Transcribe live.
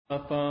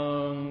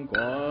方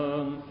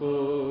广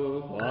佛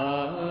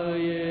华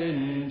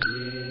严经，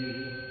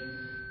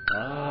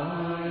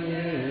华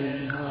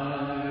严海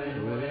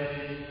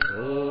为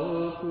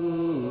佛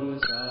菩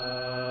萨，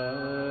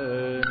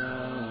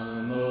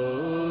南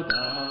无大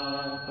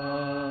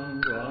方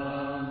广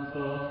佛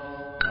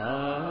华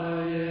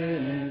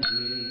严经，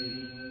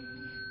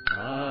华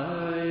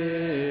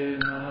严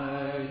海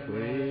为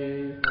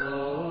佛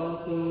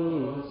菩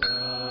萨。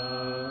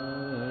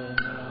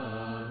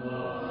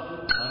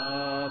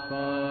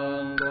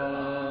方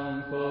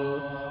广佛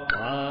华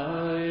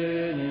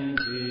严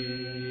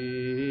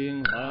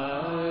经，华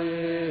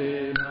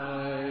严海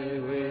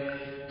为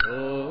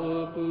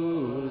佛菩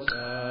萨，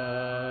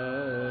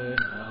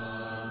南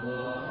无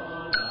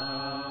大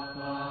方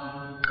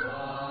广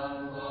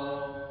佛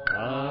华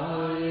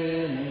严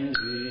经，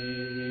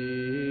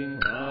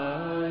华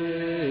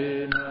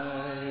严海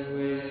为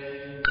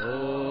佛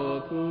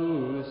菩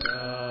萨，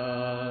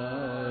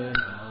南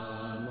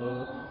无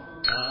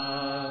大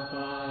方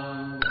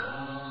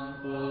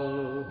佛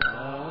华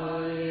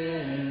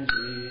严经，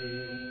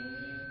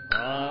华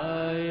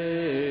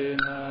严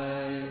海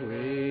为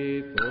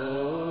佛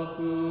菩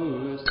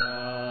萨，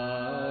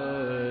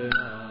南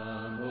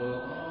无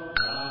大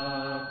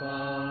方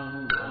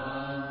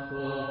佛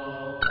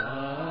华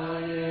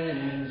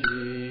严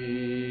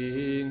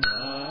经，华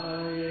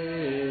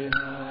严海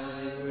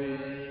为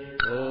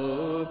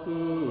佛菩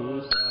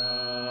萨，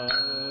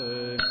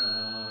南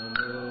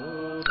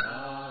无大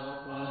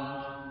方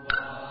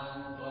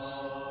佛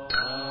华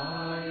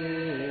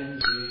严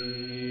经，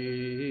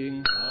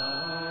华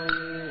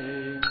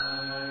严海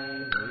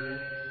为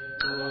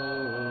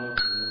佛菩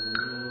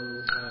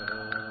萨。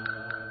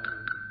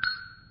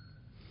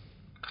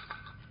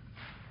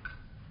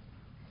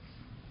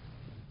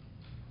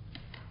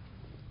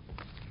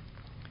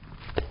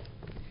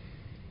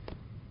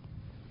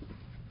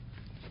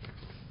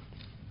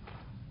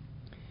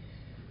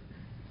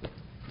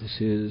This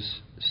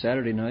is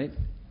Saturday night,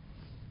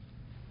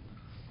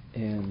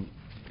 and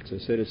as I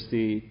said, it's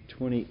the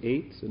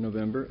 28th of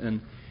November,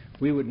 and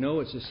we would know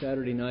it's a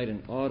Saturday night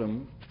in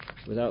autumn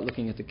without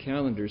looking at the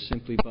calendar,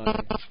 simply by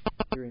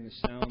hearing the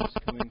sounds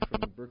coming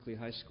from the Berkeley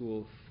High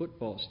School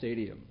football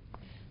stadium.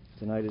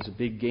 Tonight is a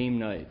big game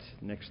night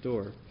next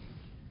door,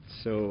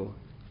 so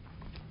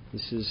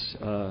this is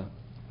a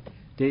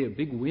day of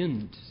big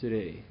wind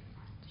today.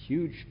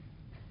 Huge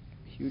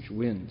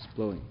winds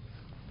blowing.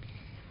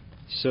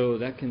 So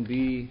that can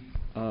be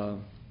a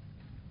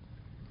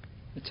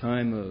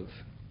time of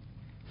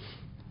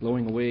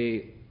blowing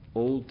away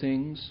old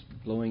things,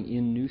 blowing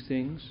in new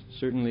things.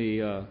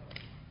 Certainly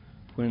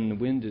when the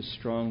wind is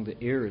strong, the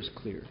air is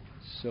clear.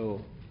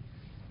 So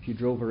if you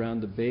drove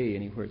around the bay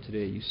anywhere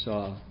today, you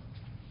saw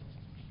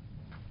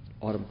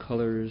autumn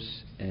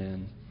colors,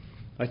 and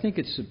I think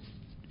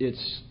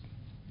it's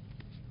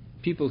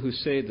people who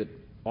say that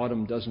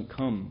autumn doesn't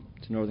come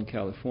to Northern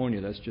California.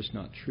 That's just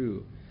not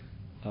true.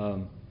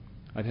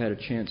 I've had a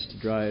chance to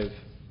drive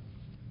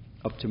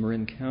up to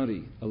Marin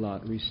County a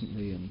lot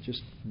recently and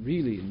just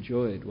really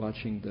enjoyed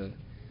watching the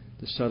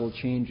subtle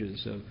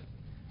changes of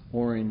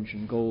orange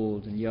and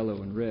gold and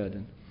yellow and red.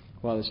 And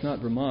while it's not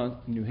Vermont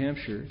and New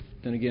Hampshire,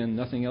 then again,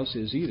 nothing else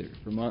is either.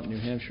 Vermont and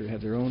New Hampshire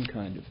have their own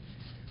kind of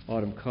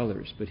autumn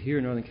colors. But here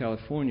in Northern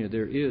California,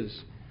 there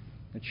is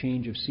a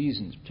change of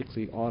seasons,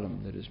 particularly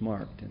autumn, that is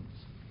marked. And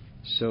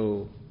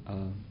so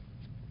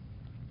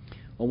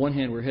on one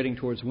hand, we're heading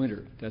towards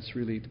winter. That's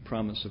really the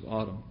promise of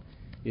autumn,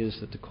 is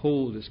that the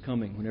cold is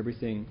coming when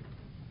everything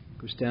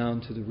goes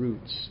down to the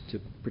roots to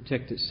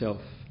protect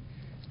itself.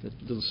 That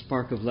little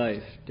spark of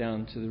life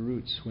down to the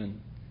roots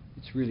when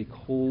it's really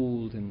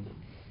cold and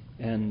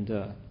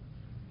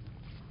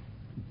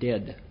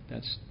dead.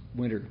 That's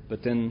winter.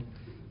 But then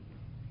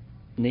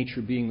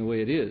nature being the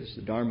way it is,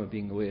 the Dharma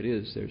being the way it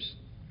is, there's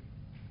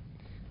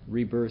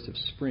rebirth of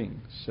spring.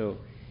 So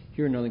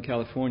here in Northern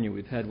California,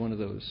 we've had one of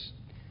those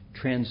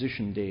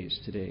transition days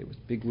today with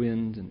big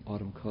wind and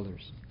autumn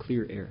colors,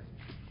 clear air.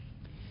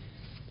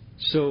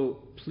 So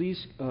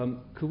please,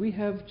 could we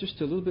have just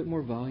a little bit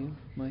more volume,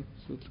 Mike?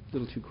 It's a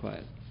little too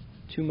quiet.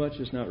 Too much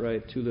is not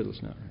right, too little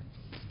is not right.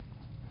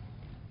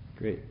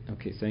 Great.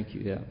 Okay, thank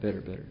you. Yeah, better.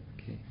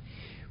 Okay.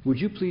 Would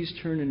you please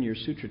turn in your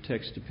sutra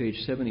text to page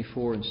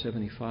 74 and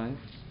 75?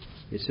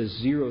 It says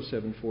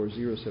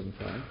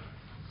 074075.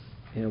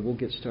 And we'll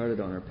get started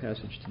on our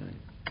passage tonight.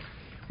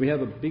 We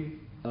have a big,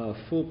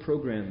 full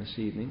program this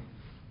evening.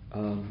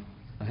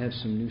 I have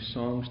some new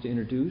songs to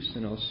introduce,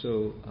 and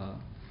also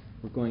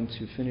we're going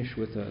to finish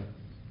with a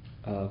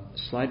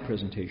slide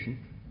presentation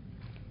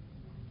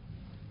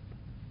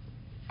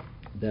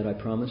that I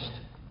promised.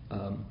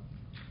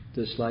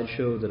 The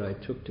slideshow that I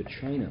took to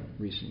China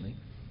recently.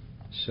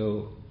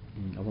 So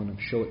I want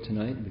to show it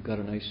tonight. We've got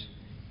a nice,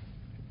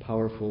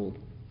 powerful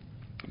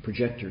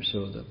projector,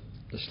 so the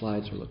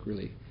slides will look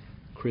really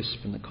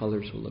crisp and the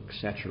colors will look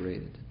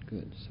saturated.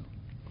 Good. So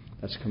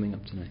that's coming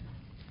up tonight.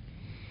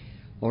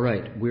 All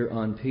right, we're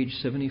on page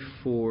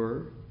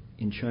 74,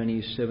 in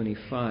Chinese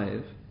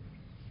 75,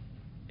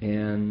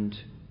 and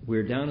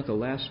we're down at the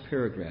last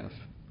paragraph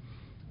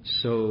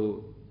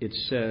So it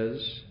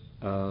says,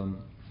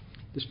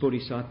 this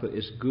bodhisattva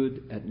is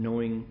good at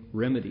knowing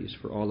remedies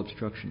for all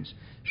obstructions.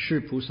 是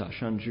菩萨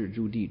善智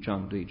诸地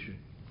障对治.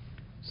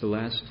 It's the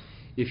last.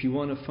 If you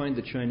want to find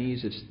the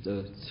Chinese, it's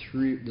the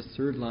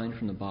third line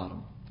from the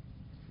bottom.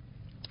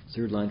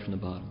 Third line from the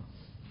bottom.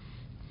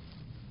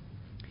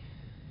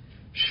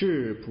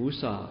 是菩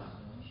萨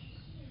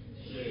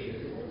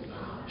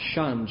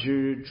善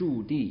知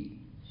诸地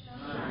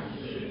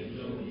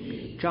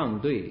障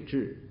对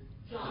治，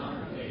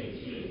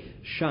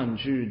善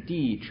知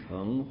地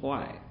成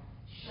坏，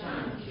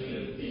善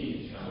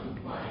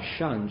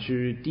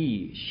知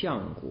地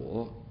相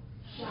果，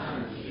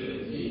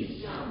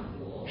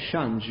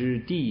善知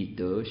地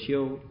得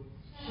修，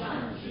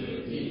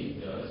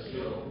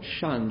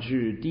善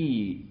知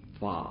地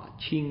法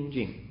清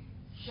净，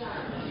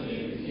善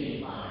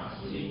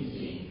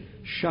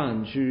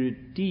知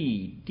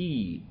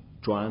地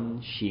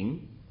转行，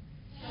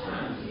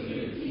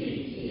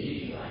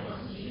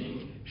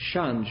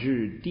善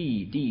知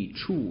地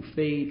处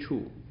非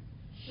处，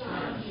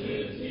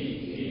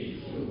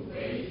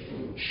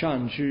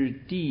善知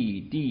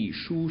地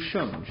殊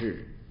胜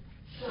智，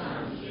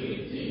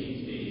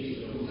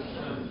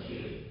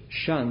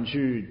善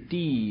知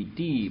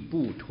地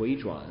不退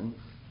转，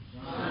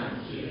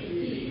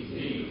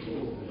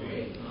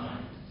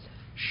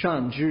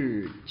善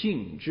知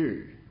净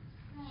智，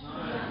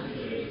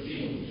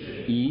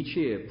一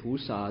切菩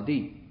萨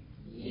地，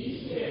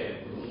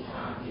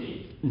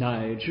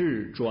乃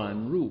至转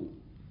入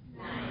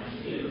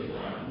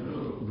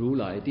如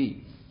来地。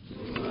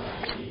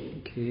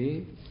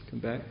Okay, come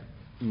back.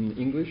 In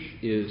English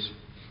is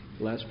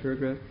the last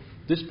paragraph.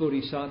 This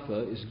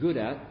bodhisattva is good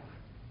at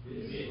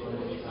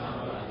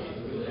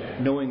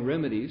knowing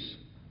remedies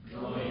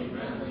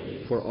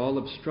for all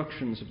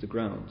obstructions of the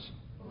grounds.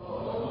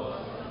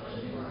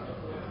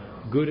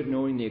 Good at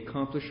knowing the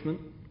accomplishment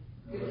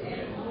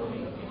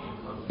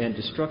and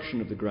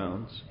destruction of the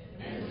grounds.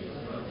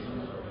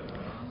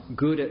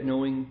 Good at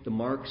knowing the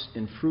marks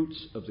and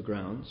fruits of the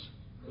grounds.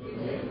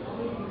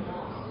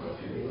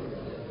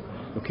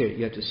 Okay,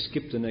 you have to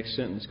skip the next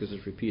sentence because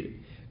it's repeated.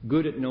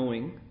 Good at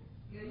knowing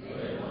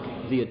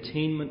the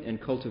attainment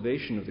and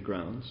cultivation of the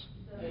grounds.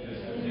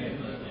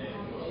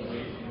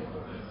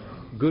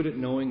 Good at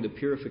knowing the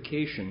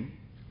purification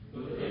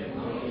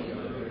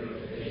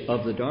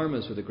of the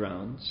dharmas of the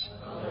grounds.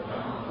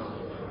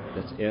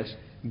 That's S.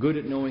 Good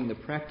at knowing the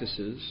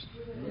practices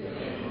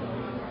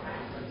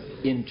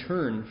in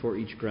turn for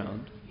each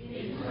ground.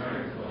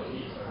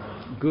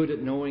 Good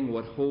at knowing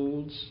what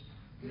holds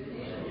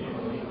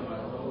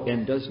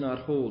and does not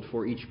hold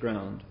for each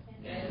ground.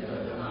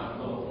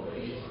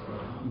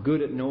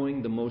 Good at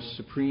knowing the most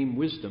supreme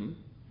wisdom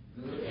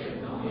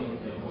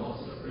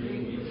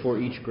for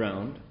each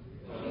ground.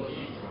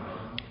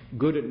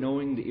 Good at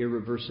knowing the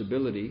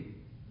irreversibility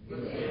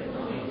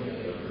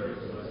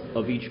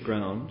of each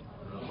ground.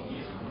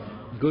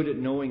 Good at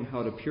knowing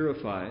how to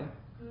purify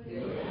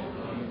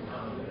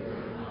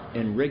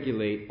and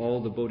regulate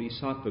all the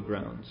bodhisattva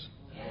grounds,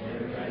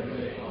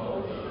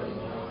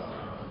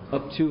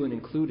 up to and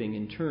including,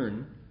 in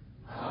turn,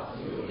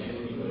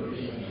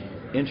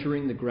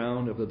 entering the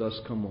ground of the thus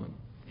come one.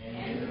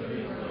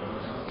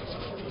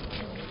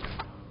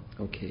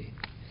 Okay.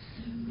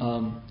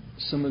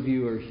 Some of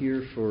you are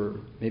here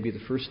for maybe the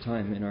first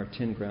time in our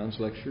 10 grounds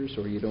lectures,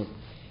 or you don't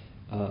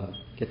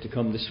get to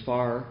come this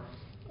far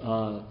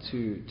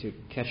to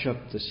catch up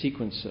the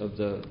sequence of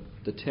the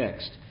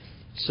text.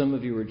 Some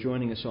of you are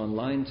joining us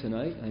online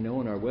tonight, I know,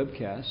 on our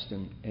webcast,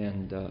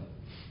 and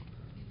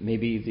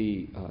maybe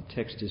the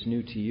text is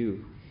new to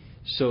you.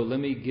 So let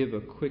me give a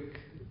quick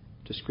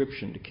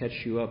description to catch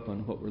you up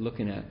on what we're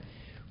looking at.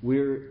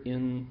 We're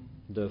in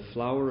the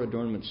Flower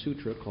Adornment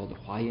Sutra called the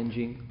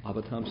Huayanjing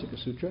Avatamsaka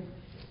Sutra,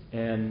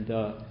 and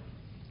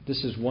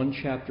this is one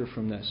chapter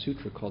from that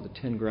sutra called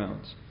the 10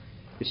 Grounds.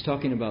 It's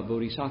talking about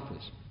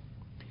bodhisattvas.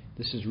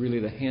 This is really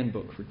the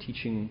handbook for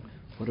teaching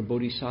what a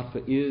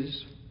bodhisattva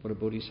is, what a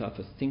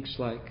bodhisattva thinks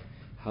like,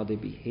 how they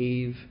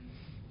behave.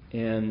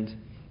 And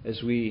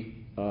as we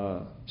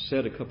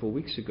said a couple of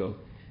weeks ago,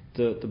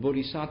 the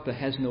bodhisattva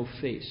has no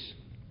face.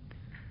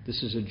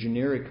 This is a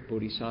generic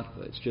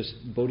bodhisattva. It's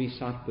just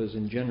bodhisattvas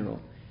in general.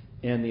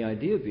 And the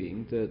idea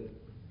being that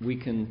we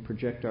can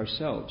project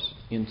ourselves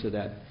into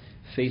that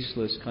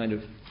faceless kind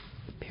of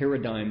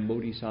paradigm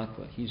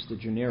bodhisattva. He's the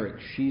generic,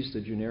 she's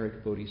the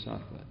generic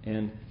bodhisattva.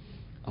 And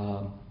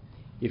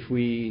if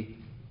we...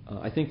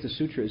 I think the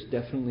sutra is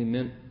definitely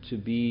meant to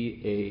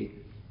be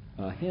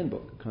a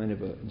handbook, kind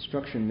of an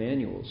instruction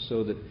manual,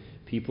 so that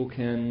people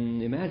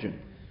can imagine.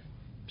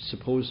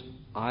 Suppose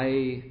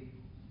I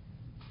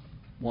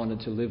wanted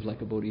to live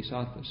like a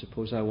bodhisattva.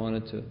 Suppose I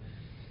wanted to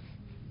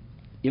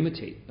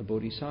imitate a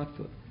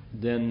bodhisattva.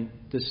 Then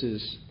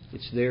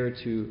it's there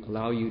to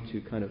allow you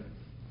to kind of,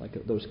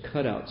 like those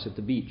cutouts at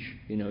the beach.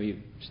 You know,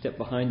 you step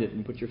behind it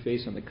and put your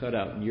face on the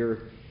cutout, and you're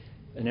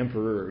an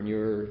emperor, and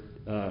you're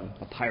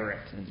a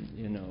pirate, and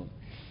you know,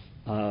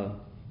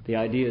 the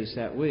idea is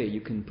that way.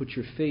 You can put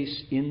your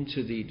face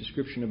into the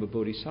description of a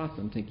bodhisattva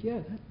and think,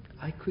 yeah,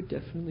 I could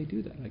definitely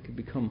do that. I could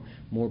become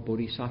more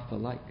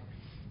bodhisattva-like,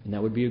 and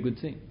that would be a good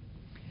thing.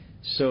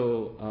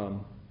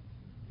 So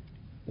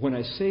when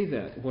I say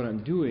that, what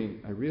I'm doing,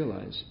 I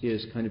realize,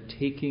 is kind of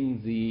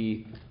taking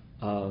the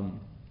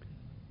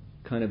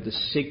kind of the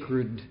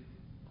sacred,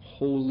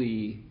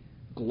 holy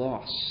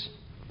gloss,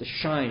 the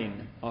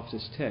shine off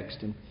this text,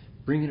 and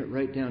bringing it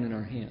right down in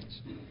our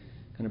hands,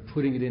 kind of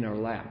putting it in our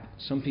lap.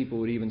 Some people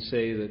would even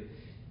say that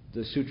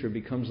the sutra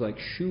becomes like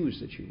shoes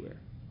that you wear.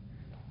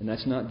 And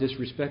that's not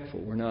disrespectful.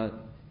 We're not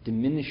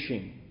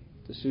diminishing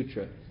the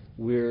sutra.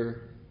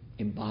 We're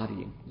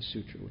embodying the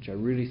sutra, which I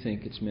really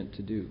think it's meant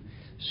to do.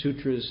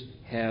 Sutras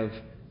have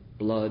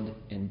blood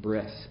and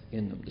breath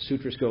in them. The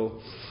sutras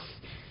go,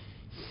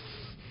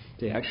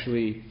 they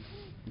actually,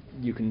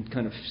 you can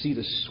kind of see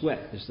the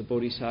sweat as the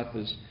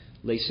bodhisattvas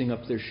lacing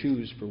up their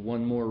shoes for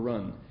one more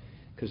run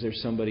because there's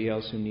somebody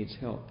else who needs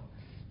help.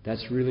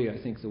 That's really,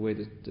 I think, the way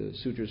that the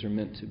sutras are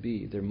meant to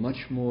be. They're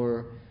much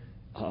more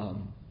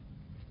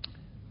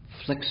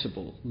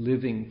flexible,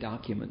 living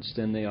documents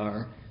than they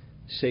are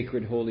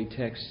sacred, holy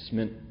texts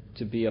meant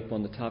to be up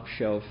on the top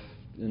shelf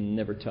and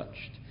never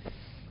touched.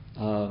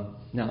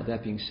 Now,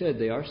 that being said,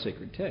 they are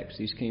sacred texts.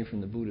 These came from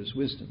the Buddha's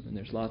wisdom, and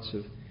there's lots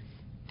of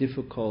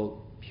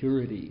difficult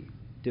purity,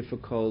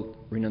 difficult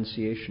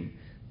renunciation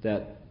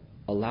that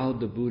allowed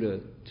the Buddha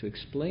to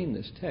explain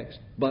this text.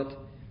 But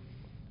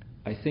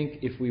I think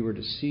if we were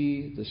to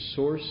see the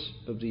source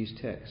of these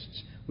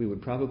texts, we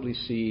would probably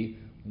see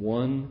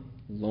one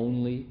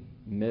lonely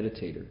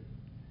meditator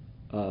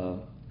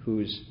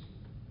who's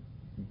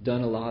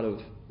done a lot of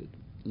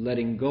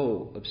letting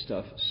go of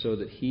stuff so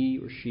that he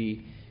or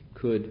she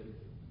could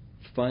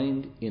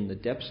find in the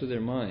depths of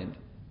their mind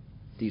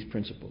these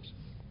principles.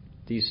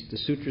 The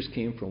sutras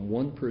came from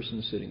one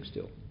person sitting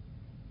still,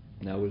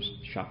 and that was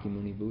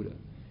Shakyamuni Buddha.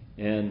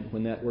 And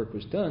when that work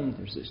was done,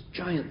 there's this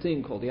giant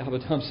thing called the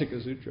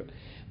Abhidhamsaka Sutra.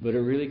 But it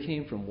really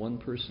came from one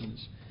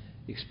person's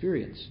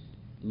experience,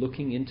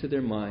 looking into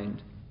their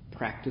mind,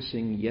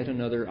 practicing yet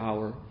another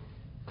hour,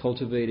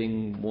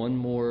 cultivating one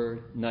more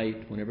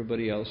night when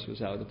everybody else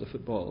was out at the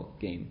football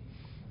game.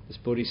 This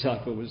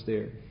bodhisattva was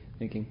there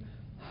thinking,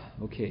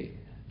 okay,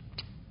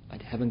 I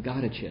haven't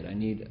got it yet.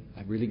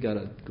 I really got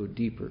to go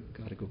deeper,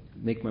 got to go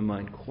make my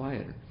mind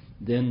quieter.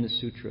 Then the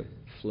sutra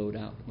flowed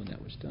out when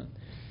that was done.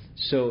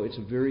 So it's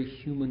a very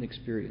human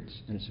experience,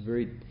 and it's a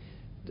very.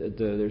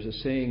 There's a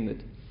saying that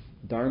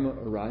Dharma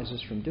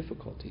arises from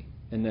difficulty,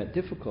 and that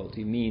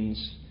difficulty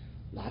means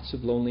lots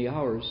of lonely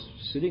hours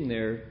sitting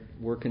there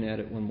working at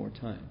it one more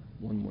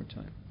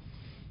time.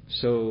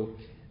 So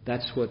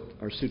that's what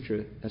our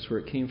sutra. That's where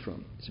it came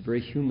from. It's a very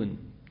human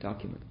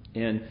document,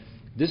 and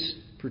this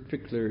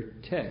particular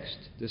text,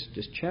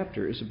 this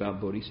chapter, is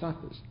about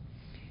bodhisattvas,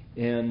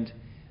 and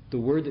the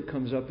word that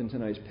comes up in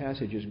tonight's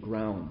passage is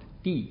ground,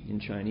 di in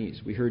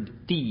Chinese. We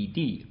heard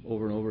di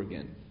over and over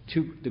again.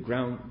 The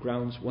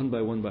grounds one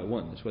by one by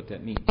one. That's what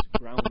that means.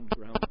 Ground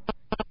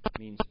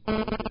means all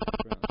the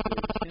different grounds.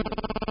 There are 10 of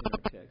them in our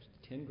text,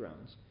 10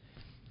 grounds.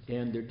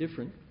 And they're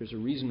different. There's a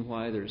reason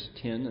why there's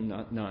 10 and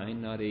not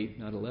 9, not 8,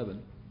 not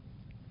 11.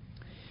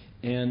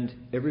 And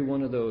every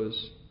one of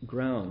those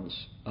grounds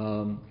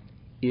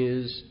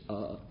is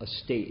a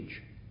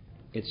stage.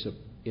 It's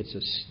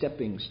a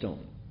stepping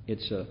stone.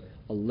 It's a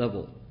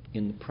level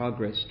in the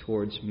progress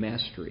towards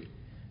mastery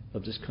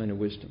of this kind of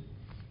wisdom.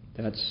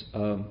 That's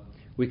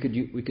we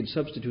could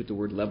substitute the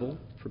word level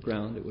for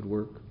ground. It would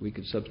work. We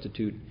could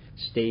substitute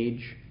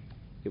stage.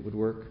 It would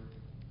work.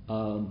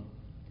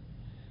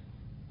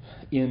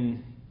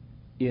 In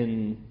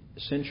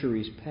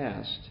centuries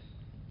past,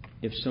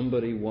 if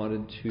somebody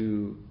wanted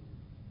to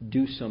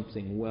do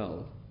something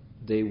well,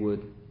 they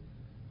would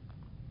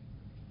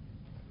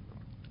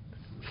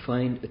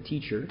find a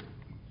teacher,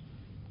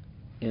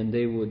 and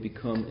they would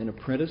become an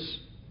apprentice.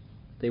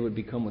 They would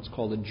become what's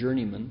called a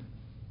journeyman.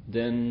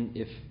 Then,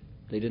 if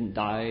they didn't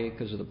die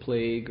because of the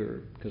plague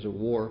or because of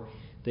war,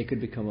 they could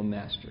become a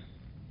master.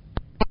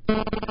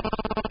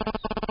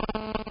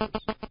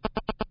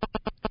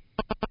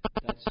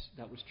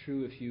 That was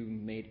true if you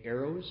made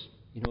arrows.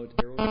 You know what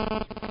arrows are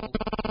called?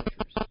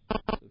 Fletchers. So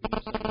if you know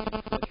something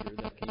like Fletcher,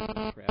 that came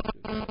from the craft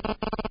of arrows.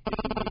 If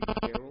you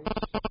made barrels,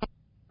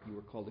 you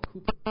were called a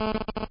cooper.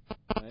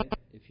 Right?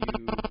 If you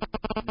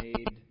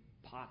made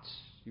pots,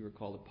 you were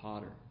called a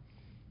potter.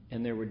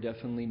 And there were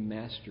definitely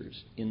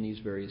masters in these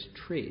various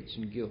trades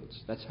and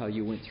guilds. That's how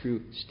you went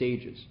through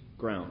stages,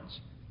 grounds,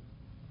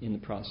 in the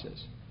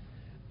process.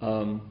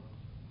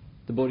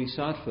 The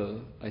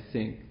Bodhisattva, I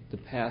think, the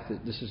path,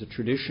 this is a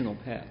traditional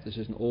path. This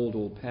is an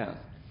old path.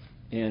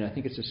 And I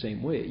think it's the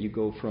same way. You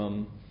go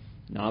from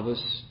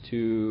novice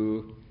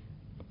to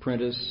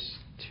apprentice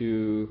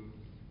to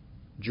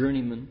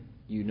journeyman.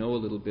 You know a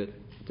little bit.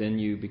 Then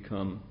you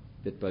become,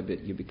 bit by bit,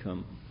 you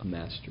become a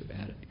master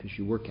at it because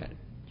you work at it.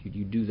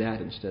 You do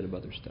that instead of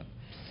other stuff.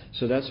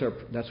 So that's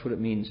what it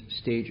means,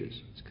 stages.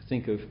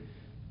 Think of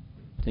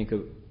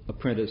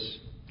apprentice,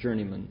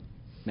 journeyman,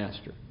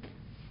 master.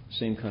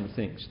 Same kind of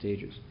thing,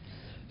 stages.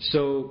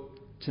 So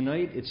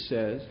tonight it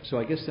says, so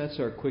I guess that's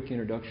our quick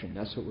introduction.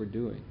 That's what we're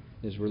doing,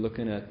 is we're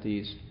looking at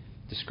these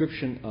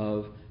description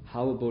of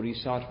how a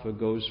bodhisattva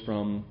goes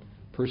from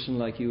a person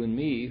like you and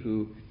me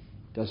who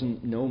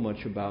doesn't know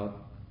much about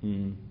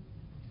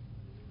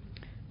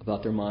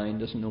their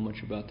mind, doesn't know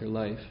much about their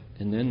life,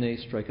 and then they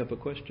strike up a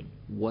question.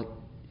 What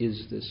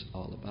is this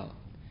all about?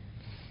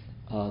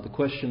 The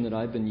question that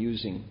I've been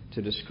using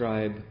to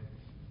describe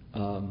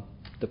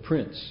the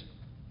prince,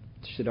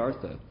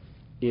 Siddhartha,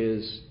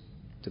 is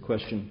the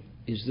question,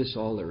 is this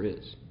all there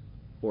is?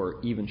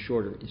 Or even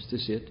shorter, is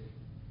this it?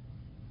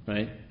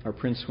 Right? Our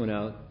prince went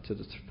out to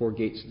the 4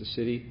 gates of the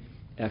city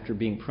after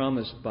being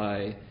promised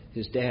by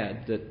his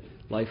dad that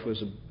life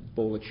was a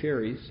bowl of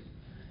cherries.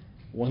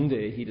 One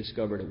day he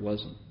discovered it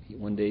wasn't.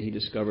 One day he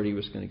discovered he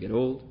was going to get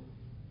old,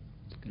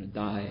 he's going to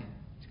die,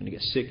 he's going to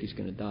get sick, he's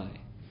going to die.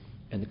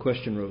 And the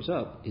question rose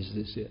up, is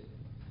this it?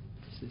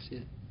 Is this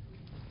it?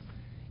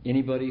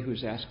 Anybody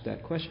who's asked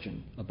that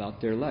question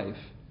about their life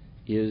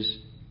is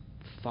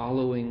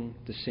following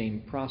the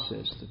same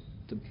process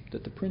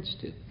that the prince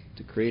did,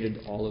 that created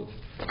all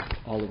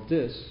of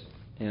this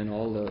and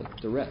all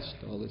the rest.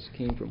 All this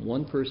came from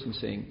one person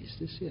saying, is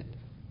this it?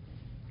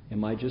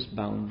 Am I just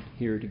bound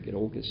here to get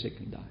old, get sick,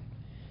 and die?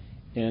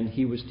 And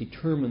he was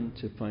determined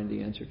to find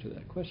the answer to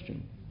that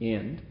question.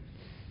 And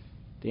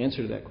the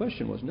answer to that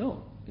question was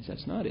no,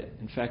 that's not it.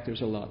 In fact,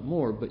 there's a lot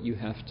more, but you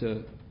have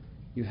to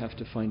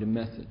find a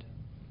method.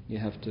 You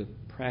have to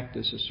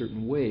practice a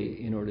certain way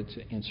in order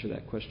to answer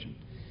that question.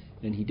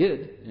 And he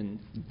did, and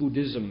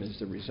Buddhism is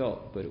the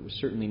result, but it was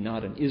certainly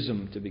not an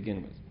ism to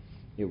begin with.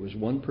 It was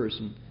one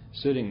person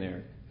sitting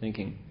there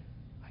thinking,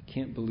 I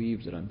can't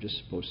believe that I'm just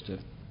supposed to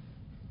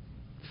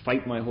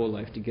fight my whole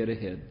life to get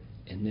ahead,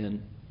 and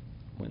then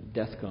when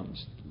death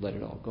comes, let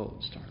it all go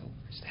and start over.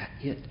 Is that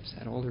it? Is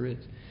that all there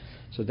is?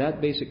 So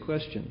that basic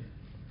question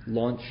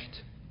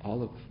launched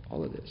all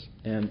of this.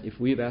 And if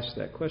we've asked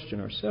that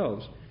question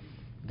ourselves,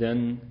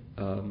 then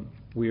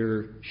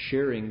we're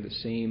sharing the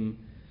same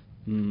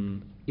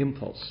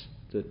impulse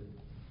that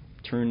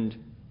turned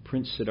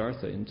Prince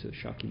Siddhartha into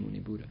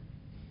Shakyamuni Buddha.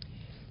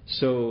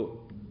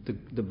 So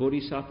the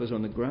bodhisattvas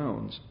on the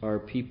grounds are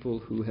people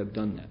who have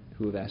done that,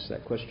 who have asked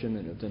that question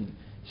and have then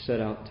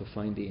set out to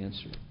find the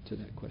answer to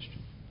that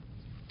question.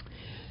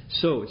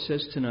 So it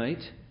says tonight,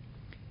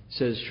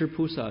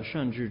 Shipusa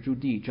Shanzhi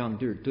Zhudi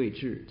Zhangdir Dui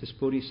Zhi. This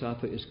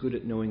bodhisattva is good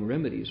at knowing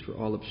remedies for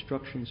all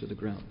obstructions of the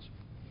grounds.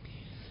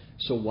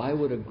 So why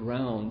would a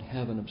ground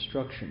have an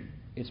obstruction?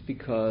 It's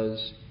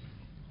because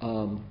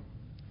the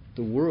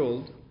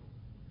world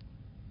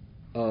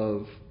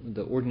of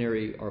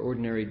our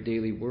ordinary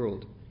daily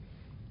world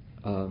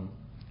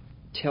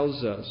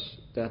tells us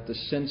that the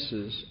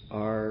senses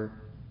are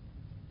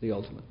the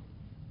ultimate.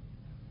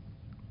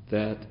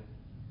 That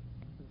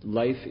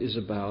life is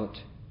about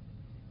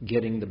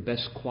getting the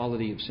best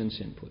quality of sense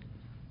input.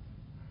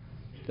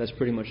 That's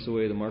pretty much the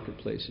way the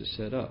marketplace is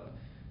set up.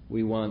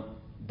 We want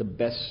the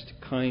best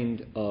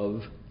kind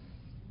of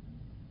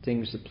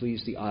things that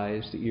please the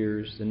eyes, the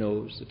ears, the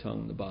nose, the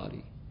tongue, the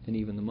body, and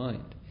even the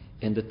mind.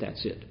 And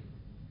that's it.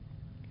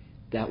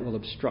 That will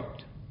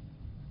obstruct.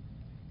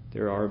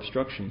 There are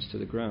obstructions to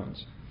the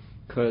grounds.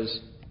 Because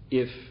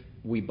if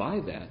we buy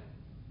that,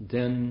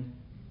 then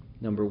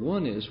number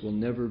one is we'll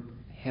never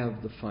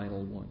have the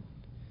final one.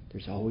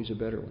 There's always a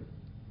better one.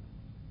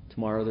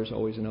 Tomorrow there's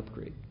always an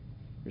upgrade.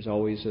 There's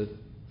always a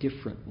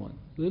different one.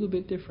 A little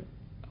bit different.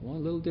 I want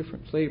a little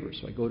different flavor,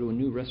 so I go to a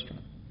new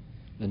restaurant,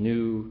 a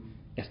new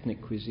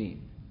ethnic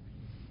cuisine.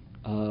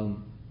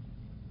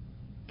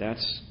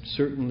 That's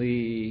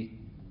certainly,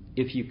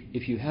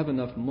 if you have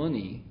enough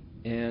money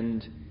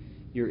and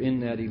you're in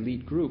that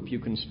elite group, you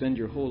can spend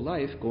your whole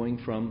life going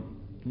from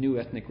new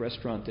ethnic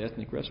restaurant to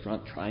ethnic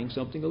restaurant, trying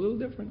something a little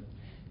different.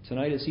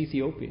 Tonight it's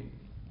Ethiopian,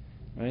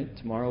 right?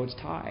 Tomorrow it's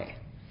Thai.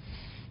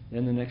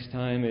 Then the next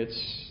time it's,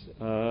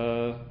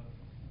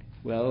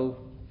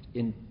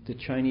 in the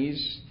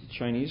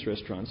Chinese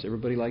restaurants,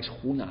 everybody likes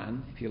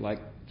Hunan. If you like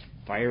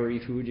fiery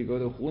food, you go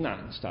to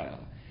Hunan style.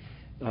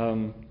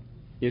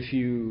 If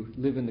you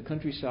live in the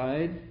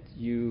countryside,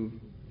 you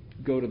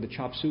go to the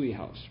chop suey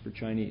house for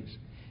Chinese.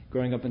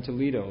 Growing up in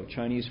Toledo,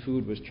 Chinese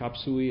food was chop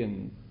suey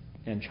and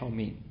chow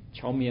mein.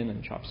 Chow mein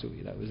and chop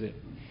suey, that was it.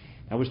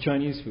 That was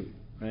Chinese food,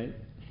 right?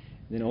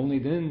 Then only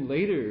then,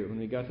 later, when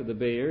we got to the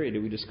Bay Area,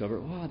 did we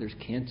discover, there's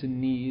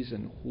Cantonese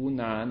and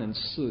Hunan and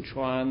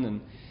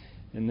Sichuan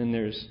and then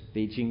there's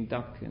Beijing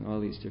duck and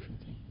all these different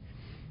things.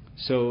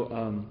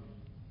 So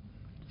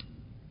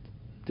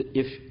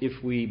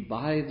if we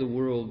buy the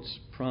world's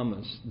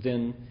promise,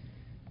 then,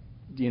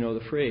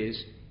 the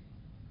phrase,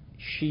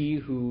 she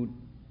who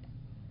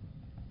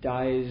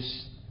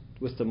dies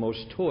with the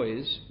most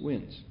toys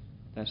wins.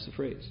 That's the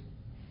phrase.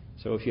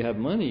 So if you have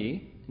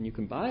money and you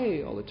can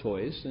buy all the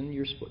toys, then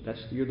you're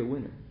the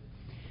winner.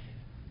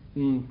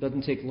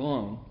 Doesn't take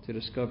long to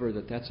discover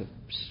that that's a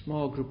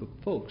small group of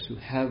folks who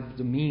have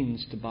the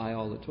means to buy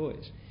all the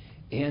toys.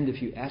 And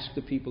if you ask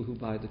the people who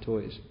buy the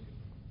toys,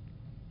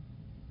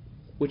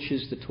 which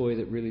is the toy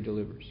that really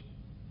delivers?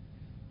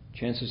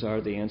 Chances are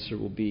the answer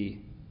will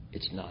be,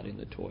 it's not in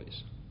the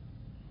toys.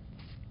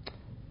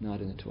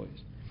 Not in the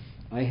toys.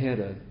 I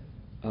had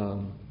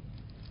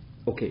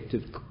Okay,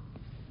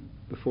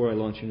 before I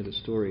launch into the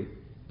story,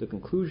 the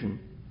conclusion,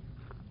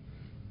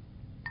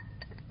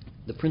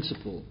 the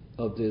principle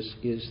of this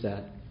is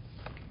that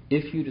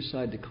if you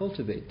decide to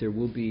cultivate, there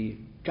will be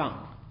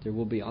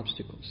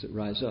obstacles that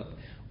rise up.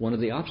 One of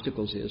the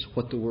obstacles is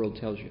what the world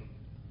tells you.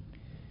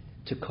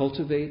 To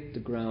cultivate the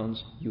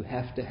grounds, you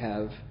have to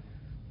have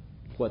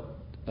what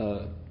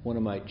one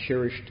of my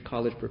cherished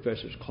college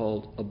professors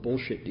called a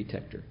bullshit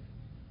detector.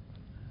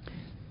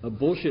 A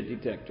bullshit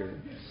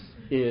detector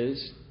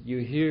is you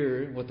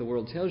hear what the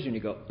world tells you and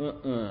you go,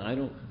 I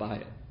don't buy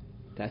it.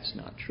 That's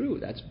not true.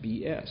 That's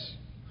BS.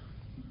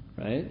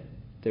 Right?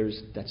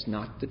 That's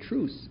not the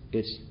truth.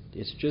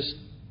 It's just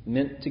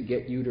meant to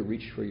get you to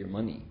reach for your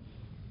money,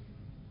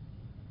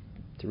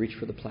 to reach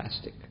for the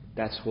plastic.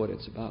 That's what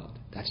it's about.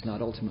 That's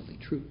not ultimately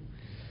true.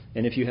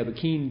 And if you have a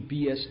keen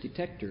BS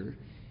detector,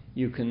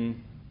 you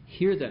can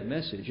hear that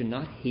message and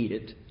not hate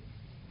it,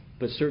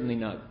 but certainly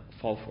not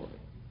fall for it.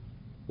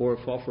 Or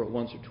fall for it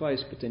once or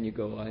twice, but then you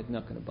go, I'm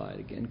not going to buy it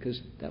again,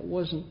 because that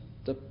wasn't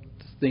the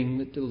thing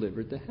that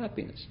delivered the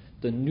happiness.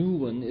 The new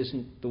one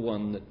isn't the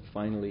one that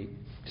finally...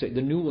 the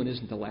new one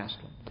isn't the last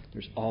one.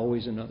 There's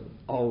always another one,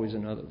 always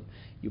another one.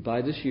 You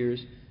buy this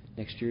year's,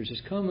 next year's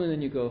is coming,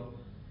 and you go,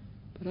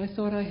 but I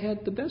thought I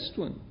had the best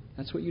one.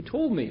 That's what you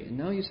told me. And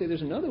now you say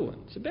there's another one.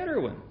 It's a better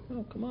one.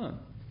 Oh, come on.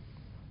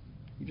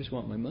 You just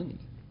want my money.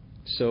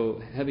 So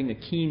having a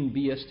keen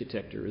BS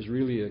detector is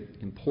really an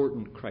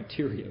important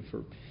criteria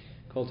for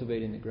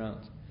cultivating the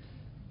grounds.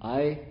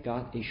 I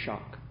got a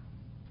shock,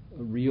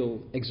 a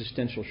real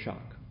existential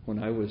shock,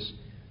 when I was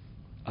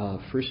a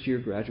first-year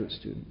graduate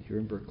student here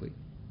in Berkeley.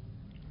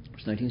 It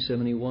was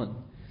 1971,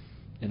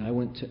 and I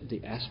went to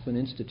the Aspen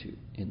Institute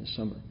in the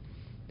summer.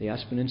 The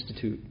Aspen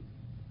Institute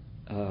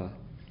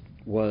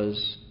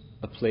was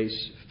a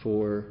place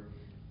for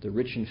the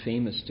rich and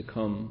famous to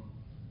come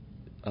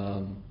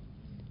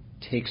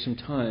take some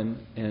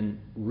time and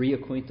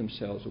reacquaint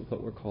themselves with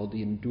what were called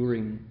the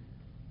enduring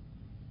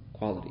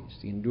qualities,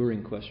 the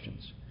enduring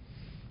questions.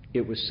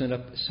 It was set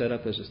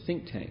up as a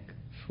think tank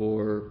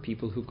for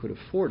people who could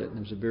afford it. And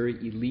it was a very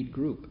elite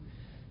group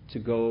to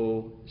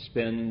go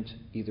spend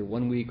either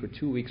 1 week or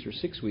 2 weeks or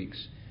 6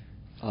 weeks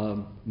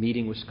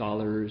meeting with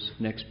scholars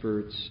and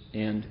experts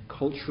and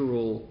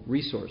cultural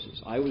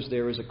resources. I was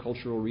there as a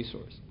cultural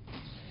resource.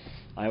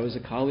 I was a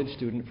college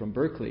student from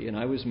Berkeley, and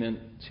I was meant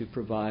to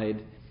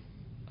provide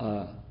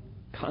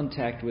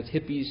contact with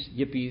hippies,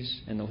 yippies,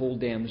 and the whole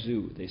damn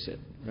zoo, they said,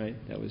 right?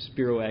 That was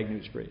Spiro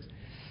Agnew's phrase.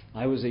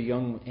 I was a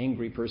young,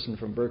 angry person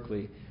from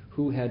Berkeley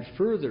who had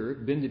further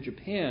been to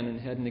Japan and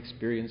had an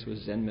experience with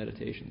Zen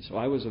meditation. So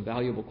I was a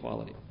valuable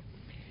quality.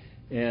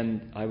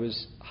 And I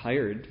was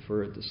hired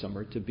for the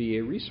summer to be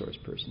a resource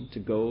person, to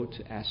go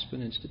to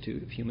Aspen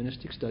Institute of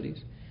Humanistic Studies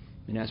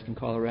in Aspen,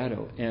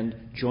 Colorado, and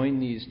join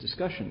these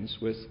discussions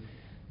with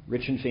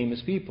rich and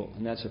famous people.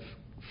 And that's a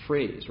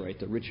phrase, right?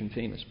 The rich and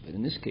famous. But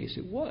in this case,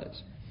 it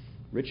was.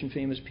 Rich and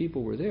famous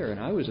people were there, and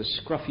I was a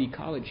scruffy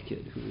college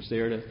kid who was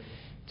there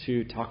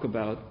to talk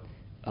about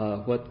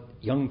what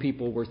young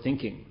people were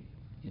thinking,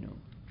 you know.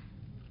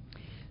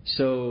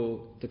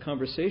 So the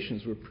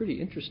conversations were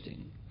pretty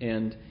interesting.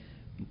 And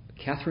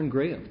Katharine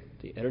Graham,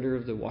 the editor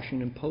of the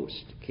Washington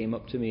Post, came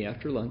up to me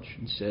after lunch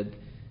and said,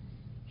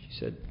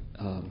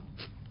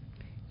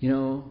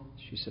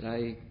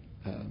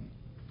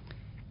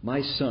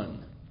 my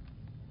son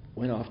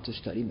went off to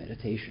study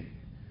meditation.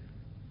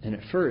 And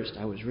at first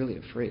I was really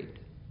afraid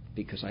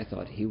because I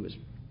thought he was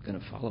going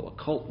to follow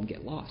a cult and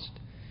get lost.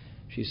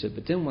 She said,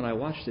 but then when I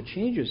watched the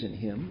changes in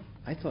him,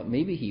 I thought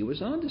maybe he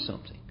was onto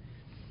something.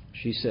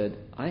 She said,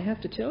 I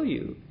have to tell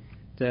you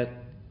that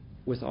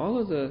with all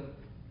of the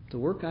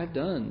work I've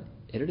done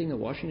editing the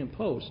Washington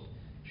Post,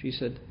 she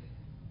said,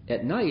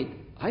 at night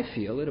I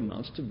feel it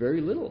amounts to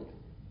very little.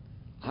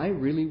 I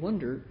really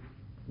wonder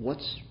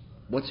what's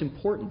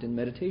important in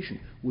meditation.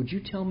 Would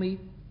you tell me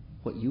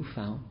what you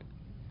found?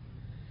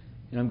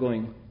 And I'm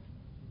going,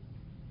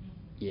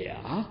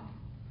 yeah,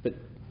 but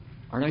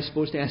aren't I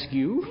supposed to ask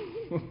you?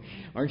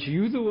 Aren't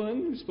you the one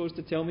who's supposed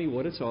to tell me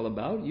what it's all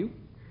about? You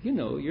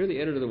know, you're the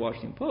editor of the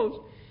Washington Post,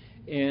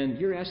 and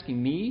you're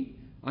asking me.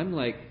 I'm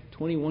like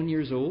 21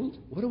 years old.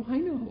 What do I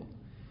know?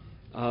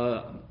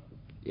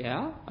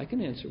 Yeah, I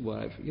can answer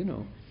what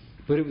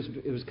But it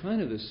was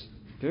kind of this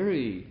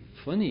very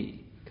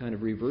funny kind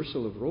of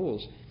reversal of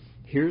roles.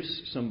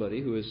 Here's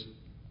somebody who has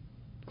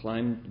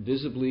climbed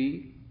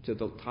visibly to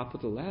the top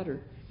of the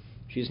ladder.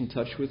 She's in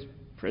touch with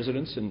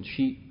presidents, and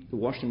the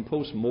Washington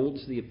Post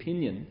molds the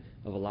opinion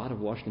of a lot of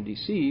Washington,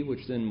 D.C.,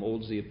 which then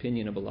molds the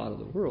opinion of a lot of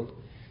the world.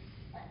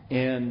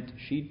 And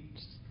she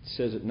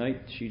says at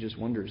night she just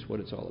wonders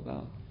what it's all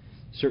about.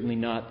 Certainly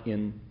not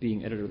in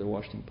being editor of the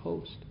Washington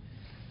Post.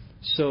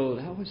 So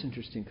that was an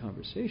interesting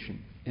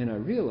conversation. And I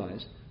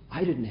realized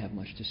I didn't have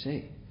much to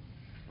say.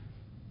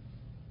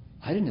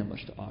 I didn't have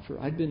much to offer.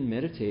 I'd been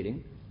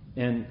meditating.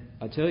 And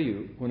I'll tell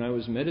you, when I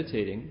was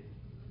meditating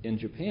in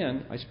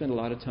Japan, I spent a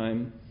lot of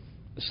time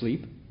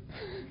asleep.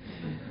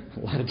 A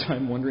lot of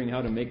time wondering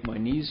how to make my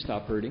knees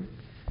stop hurting.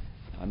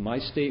 My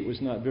state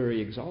was not very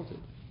exalted.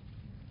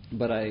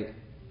 But I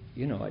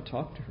I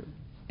talked to her.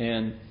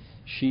 And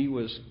she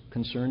was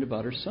concerned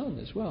about her son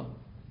as well,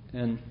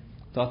 and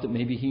thought that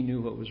maybe he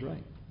knew what was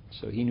right.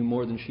 So he knew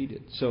more than she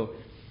did. So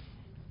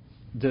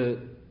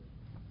the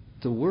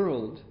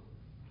world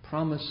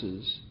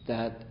promises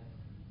that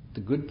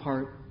the good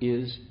part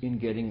is in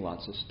getting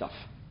lots of stuff,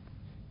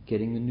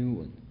 getting the new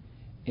one.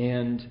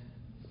 And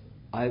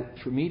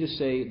for me to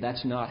say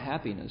that's not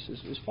happiness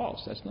is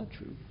false. That's not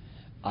true.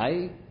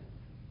 I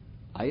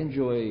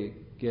enjoy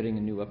getting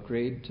a new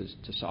upgrade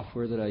to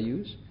software that I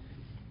use.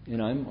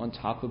 And I'm on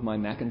top of my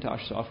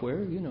Macintosh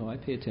software. I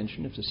pay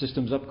attention. If the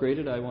system's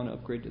upgraded, I want to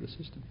upgrade to the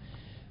system.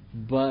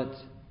 But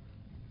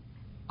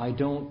I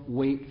don't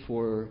wait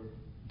for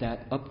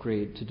that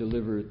upgrade to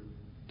deliver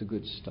the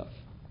good stuff.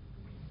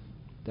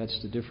 That's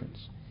the difference.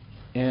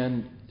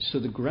 And so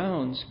the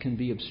grounds can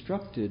be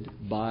obstructed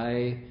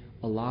by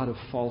a lot of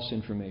false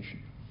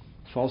information.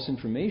 False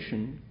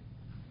information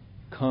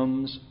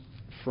comes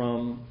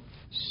from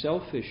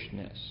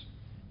selfishness,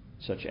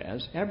 such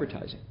as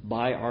advertising.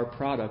 Buy our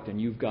product and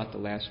you've got the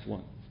last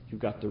one.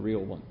 You've got the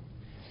real one.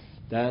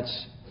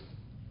 That's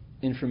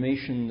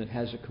information that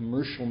has a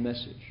commercial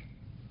message.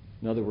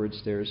 In other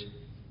words, there's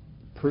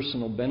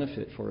personal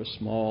benefit for a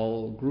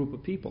small group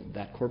of people,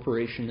 that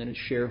corporation and its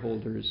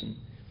shareholders, and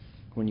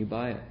when you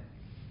buy it.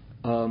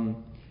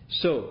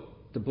 So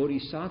the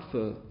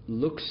Bodhisattva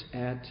looks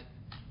at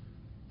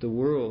the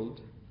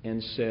world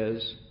and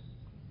says,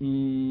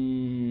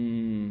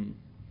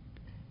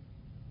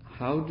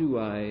 how do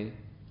I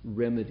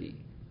remedy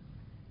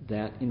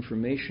that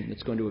information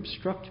that's going to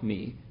obstruct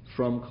me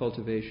from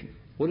cultivation?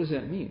 What does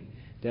that mean?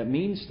 That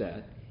means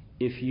that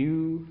if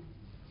you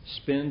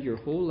spend your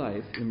whole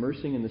life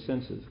immersing in the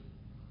senses,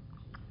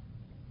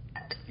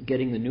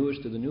 getting the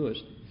newest of the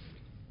newest,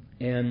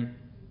 and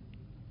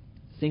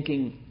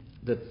thinking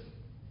that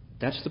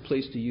that's the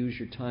place to use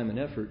your time and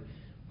effort,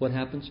 what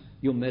happens?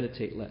 You'll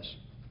meditate less.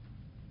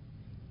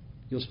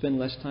 You'll spend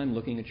less time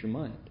looking at your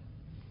mind.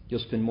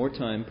 You'll spend more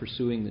time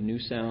pursuing the new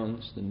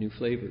sounds, the new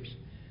flavors.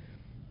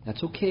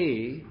 That's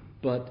okay,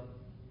 but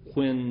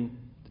when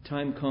the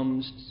time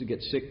comes to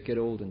get sick, get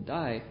old, and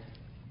die,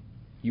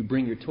 you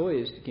bring your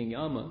toys to King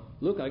Yama.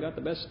 Look, I got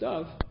the best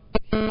stuff.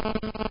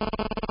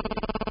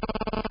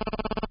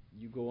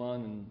 You go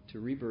on to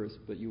rebirth,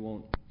 but you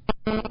won't.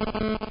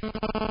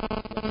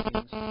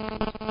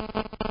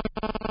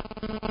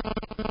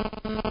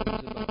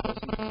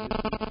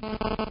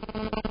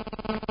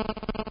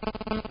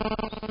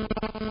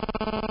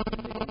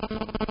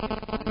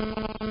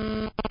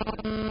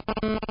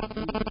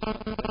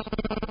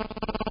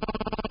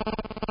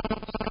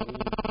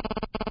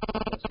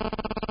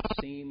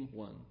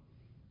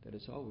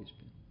 Always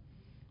been.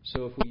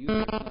 So if we use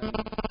our time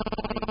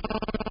wisely,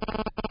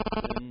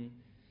 then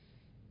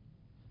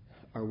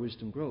our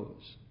wisdom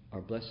grows,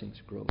 our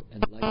blessings grow,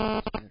 and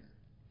life is better.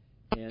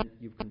 And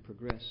you can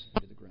progress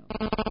into the ground.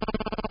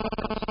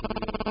 That's the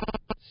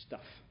real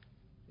stuff,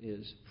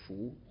 is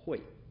Fu Hui.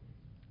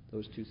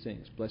 Those two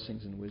things,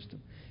 blessings and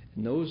wisdom.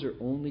 And those are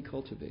only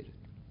cultivated.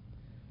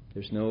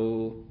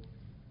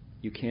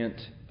 You can't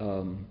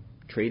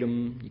trade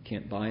them, you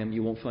can't buy them,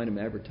 you won't find them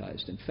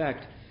advertised. In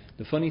fact,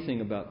 the funny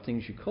thing about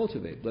things you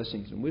cultivate,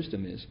 blessings and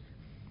wisdom, is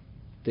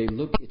it's counterintuitive. You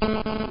look at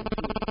those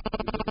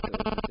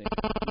and think,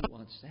 who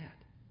wants that?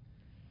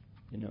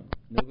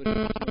 Nobody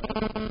wants no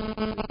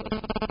advertising for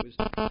blessings and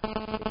wisdom. Except,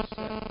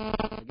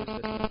 I guess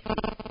that's not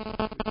true. There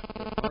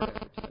are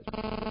advertisements for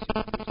blessings and wisdom,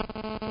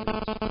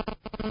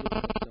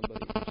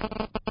 but it's looking at somebody who's still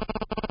in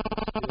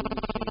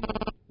the same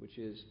mode, which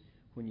is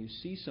when you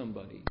see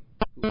somebody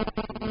who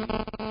actually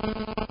radiates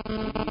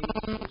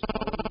those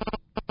qualities,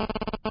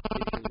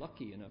 if you're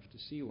lucky enough to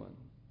see one,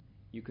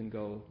 you can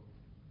go,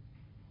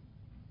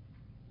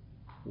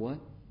 what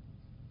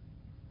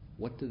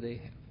do they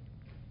have?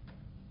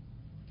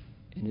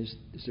 And is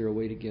there a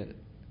way to get it?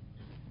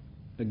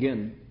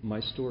 Again, my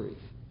story.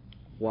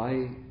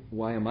 Why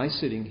am I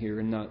sitting here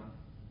and not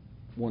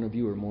one of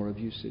you or more of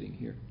you sitting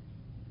here?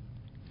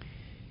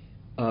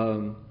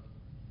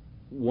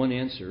 One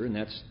answer, and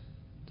that's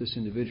this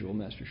individual,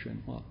 Master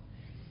Hsuan Hua.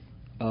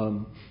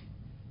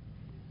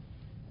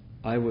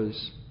 I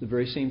was, the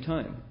very same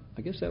time,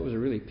 I guess that was a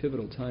really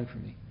pivotal time for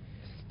me.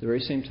 The very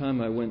same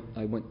time I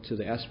went to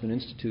the Aspen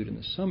Institute in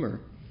the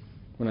summer.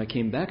 When I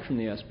came back from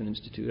the Aspen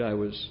Institute, I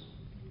was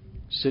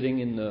sitting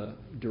in the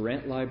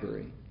Durant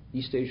Library,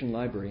 East Asian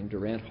Library in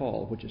Durant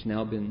Hall, which has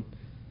now been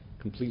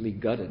completely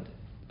gutted.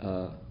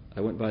 I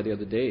went by the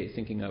other day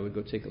thinking I would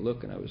go take a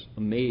look, and I was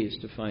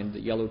amazed to find the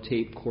yellow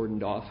tape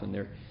cordoned off, and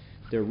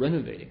they're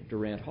renovating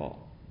Durant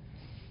Hall.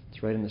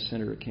 It's right in the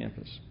center of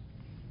campus.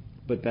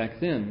 But back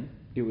then,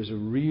 it was a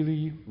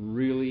really,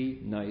 really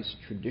nice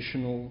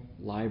traditional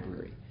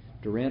library.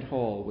 Durant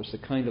Hall was the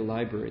kind of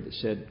library that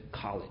said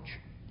college,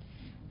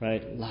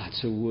 right?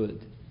 Lots of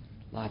wood,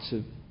 lots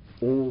of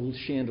old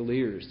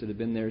chandeliers that had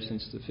been there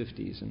since the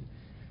 50s.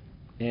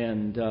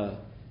 And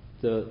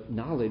the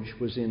knowledge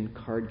was in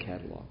card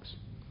catalogs.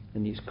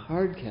 And these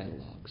card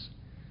catalogs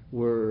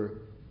were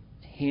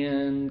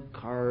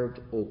hand-carved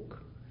oak,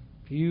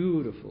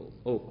 beautiful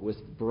oak with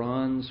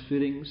bronze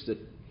fittings that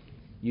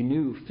You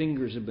knew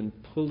fingers have been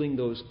pulling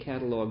those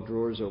catalog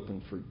drawers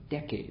open for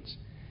decades,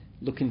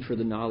 looking for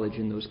the knowledge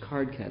in those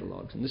card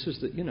catalogs. And this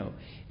is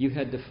you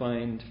had to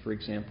find, for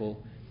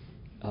example,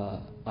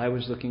 I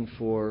was looking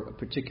for a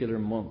particular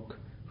monk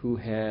who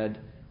had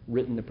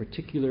written a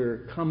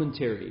particular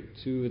commentary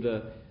to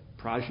the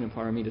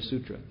Prajnaparamita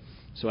Sutra.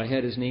 So I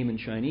had his name in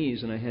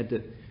Chinese, and I had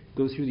to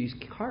go through these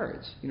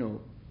cards,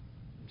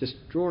 just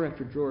drawer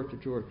after drawer after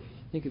drawer.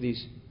 Think of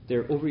these,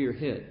 they're over your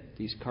head,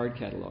 these card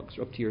catalogs,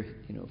 up to your,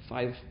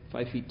 5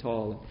 feet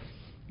tall.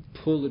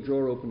 Pull the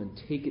drawer open and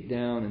take it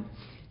down, and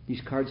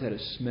these cards had a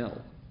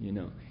smell,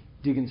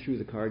 digging through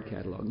the card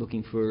catalog,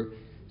 looking for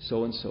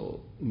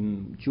so-and-so,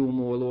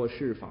 Jumo Lo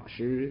Shi Fa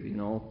Shi,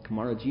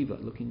 Kumara Jiva,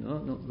 looking, oh,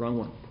 no, wrong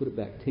one, put it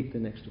back, take the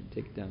next one,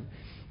 take it down.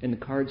 And the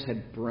cards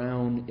had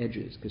brown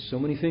edges, because so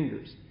many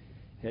fingers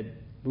had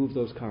moved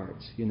those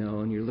cards,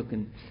 and you're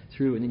looking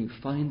through, and then you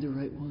find the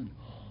right one.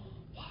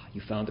 Wow,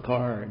 you found the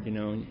card, and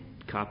you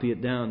copy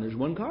it down. There's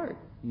one card,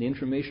 and the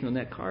information on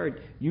that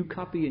card, you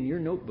copy in your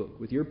notebook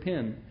with your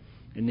pen,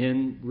 and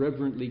then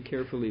reverently,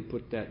 carefully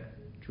put that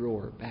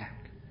drawer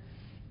back,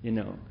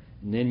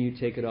 And then you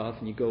take it off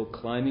and you go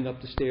climbing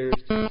up the stairs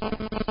to the stacks.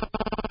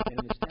 And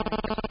in the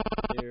stacks,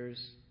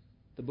 there's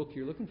the book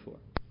you're looking for.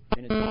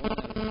 And it's all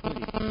out of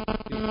 20.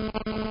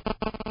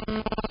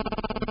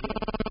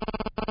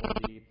 Or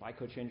the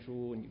Baiko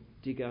Chenchu, and you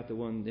dig out the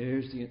one,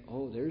 there's the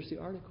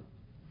article.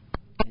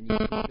 And you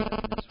put that,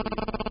 and that's where you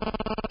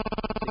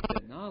take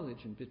that knowledge,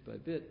 and bit by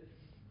bit,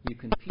 you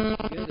can piece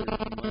together in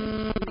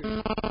my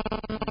experience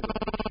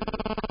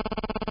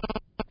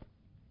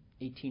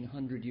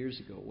 1,800 years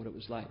ago, what it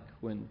was like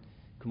when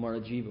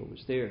Kumarajiva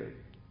was there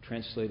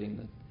translating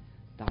the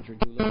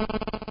Dajradula.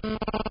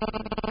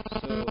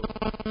 So,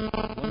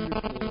 a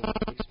wonderful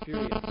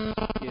experience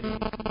getting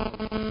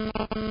knowledge.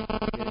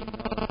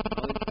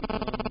 Knowledge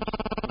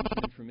becomes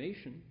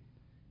information.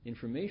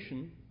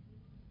 Information,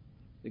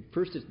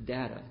 first it's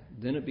data,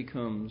 then it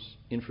becomes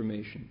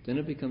information, then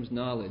it becomes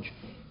knowledge,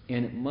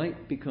 and it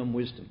might become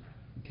wisdom.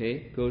 Okay?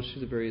 It goes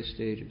through the various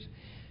stages.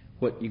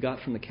 What you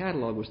got from the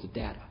catalog was the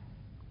data.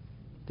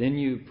 Then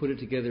you put it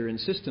together in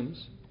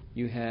systems,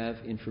 you have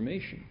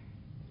information.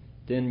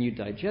 Then you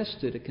digest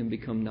it, it can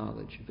become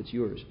knowledge if it's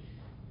yours.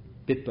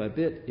 Bit by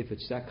bit, if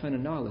it's that kind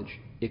of knowledge,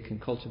 it can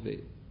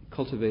cultivate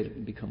it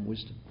and become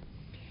wisdom.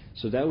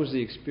 So that was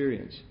the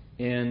experience.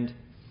 And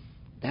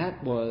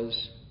that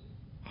was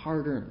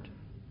hard-earned.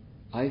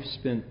 I've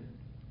spent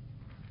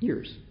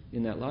years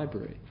in that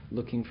library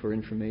looking for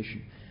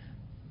information.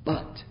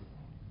 But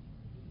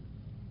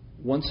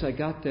once I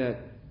got that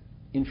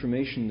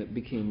information that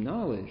became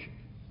knowledge,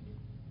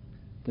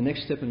 the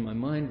next step in my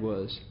mind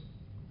was,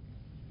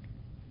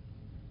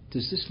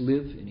 does this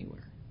live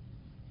anywhere?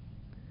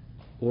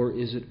 Or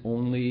is it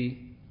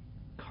only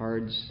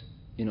cards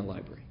in a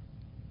library?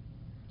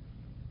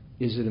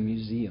 Is it a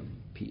museum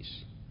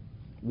piece?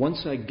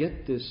 Once I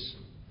get this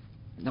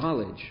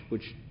knowledge,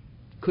 which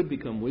could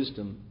become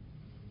wisdom,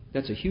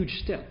 that's a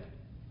huge step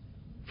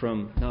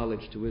from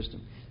knowledge to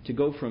wisdom. To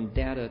go from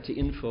data to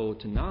info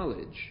to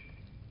knowledge,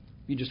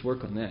 you just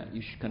work on that.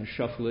 You kind of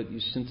shuffle it, you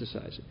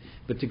synthesize it.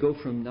 But to go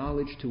from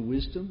knowledge to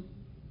wisdom,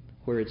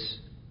 where it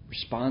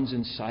responds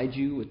inside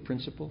you with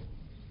principle,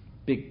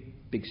 big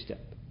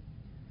step.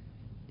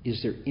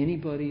 Is there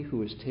anybody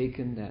who has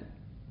taken that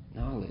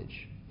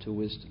knowledge to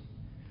wisdom?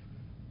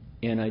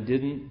 And I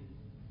didn't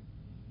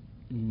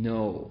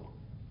know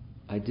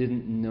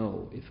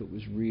if it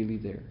was really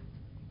there.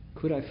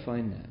 Could I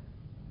find that?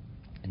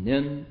 And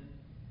then,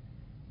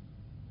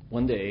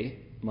 one day,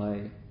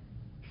 my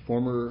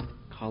former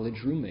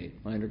college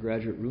roommate, my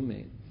undergraduate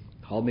roommate,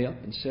 called me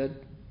up and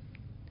said,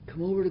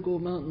 come over to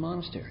Gold Mountain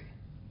Monastery.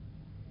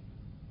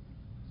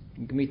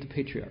 You can meet the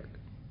patriarch.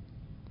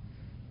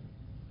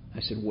 I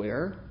said,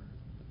 where?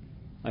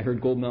 I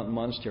heard Gold Mountain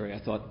Monastery. I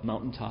thought,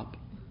 mountaintop.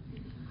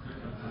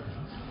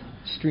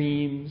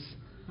 Streams,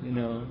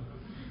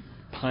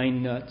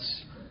 pine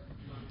nuts.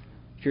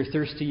 If you're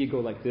thirsty, you go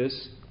like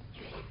this.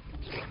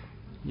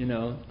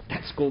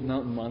 That's Gold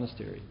Mountain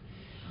Monastery.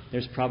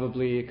 There's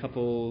probably a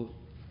couple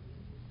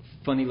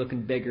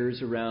funny-looking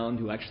beggars around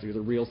who actually are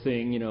the real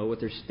thing, with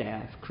their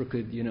staff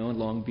crooked, and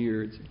long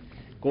beards.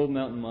 Gold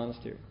Mountain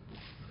Monastery.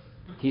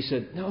 He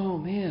said, no,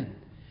 man,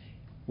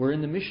 we're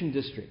in the Mission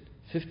District,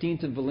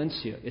 15th and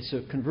Valencia. It's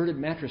a converted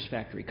mattress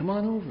factory. Come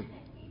on over.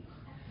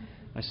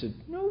 I said,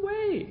 no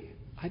way.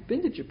 I've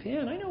been to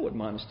Japan. I know what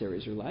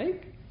monasteries are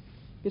like.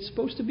 It's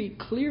supposed to be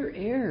clear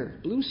air,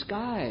 blue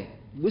sky,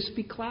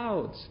 wispy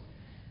clouds,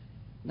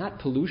 not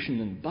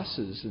pollution and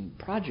buses and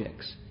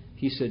projects.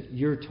 He said,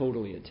 you're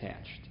totally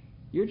attached.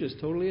 You're just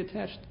totally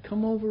attached.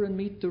 Come over and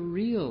meet the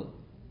real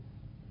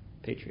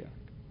patriarch,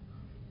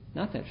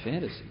 not that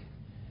fantasy.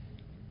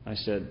 I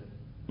said,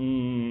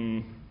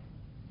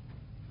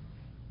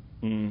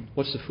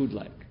 what's the food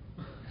like?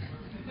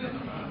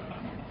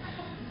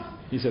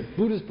 He said,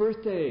 Buddha's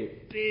birthday,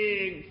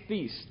 big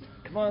feast.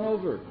 Come on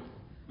over.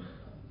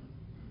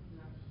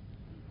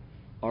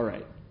 All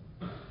right.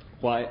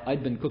 Why,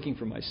 I'd been cooking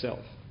for myself,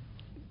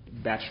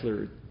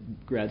 bachelor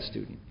grad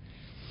student.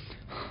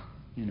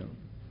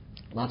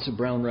 lots of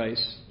brown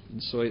rice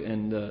and soy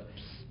and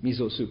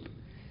miso soup.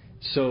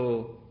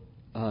 So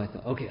I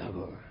thought, okay, I'll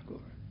go over.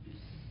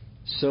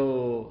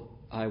 So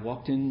I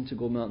walked into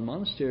Gold Mountain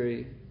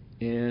Monastery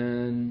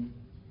and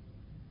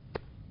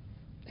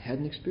had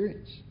an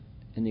experience.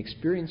 And the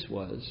experience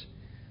was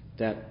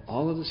that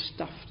all of the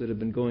stuff that had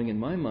been going in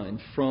my mind,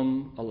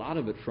 from a lot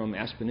of it from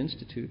Aspen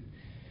Institute,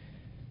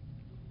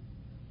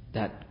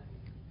 that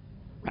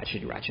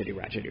ratchety,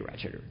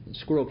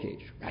 squirrel cage,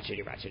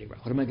 ratchety,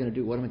 what am I going to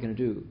do? What am I going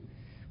to do?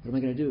 What am I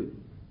going to do?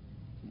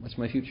 What's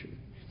my future?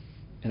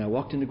 And I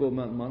walked into Gold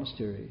Mountain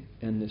Monastery,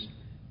 and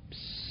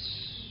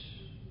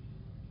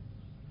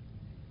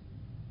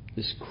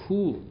this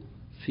cool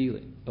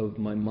feeling of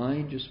my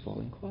mind just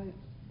falling quiet.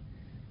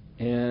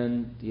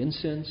 And the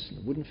incense, and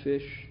the wooden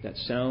fish, that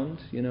sound,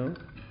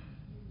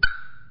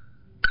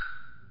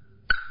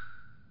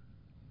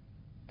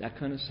 that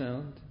kind of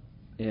sound,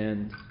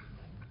 and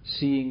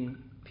seeing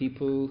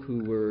people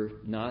who were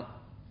not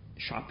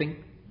shopping,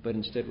 but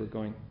instead were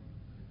going,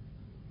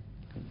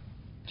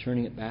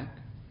 turning it back,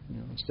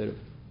 instead of,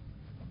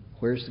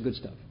 where's the good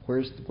stuff?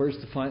 Where's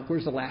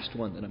the last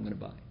one that I'm going to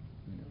buy?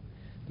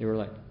 They were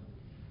like,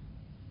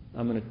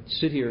 I'm going to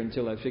sit here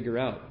until I figure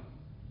out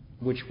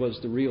which was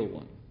the real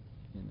one.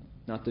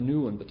 Not the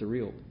new one, but the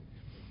real one.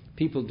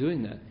 People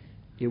doing that,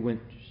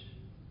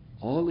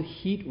 all the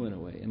heat went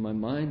away, and my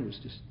mind was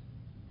just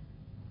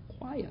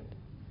quiet.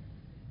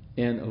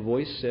 And a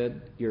voice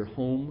said, you're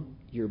home,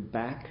 you're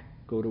back,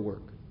 go to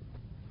work.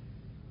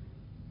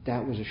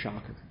 That was a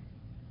shocker,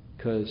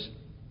 because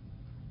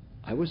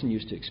I wasn't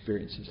used to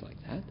experiences like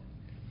that.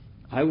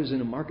 I was in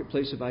a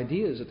marketplace of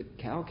ideas at the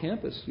Cal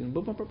campus,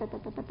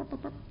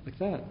 like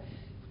that.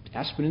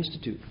 Aspen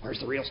Institute, where's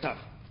the real stuff?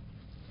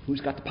 Who's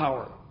got the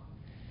power?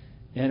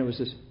 And it was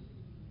this,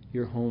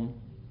 you're home,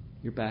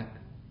 you're back,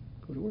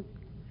 go to work.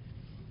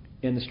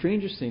 And the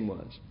strangest thing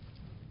was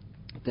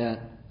that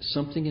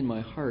something in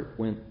my heart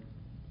went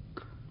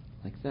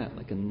like that,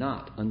 like a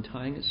knot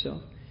untying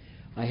itself.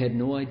 I had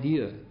no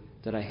idea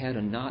that I had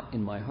a knot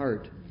in my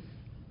heart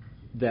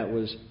that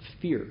was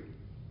fear.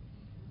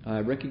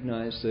 I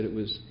recognized that it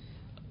was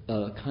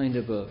a kind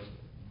of a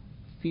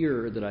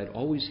fear that I'd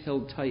always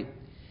held tight.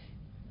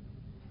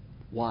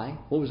 Why?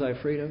 What was I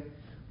afraid of?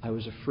 I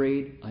was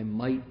afraid I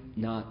might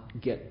not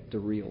get the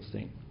real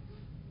thing.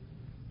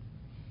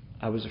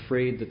 I was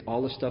afraid that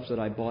all the stuff that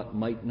I bought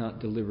might not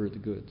deliver the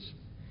goods.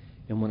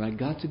 And when I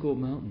got to Gold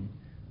Mountain,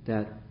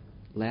 that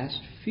last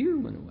fear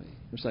went away.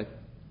 It was like,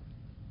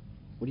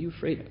 what are you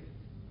afraid of?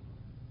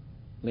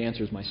 The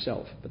answer is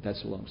myself, but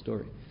that's a long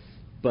story.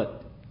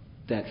 But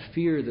that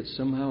fear that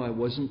somehow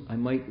I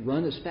might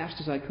run as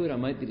fast as I could, I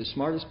might be the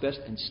smartest, best,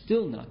 and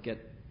still not get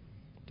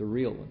the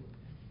real one,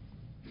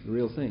 the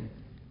real thing.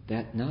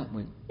 That knot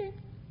went,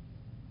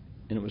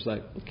 and it was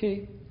like,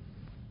 okay,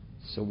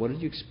 so what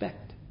did you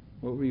expect?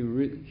 What were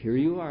you? Here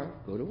you are,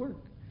 go to work.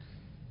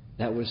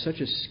 That was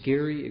such a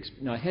scary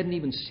experience. Now, I hadn't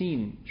even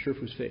seen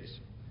Shifu's face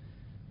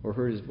or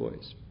heard his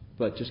voice,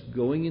 but just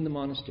going in the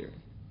monastery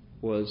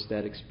was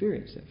that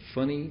experience, that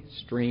funny,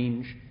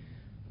 strange,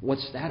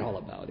 what's that all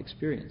about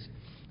experience.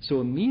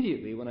 So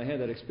immediately when I had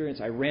that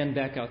experience, I ran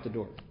back out the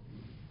door,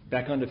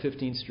 back onto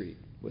 15th Street,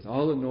 with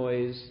all the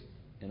noise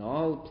and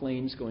all the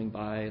planes going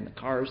by and the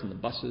cars and the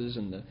buses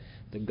and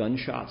the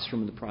gunshots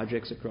from the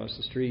projects across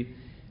the street,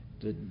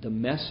 the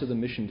mess of the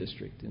Mission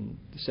District in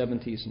the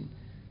 70s and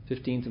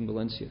 15th in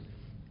Valencia.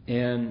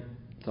 And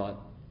thought,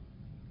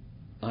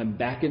 I'm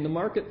back in the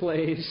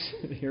marketplace.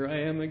 Here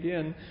I am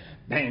again.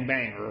 Bang,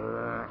 bang.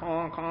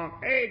 Honk, honk.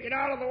 Hey, get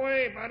out of the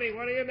way, buddy.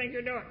 What do you think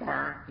you're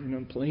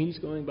doing? Planes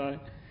going by.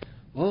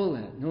 All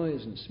that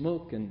noise and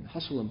smoke and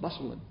hustle and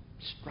bustle and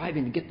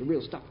striving to get the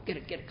real stuff. Get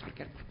it.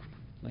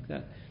 Like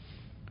that.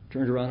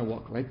 Turned around and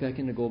walked right back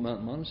into Gold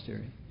Mountain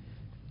Monastery.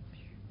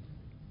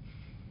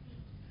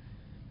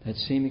 That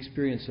same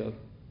experience of,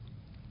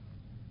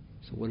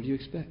 so what did you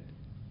expect?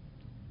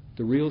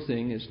 The real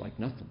thing is like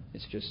nothing.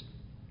 It's just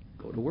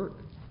go to work.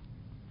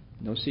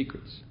 No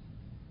secrets.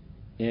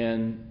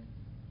 And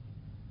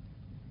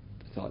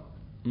I thought,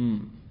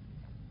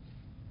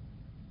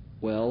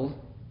 well,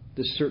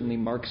 this certainly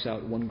marks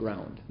out one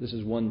ground. This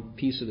is one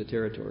piece of the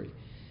territory.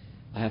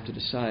 I have to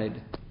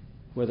decide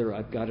whether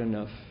I've got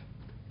enough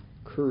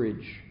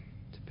courage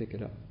to pick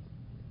it up.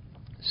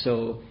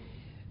 So,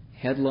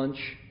 had lunch.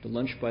 The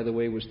lunch, by the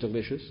way, was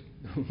delicious.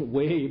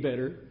 Way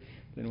better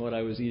than what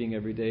I was eating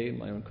every day in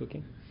my own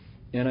cooking.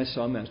 And I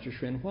saw Master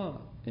Hsuan Hua.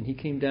 And he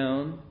came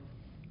down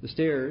the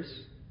stairs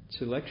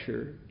to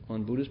lecture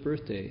on Buddha's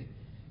birthday.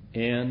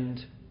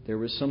 And there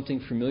was something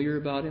familiar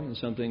about him and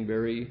something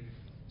very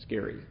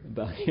scary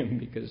about him,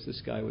 because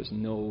this guy was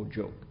no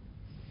joke.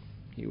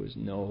 He was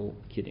no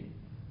kidding.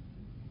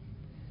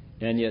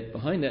 And yet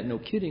behind that no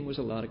kidding was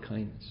a lot of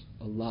kindness.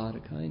 A lot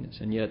of kindness.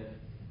 And yet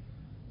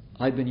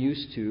I've been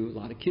used to a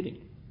lot of kidding.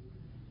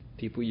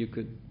 People you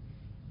could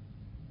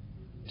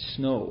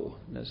snow,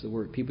 that's the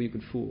word. People you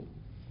could fool.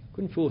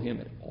 Couldn't fool him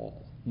at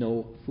all.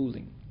 No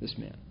fooling this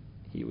man.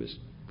 He was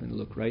going to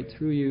look right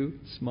through you,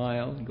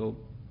 smile, and go,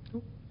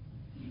 oh.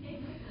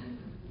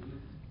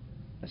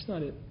 That's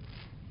not it.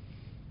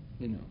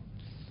 you know.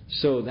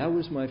 So that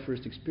was my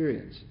first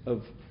experience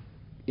of,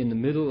 in the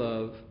middle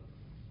of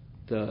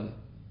the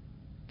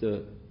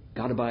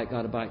gotta buy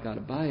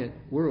it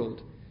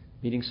world,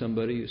 meeting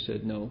somebody who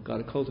said, no,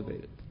 gotta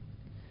cultivate it.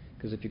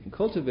 Because if you can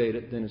cultivate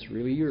it, then it's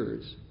really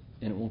yours,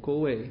 and it won't go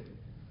away.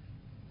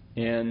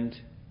 And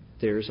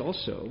there's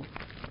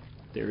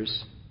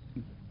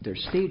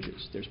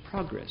stages, there's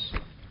progress.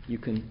 You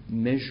can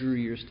measure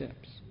your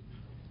steps.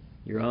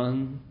 You're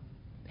on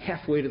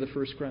halfway to the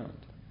first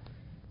ground.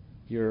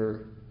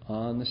 You're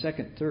on the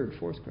second, third,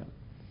 fourth ground.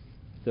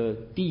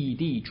 The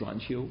Di Zhuan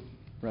Qiu,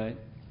 right?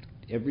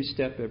 Every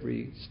step,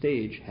 every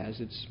stage has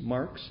its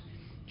marks,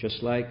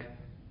 just like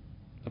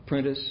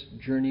apprentice,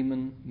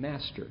 journeyman,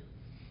 master.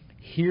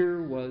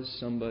 Here was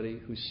somebody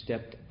who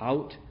stepped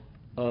out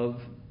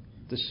of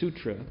the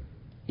sutra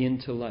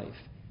into life.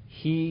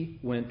 He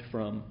went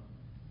from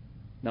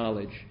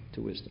knowledge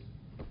to wisdom.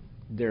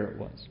 There it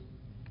was.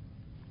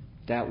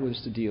 That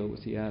was the deal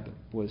with the abbot,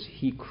 was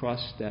he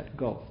crossed that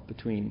gulf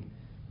between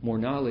more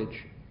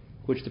knowledge,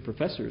 which the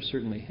professors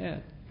certainly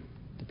had.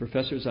 The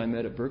professors I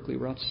met at Berkeley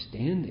were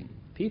outstanding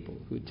people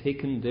who had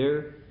taken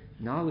their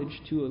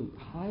knowledge to a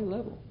high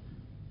level.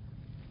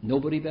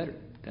 Nobody better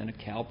than a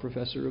Cal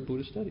professor of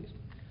Buddhist studies,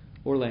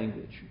 or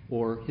language,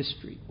 or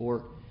history,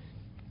 or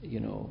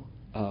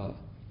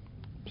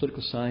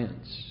political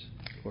science,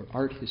 or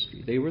art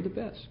history. They were the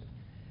best.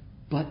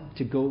 But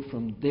to go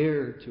from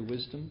there to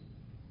wisdom,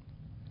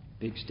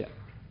 big step.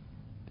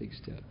 Big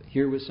step.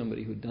 Here was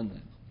somebody who had done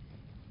that.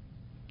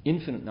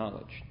 Infinite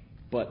knowledge,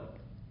 but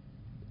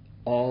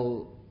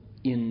all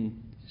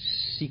in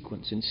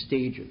sequence, in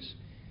stages,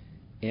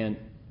 and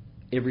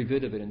every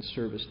bit of it in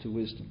service to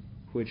wisdom,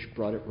 which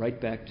brought it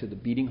right back to the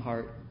beating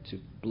heart, to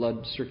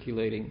blood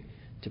circulating,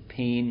 to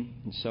pain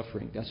and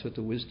suffering. That's what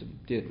the wisdom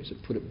did, was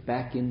it put it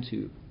back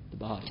into the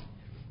body.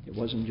 It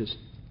wasn't just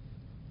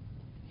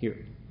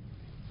here,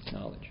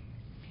 knowledge.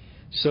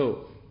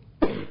 So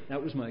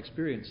that was my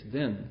experience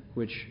then,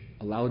 which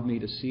allowed me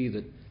to see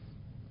that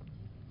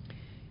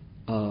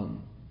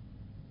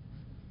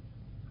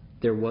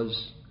there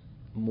was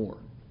more.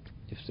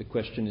 If the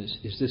question is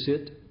this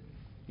it?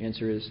 The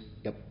answer is,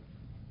 yep.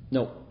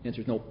 No. The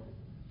answer is no,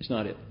 it's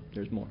not it.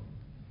 There's more.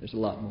 There's a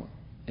lot more.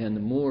 And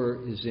the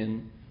more is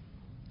in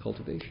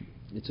cultivation.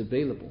 It's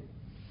available.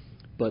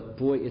 But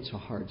boy, it's a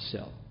hard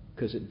sell,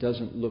 because it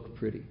doesn't look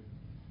pretty.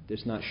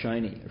 It's not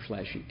shiny or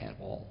flashy at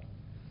all.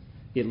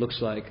 It looks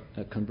like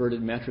a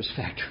converted mattress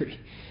factory.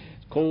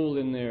 It's cold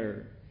in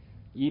there.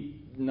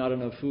 Eat not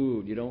enough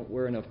food. You don't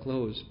wear enough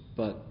clothes.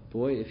 But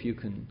boy, if you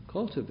can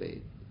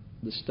cultivate,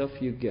 the stuff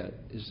you get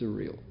is the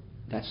real.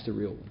 That's the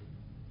real one.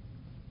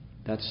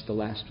 That's the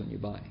last one you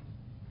buy.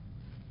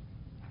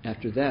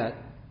 After that,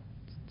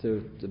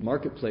 the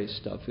marketplace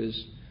stuff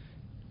is,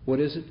 what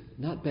is it?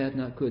 Not bad,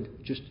 not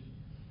good, just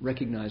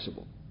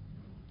recognizable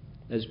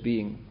as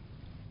being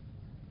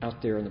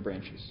out there in the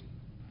branches.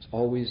 It's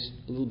always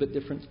a little bit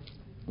different,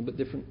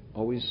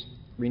 always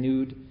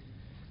renewed,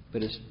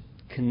 but it's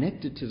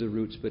connected to the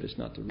roots, but it's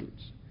not the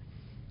roots.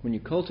 When you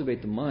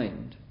cultivate the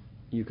mind,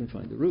 you can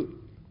find the root.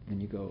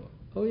 And you go,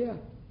 oh yeah,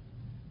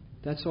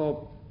 that's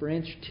all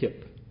branch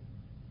tip,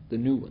 the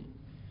new one.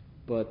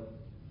 But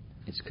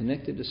it's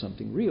connected to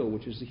something real,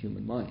 which is the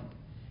human mind.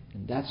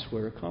 And that's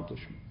where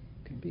accomplishment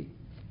can be.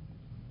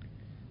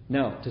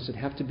 Now, does it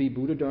have to be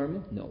Buddha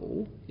Dharma?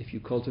 No. If you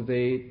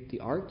cultivate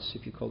the arts,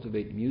 if you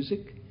cultivate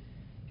music,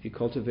 if you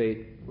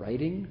cultivate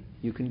writing,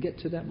 you can get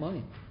to that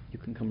mind. You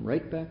can come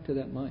right back to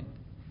that mind,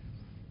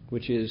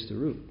 which is the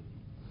root.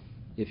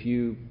 If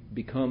you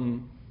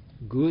become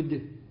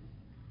good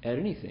at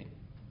anything,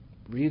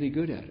 really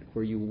good at it,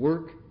 where you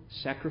work,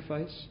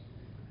 sacrifice,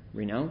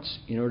 renounce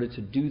in order to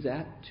do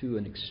that to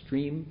an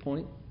extreme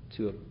point,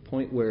 to a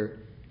point where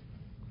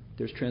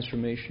there's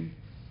transformation,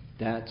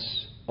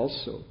 that's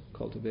also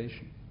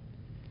cultivation.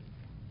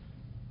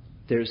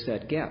 There's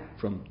that gap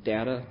from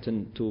data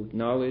to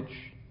knowledge,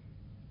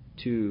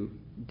 to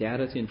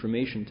data to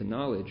information to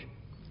knowledge.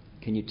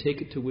 Can you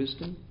take it to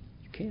wisdom?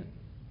 You can.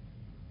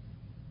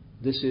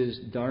 This is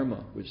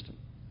Dharma wisdom.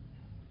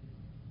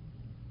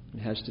 It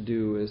has to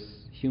do with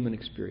human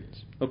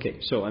experience. Okay,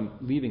 so I'm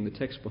leaving the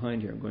text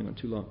behind here. I'm going on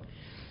too long.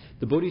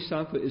 The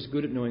Bodhisattva is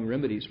good at knowing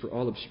remedies for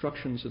all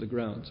obstructions of the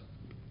grounds.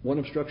 One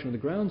obstruction of the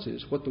grounds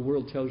is what the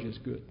world tells you is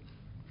good.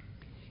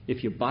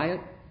 If you buy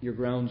it, your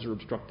grounds are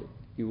obstructed.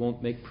 You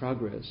won't make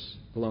progress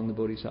along the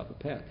Bodhisattva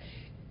path.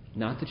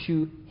 Not that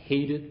you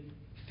hate it,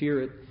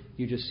 fear it,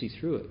 you just see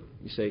through it.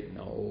 You say,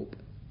 no,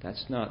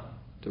 that's not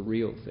the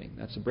real thing.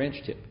 That's a branch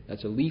tip.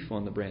 That's a leaf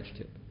on the branch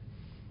tip.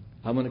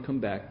 I'm going to come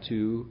back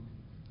to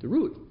the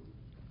root.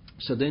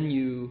 So then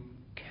you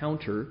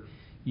counter,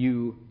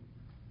 you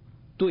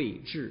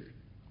对治,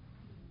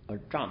 or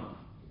障,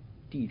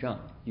 地障.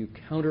 You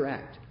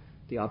counteract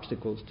the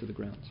obstacles to the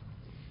grounds.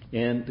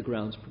 And the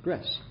grounds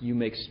progress. You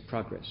make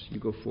progress. You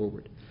go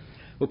forward.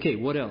 Okay,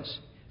 what else?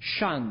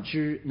 善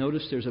知,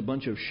 notice there's a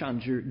bunch of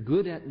善知,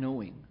 good at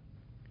knowing.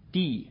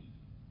 地,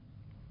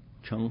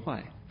 成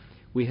坏.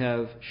 We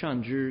have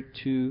善知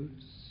 2,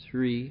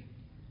 3,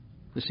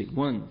 let's see,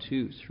 1,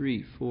 2,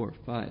 3, 4,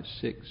 5,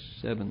 6,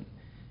 7,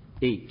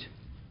 8,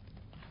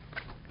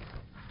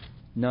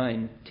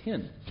 9,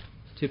 10.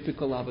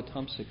 Typical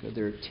Avatamsaka,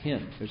 there are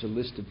 10. There's a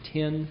list of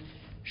 10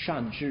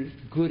 shanzhi,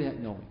 good at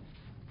knowing.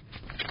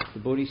 The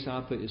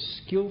Bodhisattva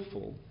is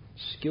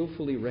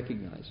skillfully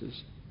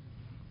recognizes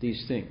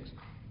these things.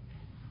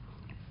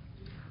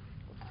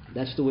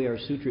 That's the way our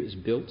sutra is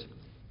built.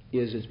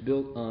 It's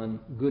built on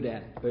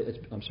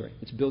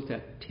it's built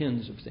at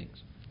tens of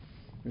things.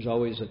 There's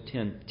always a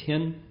 10.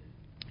 10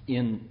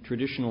 in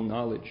traditional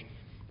knowledge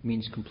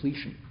means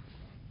completion.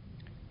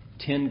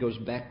 10 goes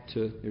back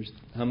to, there's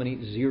how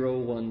many? 0,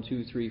 1,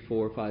 2, 3,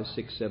 4, 5,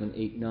 6, 7,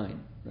 8, 9,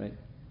 right?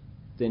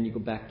 Then you go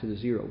back to the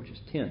 0, which is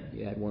 10.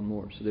 You add one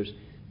more. So there's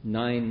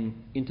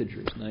 9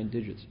 integers, 9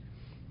 digits.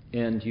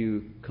 And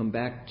you come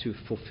back to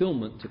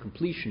fulfillment, to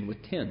completion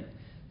with 10.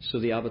 So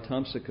the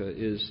Avatamsaka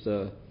is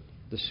the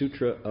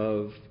sutra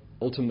of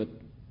ultimate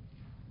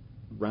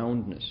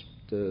roundness,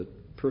 the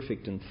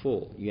perfect and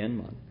full,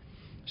 Yanman.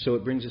 So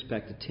it brings us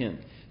back to 10.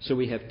 So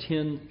we have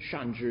 10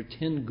 shanzhi,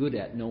 10 good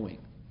at knowing,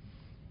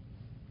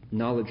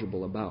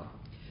 knowledgeable about.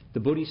 The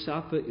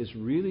Bodhisattva is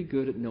really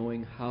good at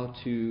knowing how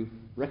to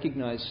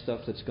recognize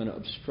stuff that's going to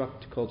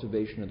obstruct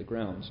cultivation of the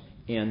grounds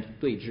and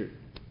对治,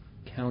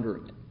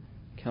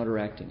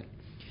 counteracting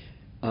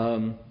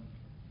it.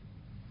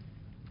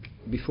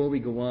 Before we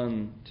go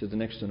on to the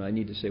next one, I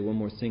need to say one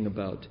more thing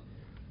about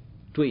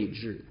对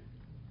治.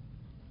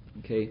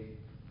 Okay?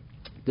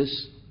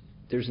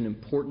 There's an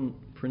important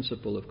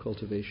principle of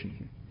cultivation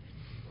here.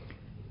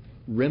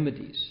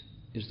 Remedies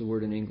is the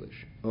word in English.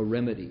 A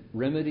remedy.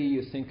 Remedy,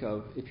 you think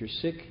of, if you're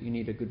sick, you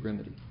need a good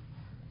remedy.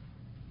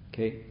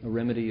 Okay? A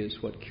remedy is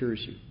what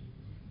cures you.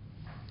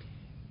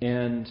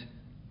 And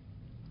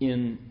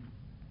in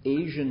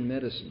Asian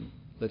medicine,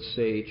 let's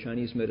say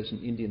Chinese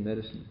medicine, Indian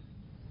medicine,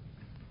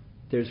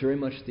 there's very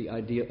much the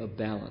idea of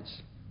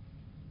balance,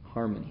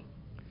 harmony.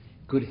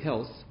 Good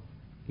health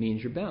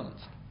means you're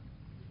balanced.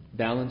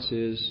 Balance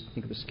is,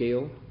 think of a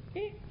scale,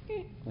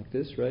 like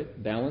this,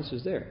 right? Balance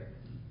is there.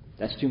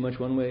 That's too much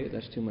one way,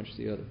 that's too much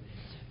the other.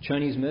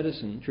 Chinese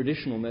medicine,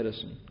 traditional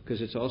medicine,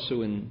 because it's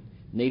also in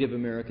Native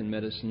American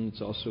medicine,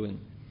 it's also in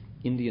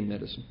Indian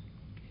medicine.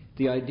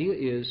 The idea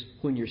is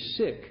when you're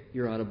sick,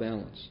 you're out of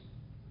balance.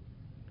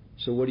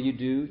 So what do?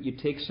 You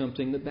take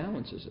something that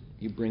balances it.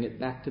 You bring it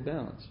back to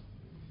balance.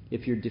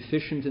 If you're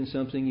deficient in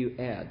something, you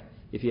add.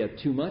 If you have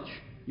too much,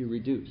 you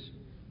reduce.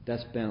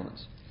 That's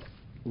balance.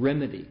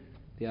 Remedy.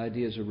 The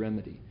idea is a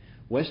remedy.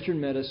 Western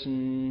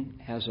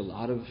medicine has a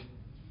lot of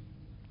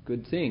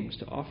good things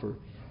to offer,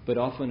 but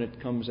often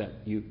it comes at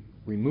you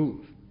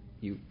remove,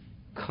 you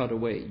cut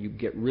away, you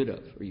get rid of,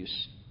 or you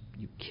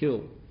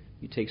kill.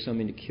 You take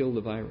something to kill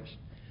the virus.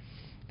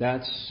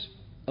 That's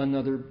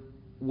another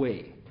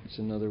way. It's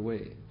another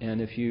way.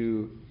 And if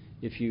you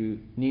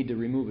need to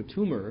remove a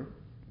tumor,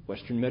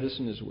 Western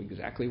medicine is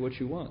exactly what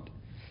you want.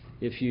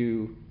 If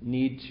you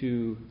need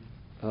to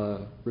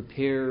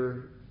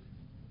repair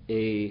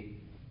a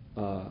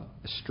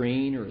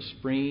strain or a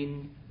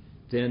sprain,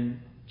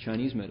 then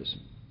Chinese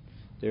medicine.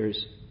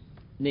 There's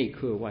内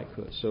科, 外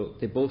科, so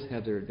they both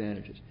have their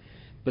advantages.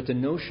 But the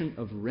notion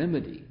of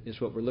remedy is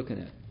what we're looking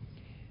at.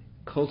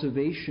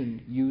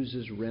 Cultivation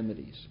uses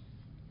remedies.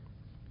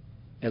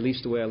 At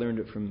least the way I learned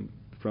it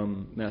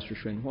from Master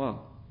Hsuan Hua.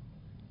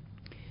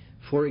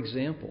 For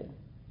example,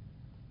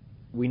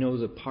 we know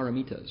the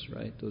paramitas,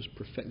 right?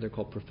 They're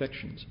called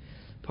perfections.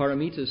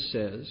 Paramitas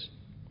says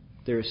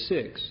there are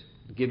 6: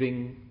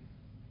 giving,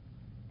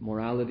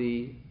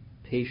 morality,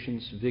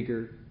 patience,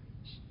 vigor,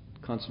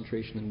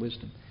 concentration, and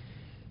wisdom.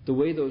 The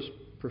way those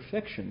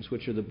perfections,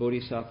 which are the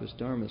Bodhisattva's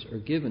dharmas, are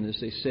given is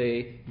they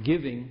say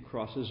giving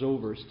crosses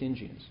over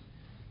stinginess,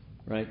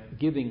 right?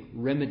 Giving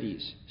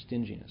remedies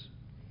stinginess.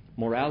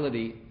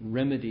 Morality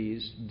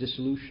remedies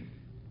dissolution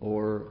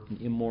or an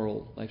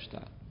immoral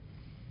lifestyle.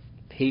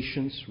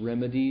 Patience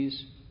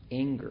remedies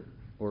anger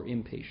or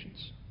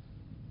impatience,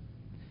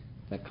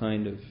 that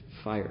kind of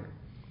fire.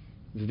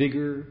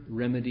 Vigor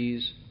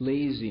remedies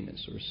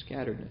laziness or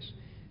scatteredness.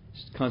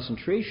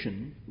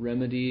 Concentration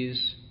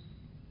remedies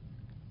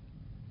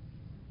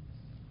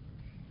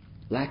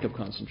lack of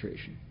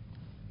concentration,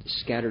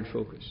 scattered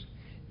focus.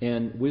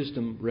 And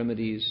wisdom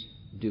remedies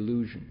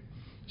delusion.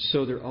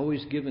 So they're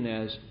always given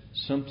as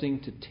something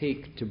to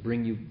take to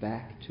bring you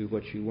back to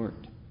what you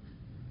weren't.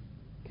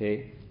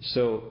 Okay?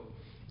 So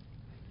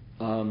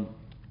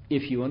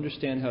if you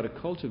understand how to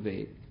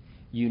cultivate,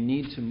 we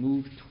need to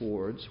move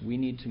towards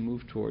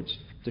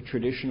the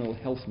traditional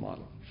health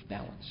model,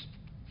 balance.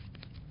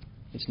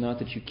 It's not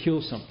that you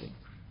kill something.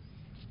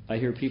 I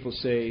hear people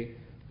say,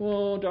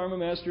 well, Dharma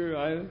Master,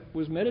 I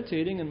was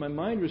meditating and my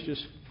mind was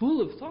just full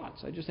of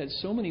thoughts. I just had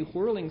so many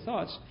whirling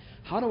thoughts.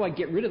 How do I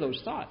get rid of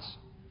those thoughts?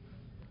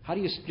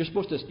 You're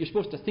supposed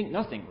to think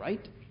nothing,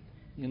 right?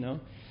 You know?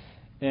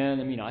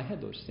 And I had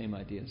those same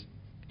ideas.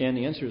 And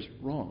the answer is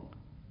wrong.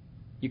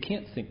 You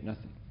can't think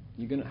nothing.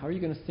 How are you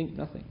going to think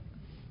nothing?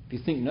 If you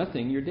think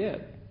nothing, you're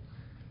dead.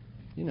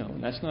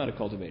 And that's not a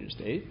cultivated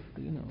state.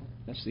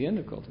 That's the end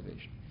of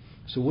cultivation.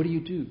 So what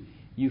do?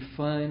 you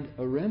find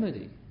a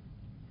remedy.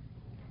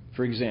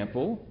 For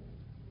example,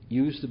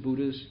 use the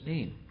Buddha's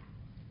name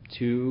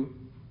to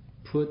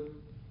put,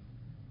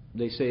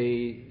 they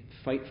say,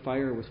 fight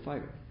fire with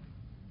fire.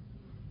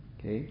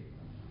 Okay?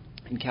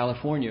 In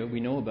California, we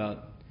know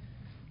about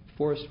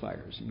forest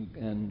fires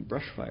and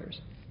brush fires.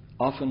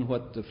 Often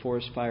what the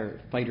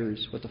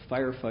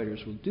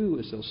firefighters will do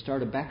is they'll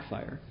start a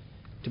backfire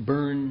to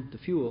burn the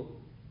fuel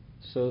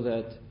so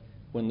that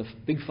when the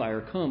big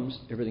fire comes,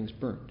 everything's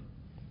burned.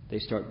 They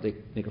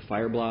make a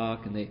fire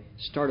block and they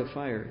start a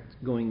fire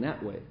going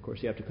that way. Of course,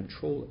 you have to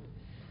control it.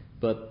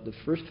 But the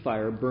first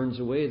fire burns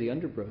away the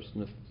underbrush,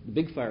 and the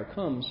big fire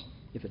comes,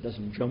 if it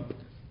doesn't jump,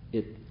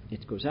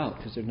 it goes out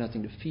because there's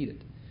nothing to feed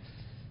it.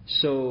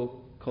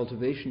 So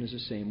cultivation is the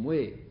same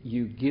way.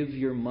 You give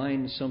your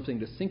mind something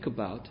to think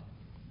about,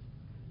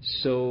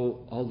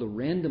 so all the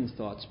random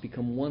thoughts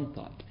become one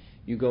thought.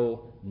 You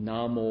go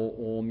Namo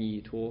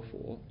Omi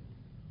Tofo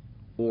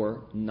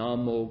or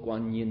Namo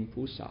Guanyin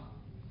Pusa.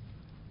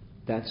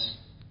 That's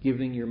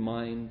giving your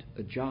mind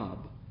a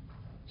job,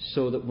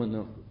 so that when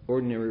the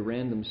ordinary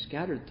random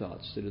scattered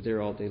thoughts that are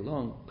there all day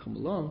long come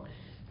along,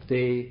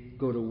 they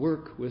go to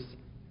work with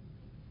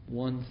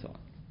one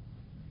thought.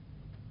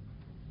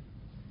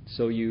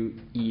 So you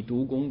yi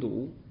du gong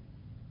du,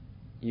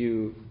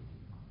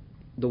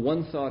 the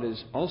one thought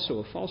is also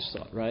a false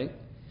thought, right?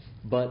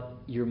 But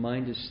your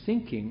mind is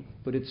thinking,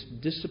 but it's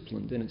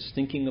disciplined, and it's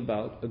thinking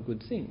about a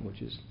good thing,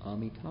 which is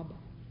Amitabha,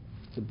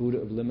 the Buddha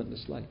of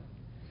limitless light.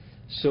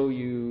 So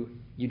you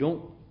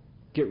don't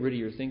get rid of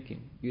your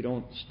thinking. You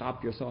don't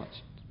stop your thoughts.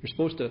 You're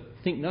supposed to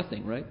think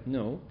nothing, right?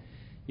 No,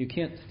 you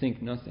can't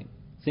think nothing.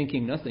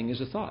 Thinking nothing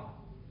is a thought.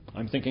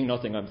 I'm thinking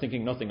nothing, I'm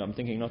thinking nothing, I'm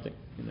thinking nothing.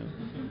 You know?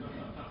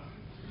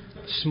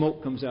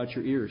 Smoke comes out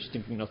your ears,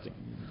 thinking nothing.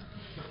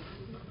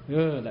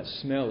 That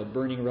smell of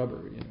burning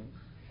rubber, you know.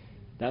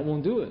 That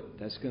won't do it.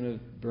 That's going to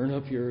burn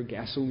up your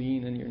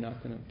gasoline and you're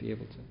not going to be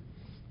able to.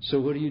 So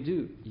what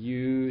do?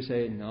 You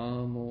say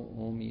Namo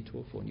Omi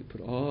Tofo, and you put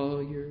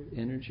all your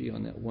energy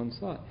on that one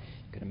thought.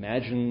 You can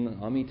imagine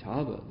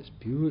Amitabha, this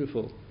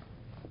beautiful,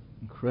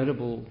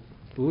 incredible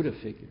Buddha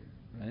figure,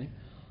 right?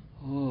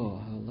 Oh,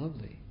 how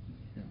lovely.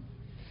 You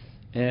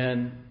know.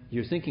 And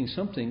you're thinking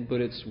something,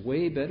 but it's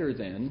way better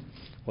than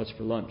what's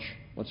for lunch?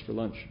 What's for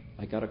lunch?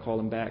 I got to call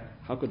him back.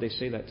 How could they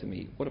say that to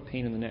me? What a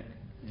pain in the neck.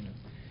 You know,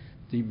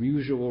 the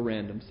usual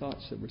random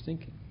thoughts that we're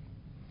thinking.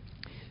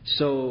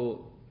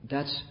 So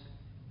that's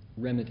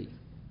remedy.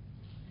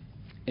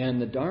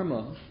 And the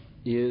Dharma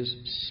is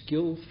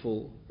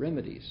skillful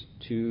remedies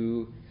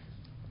to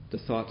the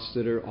thoughts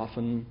that are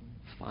often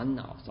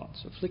fanao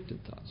thoughts,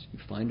 afflicted thoughts. You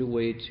find a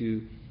way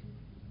to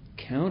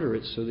counter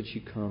it so that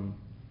you come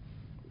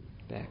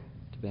back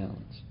to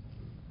balance.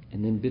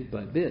 And then bit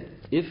by bit,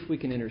 if we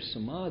can enter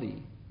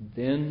samadhi,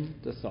 then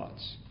the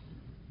thoughts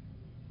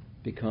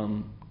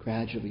become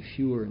gradually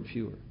fewer and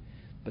fewer.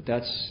 But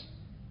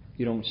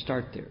you don't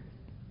start there.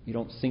 You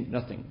don't think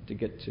nothing to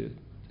get to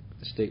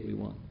the state we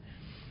want.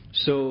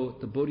 So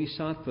the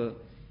Bodhisattva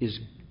is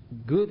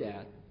good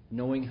at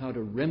knowing how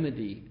to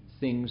remedy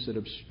things that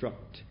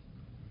obstruct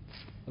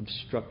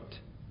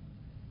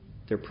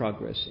their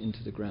progress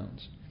into the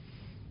grounds.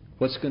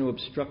 What's going to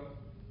obstruct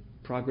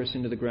progress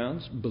into the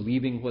grounds?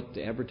 Believing what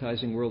the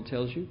advertising world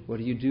tells you. What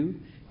do?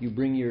 You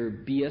bring your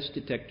BS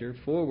detector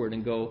forward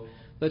and go,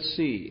 let's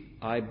see,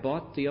 I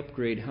bought the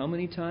upgrade how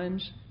many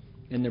times?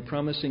 And they're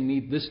promising me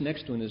this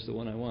next one is the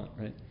one I want,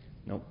 right?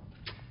 Nope.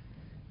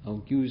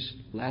 I'll use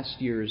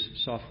last year's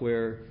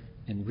software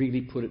and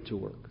really put it to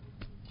work.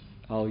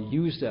 I'll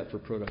use that for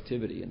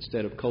productivity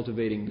instead of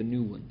cultivating the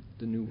new one.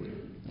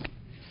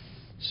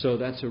 So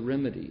that's a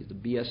remedy. The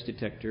BS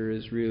detector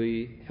is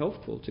really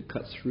helpful to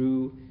cut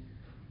through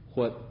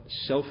what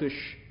selfish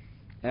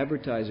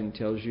advertising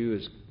tells you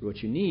is what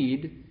you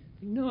need.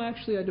 No,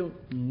 actually, I don't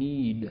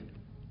need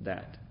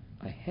that.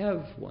 I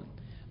have one.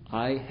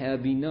 I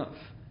have enough.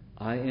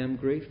 I am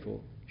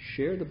grateful.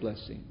 Share the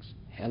blessings.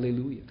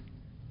 Hallelujah.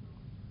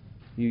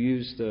 You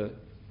use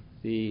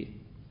the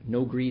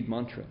no greed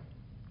mantra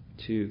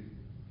to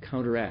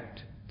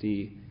counteract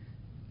the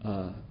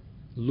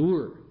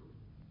lure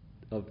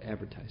of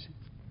advertising.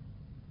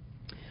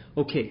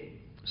 Okay,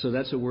 so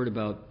that's a word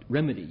about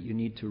remedy. You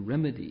need to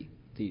remedy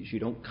these. You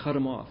don't cut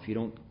them off. You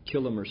don't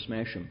kill them or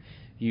smash them.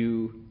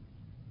 You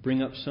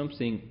bring up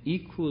something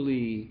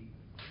equally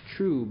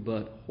true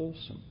but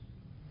wholesome,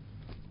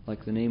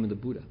 like the name of the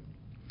Buddha.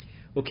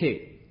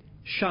 Okay,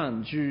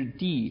 善知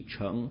地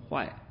成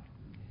坏.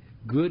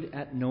 Good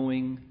at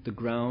knowing the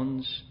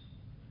grounds,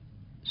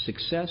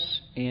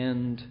 success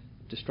and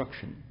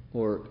destruction,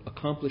 or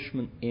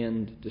accomplishment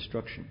and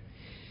destruction.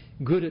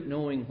 Good at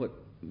knowing what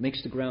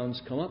makes the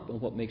grounds come up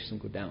and what makes them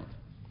go down.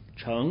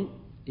 Cheng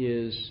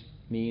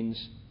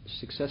means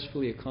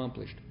successfully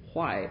accomplished.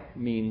 Huai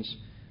means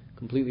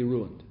completely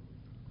ruined.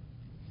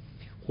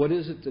 What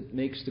is it that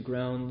makes the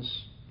grounds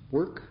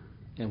work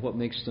and what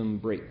makes them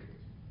break?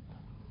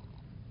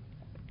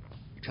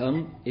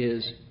 Cheng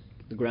is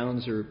the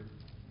grounds are,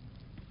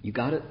 you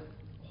got it.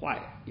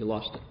 Huai, you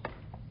lost it.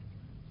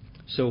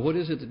 So what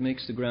is it that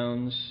makes the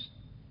grounds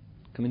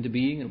come into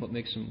being and what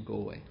makes them go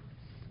away.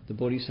 The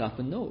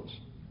Bodhisattva knows.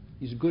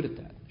 He's good at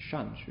that.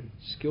 Shan,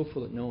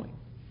 skillful at knowing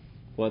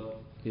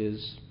what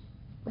is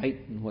right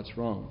and what's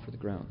wrong for the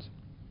grounds.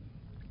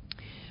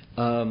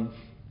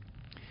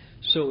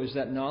 So is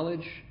that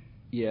knowledge?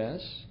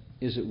 Yes.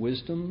 Is it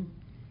wisdom?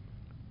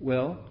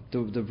 Well,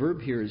 the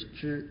verb here is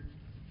zhi,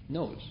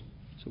 knows.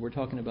 So we're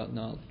talking about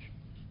knowledge.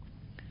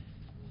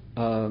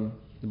 The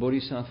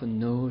Bodhisattva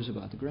knows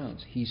about the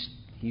grounds. He's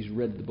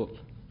read the book.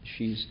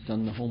 She's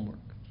done the homework.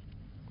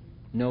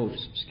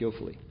 Knows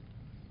skillfully.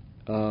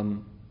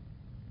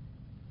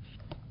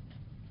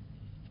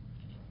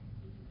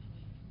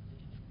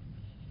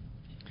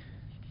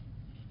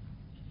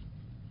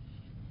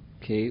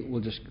 Okay,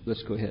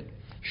 let's go ahead.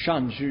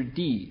 善知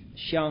地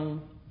相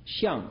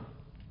相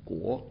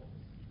果.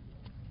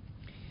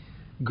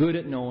 Good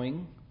at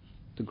knowing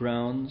the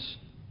grounds,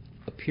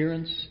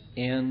 appearance,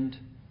 and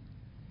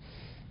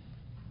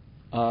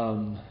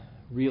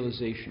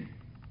realization.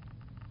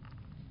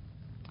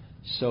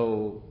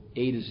 So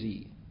A to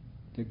Z.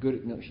 They're good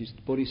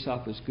at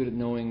Bodhisattva is good at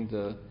knowing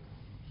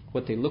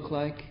what they look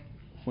like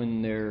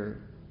when they're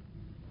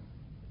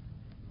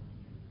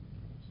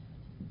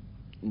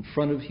in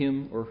front of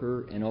him or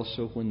her, and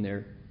also when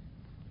they're,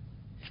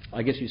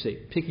 I guess you say,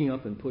 picking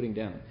up and putting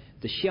down.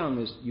 The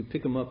xiang is you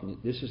pick them up, and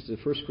this is the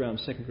first ground,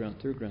 second ground,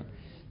 third ground.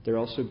 They're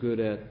also good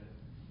at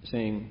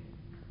saying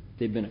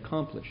they've been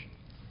accomplished.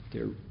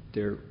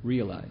 They're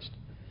realized.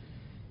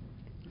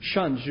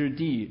 Shan zhi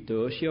di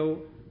de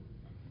xiu.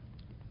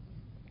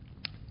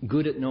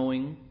 Good at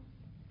knowing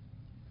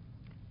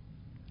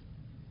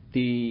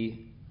the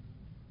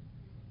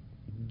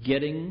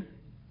getting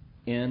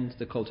and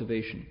the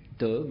cultivation.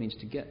 De means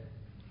to get.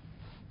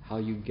 How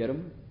you get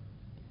them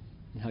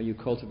and how you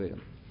cultivate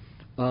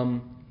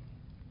them.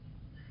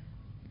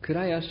 Could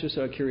I ask, just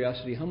out of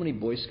curiosity, how many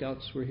Boy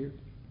Scouts were here?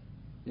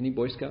 Any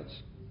Boy Scouts?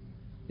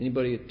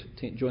 Anybody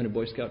join a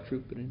Boy Scout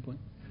troop at any point?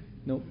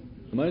 No?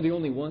 Am I the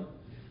only one?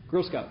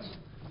 Girl Scouts?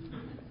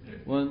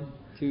 1,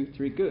 2,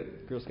 3.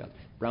 Good. Girl Scouts.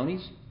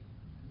 Brownies?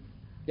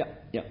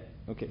 Yeah.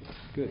 Okay,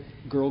 good.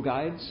 Girl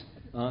Guides?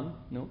 On?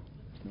 No?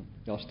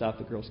 Y'all stopped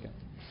at Girl Scouts.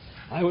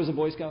 I was a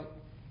Boy Scout.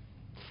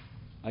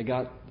 I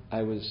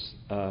was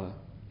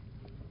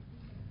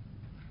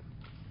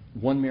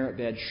one merit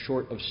badge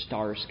short of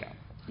Star Scout.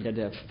 You had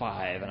to have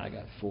 5, and I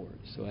got 4,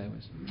 so I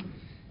was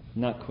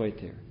not quite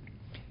there.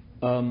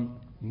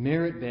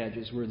 Merit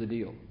badges were the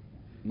deal.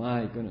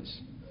 My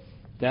goodness.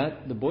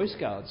 The Boy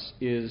Scouts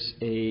is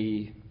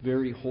a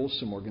very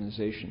wholesome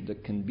organization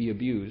that can be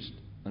abused,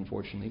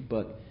 unfortunately,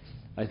 but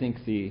I think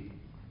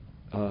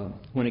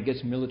when it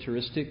gets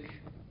militaristic,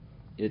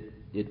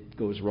 it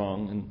goes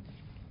wrong, and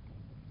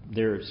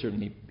there are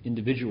certainly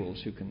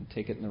individuals who can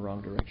take it in the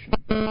wrong direction.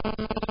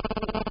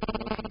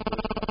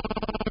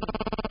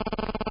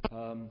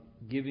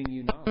 Giving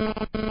you knowledge.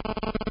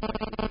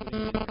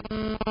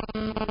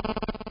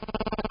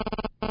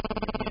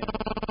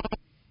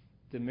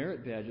 The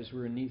merit badges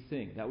were a neat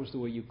thing. That was the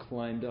way you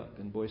climbed up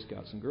in Boy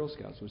Scouts and Girl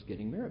Scouts, was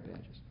getting merit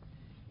badges.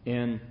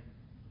 And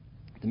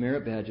the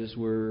merit badges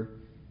were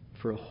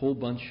for a whole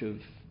bunch of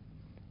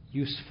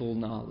useful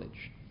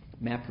knowledge.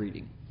 Map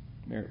reading,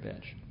 merit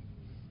badge.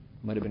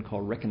 Might have been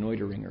called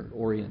reconnoitering or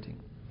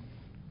orienting.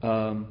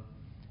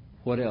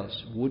 What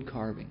else? Wood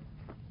carving.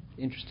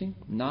 Interesting.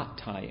 Knot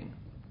tying.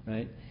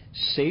 Right?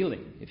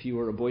 Sailing. If you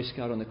were a Boy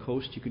Scout on the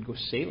coast, you could go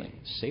sailing.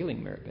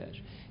 Sailing merit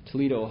badge.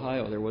 Toledo,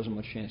 Ohio, there wasn't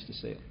much chance to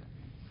sail.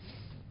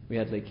 We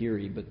had Lake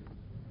Erie, but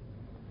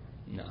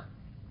nah.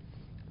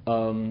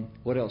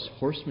 What else?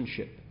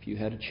 Horsemanship. If you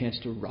had a chance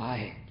to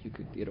ride, you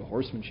could get a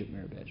horsemanship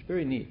merit badge.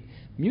 Very neat.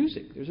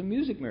 Music. There's a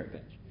music merit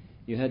badge.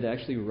 You had to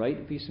actually write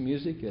a piece of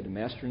music. You had to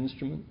master an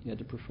instrument. You had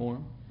to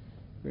perform.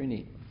 Very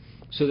neat.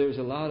 So there's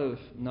a lot of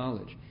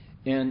knowledge.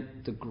 And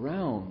the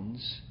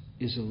grounds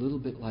is a little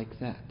bit like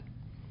that.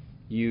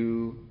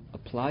 You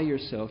apply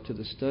yourself to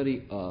the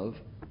study of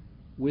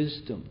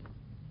wisdom.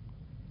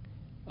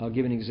 I'll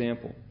give an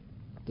example.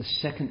 The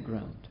second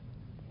ground,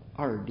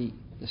 RD,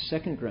 the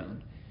second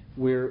ground,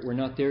 we're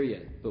not there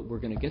yet, but we're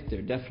going to get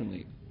there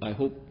definitely, I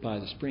hope, by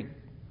the spring.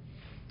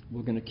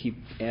 We're going to keep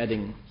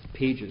adding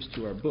pages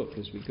to our book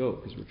as we go,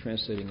 because we're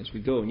translating as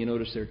we go. And you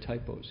notice there are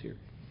typos here.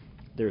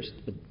 There's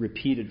a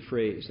repeated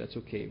phrase. That's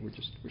okay.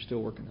 We're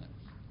still working on it.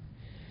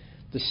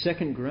 The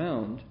second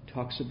ground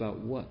talks about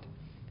what?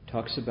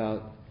 Talks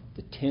about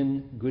the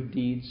 10 good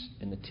deeds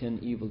and the 10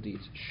 evil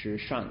deeds. 十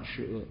善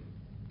十恶.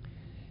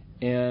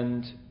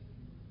 And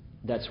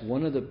that's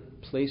one of the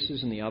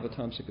places in the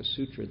Avatamsaka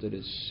Sutra that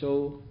is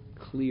so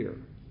clear.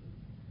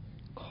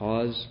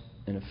 Cause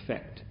and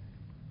effect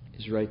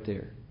is right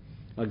there.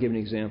 I'll give an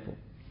example.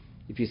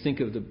 If you think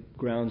of the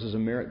grounds as a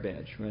merit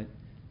badge, right?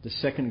 The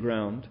second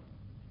ground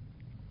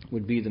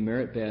would be the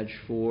merit badge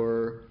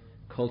for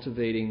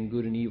cultivating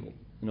good and evil.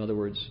 In other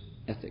words,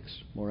 ethics,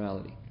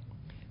 morality.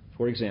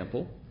 For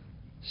example,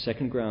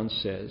 second ground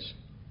says,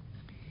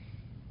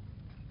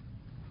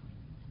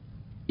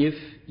 if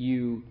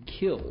you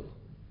kill,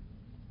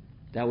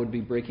 that would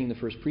be breaking the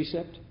first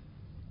precept.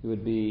 It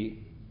would be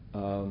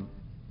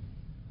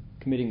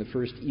committing the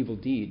first evil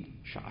deed,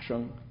 杀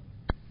生.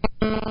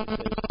 It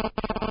says,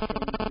 杀生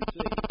之罪，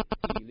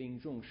必令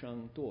众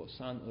生堕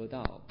三恶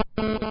道，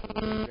获得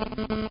人生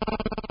有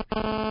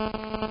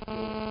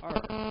二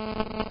苦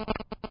恼：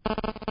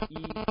一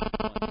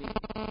断命，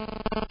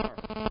二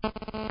堕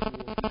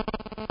地.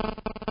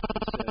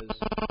 It says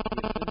the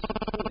offense of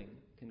killing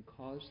can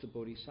cause the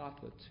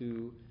bodhisattva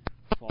to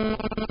fall into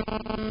the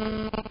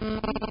human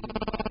body.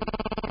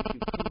 If you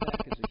come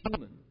back as a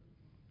human,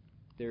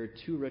 there are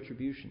two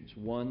retributions.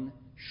 One,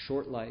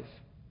 short life.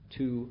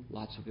 Two,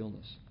 lots of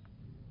illness.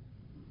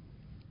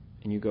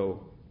 And you go,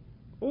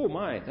 oh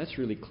my, that's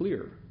really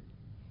clear.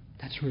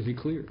 That's really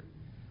clear,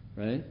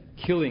 right?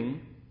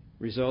 Killing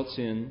results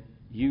in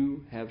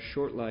you have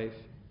short life.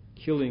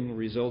 Killing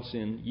results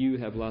in you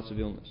have lots of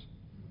illness.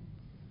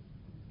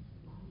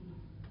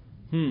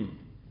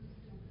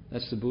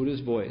 That's the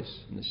Buddha's voice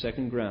in the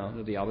second ground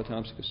of the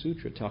Avatamsaka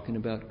Sutra talking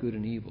about good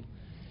and evil.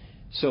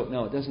 So,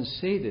 now it doesn't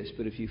say this,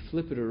 but if you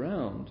flip it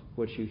around,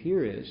 what you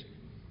hear is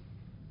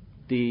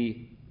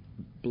the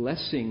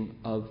blessing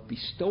of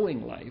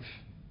bestowing life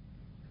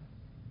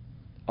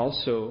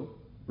also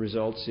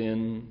results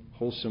in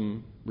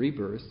wholesome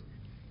rebirth.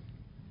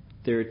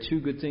 There are two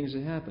good things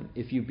that happen.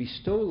 If you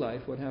bestow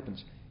life, what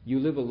happens? You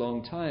live a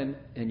long time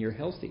and you're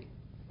healthy.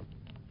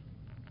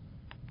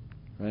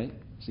 Right?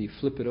 So you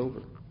flip it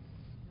over.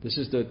 This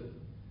is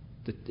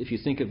if you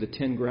think of the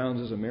 10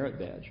 grounds as a merit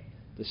badge,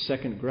 the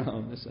second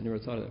ground, I never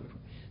thought of that before.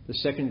 The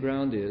second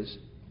ground is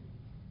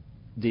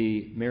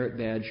the merit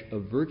badge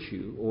of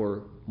virtue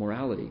or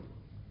morality.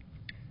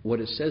 What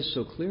it says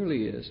so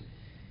clearly is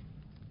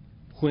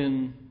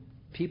when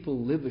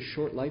people live a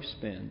short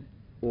lifespan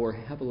or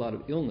have a lot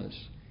of illness,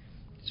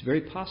 it's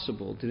very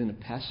possible that in a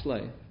past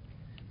life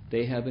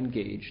they have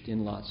engaged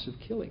in lots of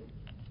killing.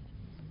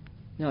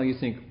 Now you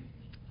think,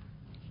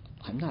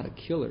 I'm not a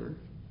killer.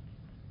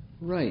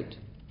 Right.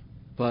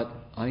 But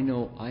I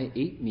know I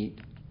ate meat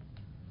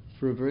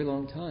for a very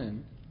long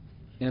time,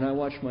 and I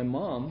watched my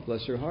mom,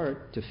 bless her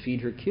heart, to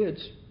feed her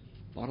kids,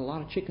 bought a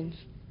lot of chickens,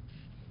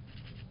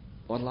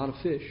 bought a lot of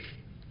fish,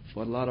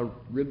 bought a lot of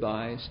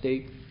ribeye,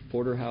 steak,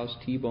 porterhouse,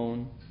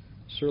 T-bone,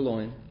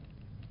 sirloin.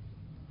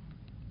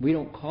 We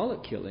don't call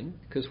it killing,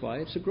 because why?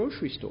 It's a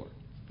grocery store.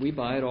 We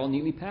buy it all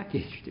neatly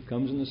packaged. It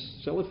comes in the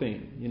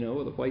cellophane,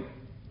 with a white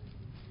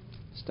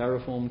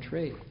styrofoam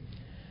tray.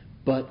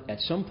 But at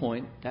some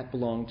point, that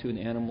belonged to an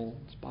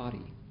animal's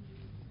body,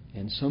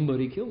 and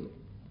somebody killed it.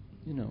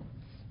 So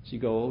you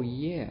go, oh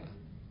yeah,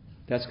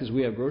 that's because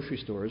we have grocery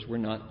stores. We're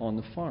not on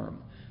the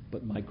farm.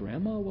 But my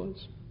grandma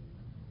was.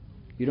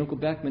 You don't go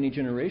back many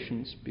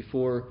generations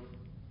before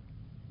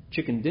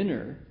chicken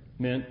dinner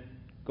meant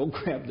go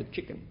grab the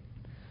chicken.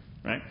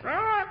 Right?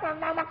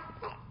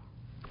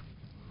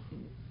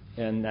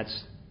 And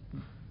that's,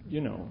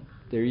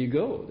 there you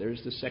go.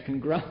 There's the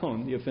second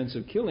ground, the offense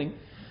of killing.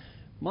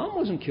 Mom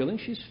wasn't killing,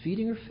 she's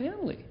feeding her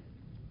family.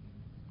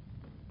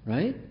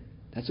 Right?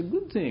 That's a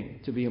good thing,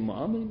 to be a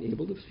mom and be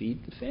able to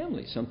feed the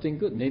family. Something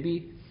good.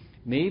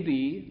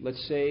 Maybe,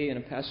 let's say in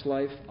a past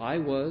life, I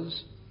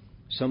was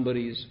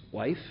somebody's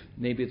wife,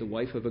 maybe the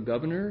wife of a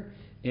governor,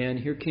 and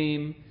here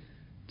came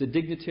the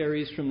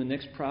dignitaries from the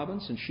next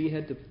province, and she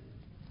had to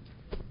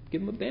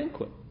give them a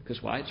banquet.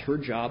 Because why? It's her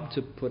job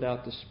to put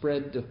out the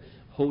spread to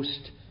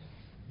host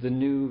the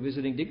new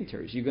visiting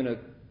dignitaries. You're going to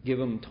give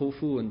them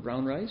tofu and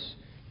brown rice?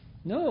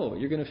 No,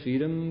 you're going to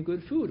feed them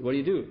good food. What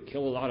do?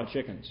 Kill a lot of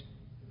chickens.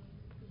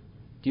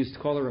 Do you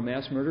call her a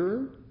mass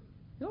murderer?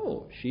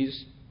 No,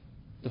 she's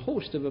the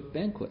host of a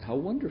banquet. How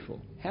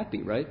wonderful.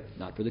 Happy, right?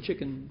 Not for the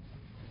chicken.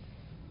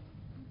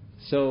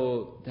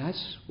 So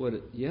that's what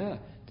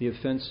the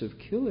offense of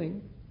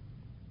killing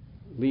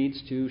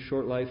leads to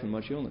short life and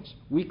much illness.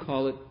 We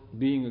call it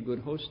being a good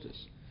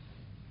hostess.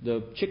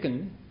 The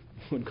chicken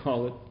would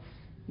call it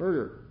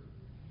murder.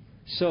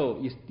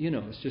 So, it's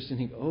just to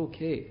think,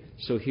 okay,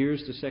 so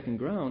here's the second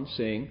ground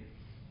saying,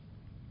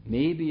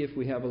 maybe if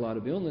we have a lot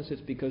of illness,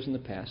 it's because in the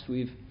past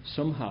we've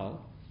somehow,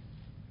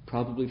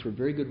 probably for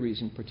very good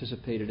reason,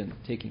 participated in the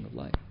taking of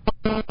life.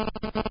 I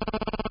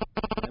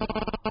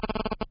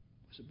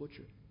was a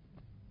butcher.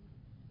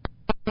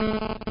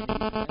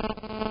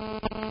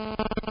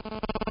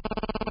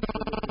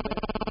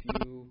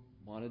 If you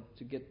wanted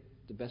to get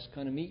the best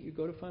kind of meat, you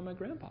go to find my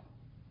grandpa. Is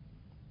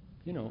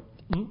he an evil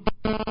person?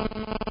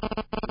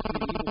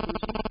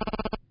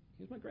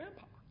 He's my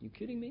grandpa. You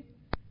kidding me?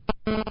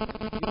 You don't think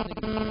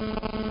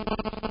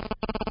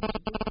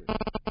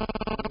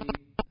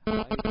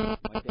of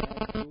my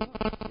dad grew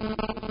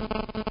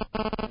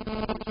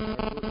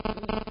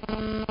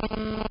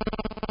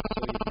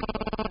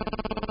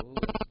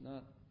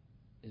up.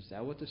 Is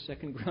that what the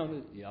second ground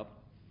is? Yep.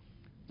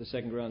 The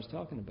second ground is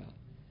talking about.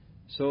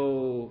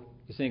 So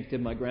you think,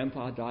 did my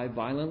grandpa die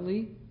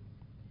violently?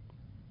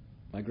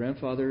 My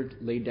grandfather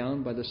laid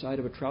down by the side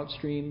of a trout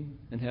stream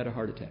and had a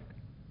heart attack.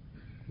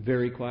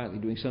 Very quietly,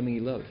 doing something he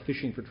loved,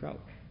 fishing for trout.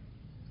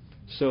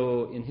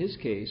 So in his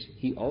case,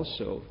 he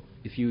also,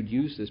 if you would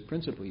use this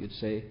principle, you'd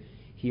say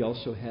he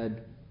also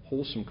had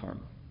wholesome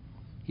karma.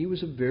 He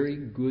was a very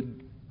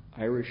good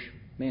Irish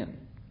man,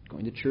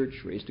 going to church,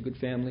 raised a good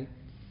family.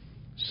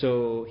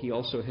 So he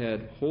also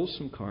had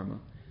wholesome karma,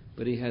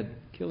 but he had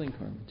killing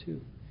karma too.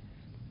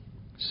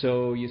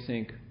 So you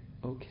think,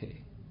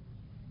 okay,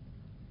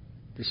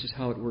 this is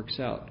how it works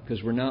out.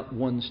 Because we're not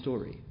one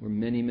story. We're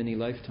many, many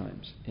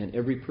lifetimes. And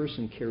every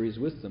person carries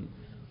with them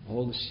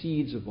all the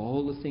seeds of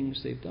all the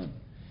things they've done.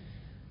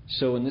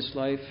 So in this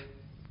life,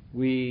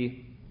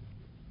 we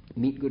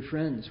meet good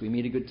friends. We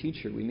meet a good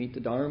teacher. We meet the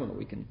Dharma.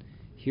 We can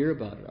hear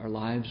about it. Our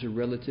lives are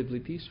relatively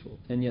peaceful.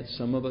 And yet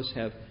some of us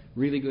have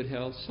really good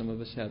health. Some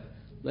of us have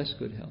less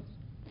good health.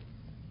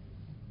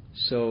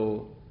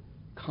 So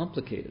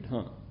complicated,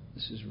 huh?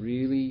 This is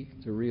really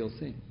the real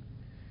thing.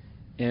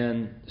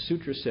 And the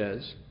sutra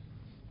says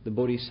the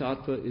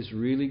bodhisattva is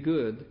really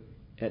good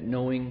at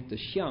knowing the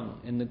xiang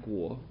and the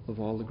guo of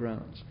all the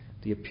grounds,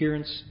 the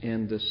appearance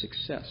and the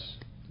success,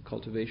 the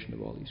cultivation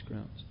of all these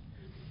grounds.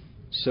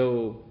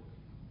 So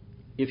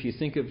if you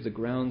think of the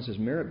grounds as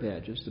merit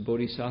badges, the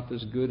bodhisattva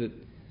is good at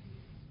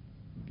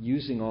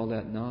using all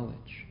that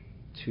knowledge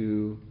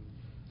to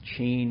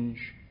change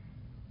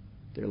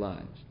their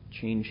lives,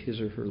 change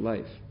his or her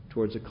life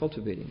towards a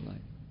cultivating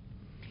life.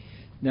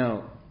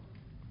 Now,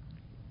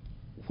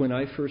 when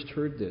I first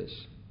heard this,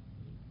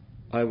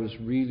 I was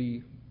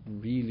really,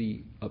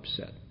 really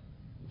upset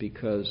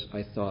because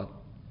I thought,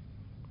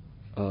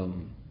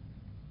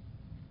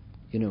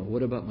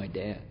 what about my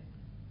dad?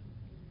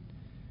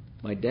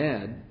 My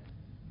dad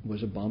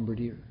was a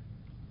bombardier.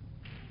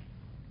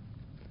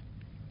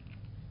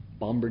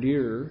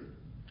 Bombardier,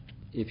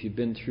 if you've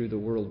been through the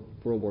World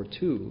War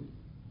II,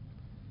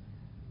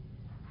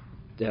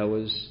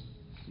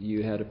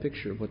 you had a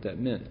picture of what that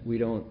meant. We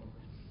don't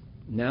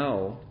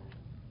now.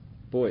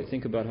 Boy,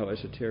 think about how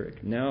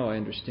esoteric. Now I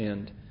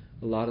understand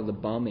a lot of the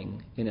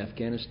bombing in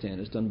Afghanistan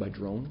is done by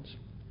drones,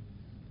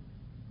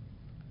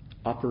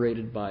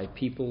 operated by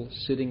people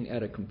sitting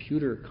at a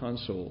computer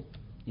console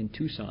in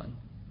Tucson.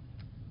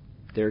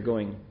 They're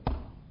going,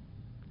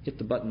 hit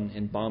the button,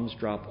 and bombs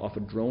drop off a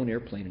drone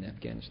airplane in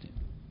Afghanistan.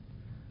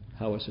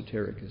 How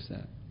esoteric is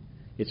that?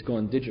 It's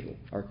gone digital.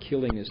 Our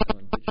killing is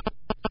gone digital.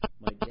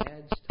 My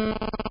dad's time,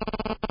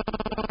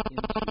 he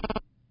got into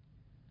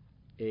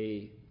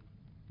a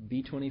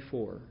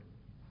B-24,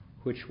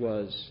 which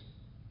was,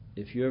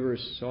 if you ever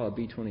saw a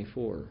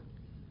B-24,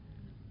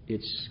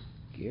 it's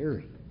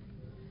scary.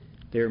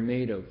 They're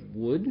made of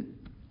wood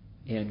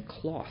and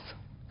cloth,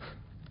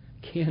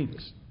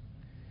 canvas.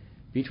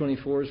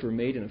 B-24s were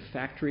made in a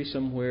factory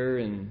somewhere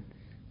in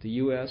the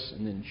U.S.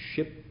 and then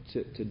shipped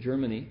to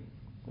Germany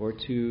or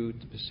to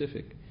the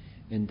Pacific.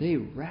 And they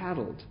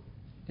rattled,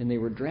 and they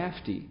were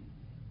drafty.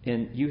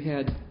 And you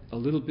had a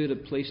little bit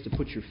of place to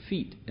put your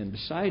feet, and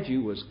beside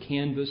you was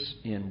canvas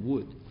and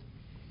wood.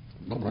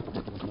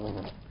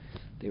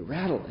 They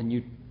rattled,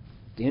 and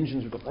the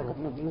engines would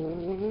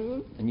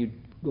go, and you'd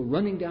go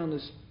running down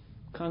this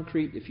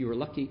concrete, if you were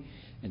lucky,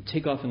 and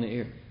take off in the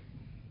air.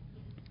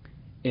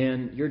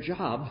 And your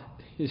job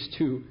is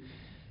to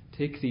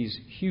take these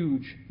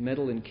huge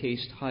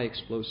metal-encased,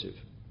 high-explosive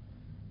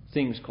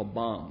things called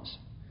bombs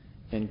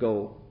and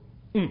go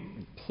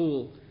and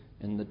pull,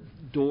 and the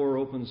door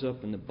opens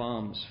up and the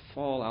bombs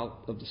fall out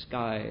of the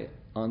sky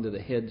onto the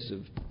heads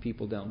of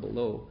people down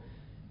below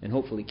and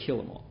hopefully kill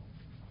them all.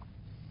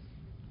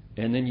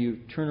 And then you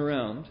turn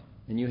around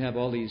and you have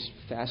all these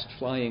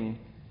fast-flying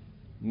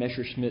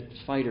Messerschmitt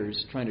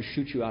fighters trying to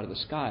shoot you out of the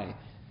sky,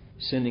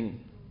 sending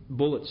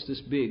bullets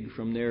this big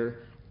from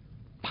their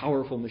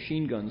powerful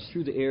machine guns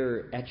through the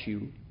air at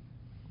you,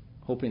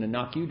 hoping to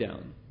knock you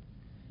down.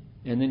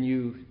 And then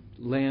you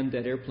land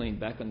that airplane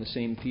back on the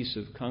same piece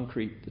of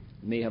concrete that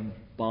may have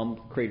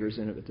bomb craters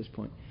in it at this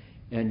point,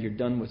 and you're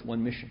done with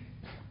one mission.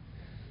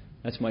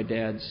 That's my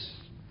dad's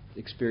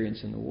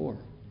experience in the war.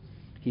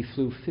 He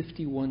flew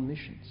 51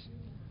 missions,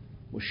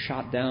 was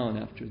shot down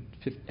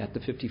at the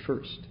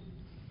 51st,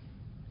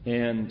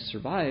 and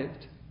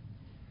survived.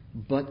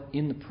 But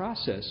in the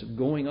process of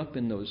going up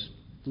in those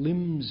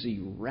flimsy,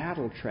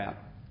 rattle-trap,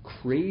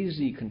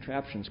 crazy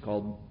contraptions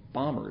called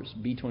bombers,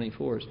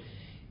 B-24s,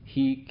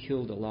 he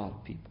killed a lot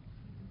of people.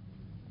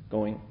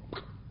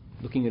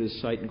 Looking at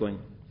his sight and going,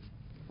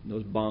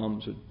 those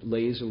bombs would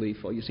lazily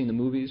fall. You've seen the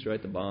movies,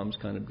 right? The bombs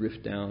kind of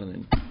drift down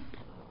and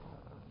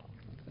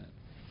like that.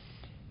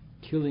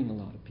 Killing a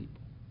lot of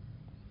people.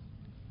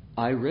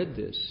 I read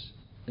this,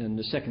 in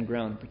the second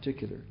ground in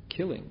particular,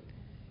 killing,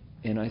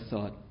 and I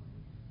thought,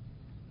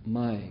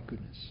 my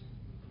goodness.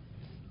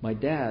 My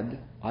dad,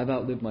 I've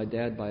outlived my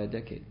dad by a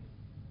decade.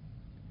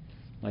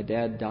 My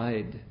dad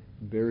died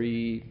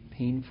very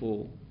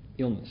painful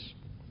illness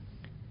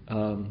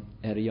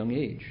at a young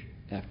age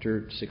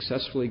after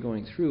successfully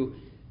going through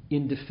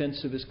in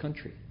defense of his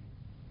country.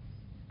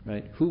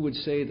 Right? Who would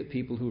say that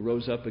people who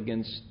rose up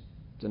against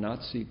the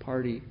Nazi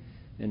Party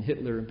and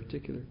Hitler in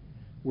particular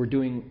were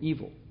doing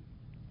evil?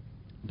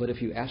 But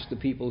if you ask the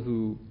people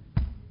who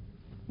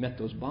met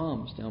those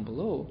bombs down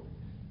below,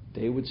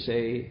 they would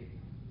say,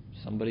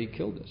 somebody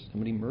killed us,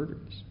 somebody murdered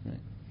us. Right?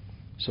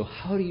 So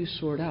how do you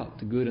sort out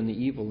the good and the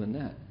evil in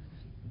that?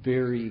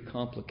 Very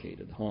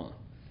complicated, huh?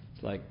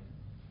 It's like,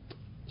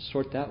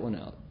 sort that one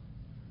out.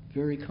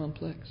 very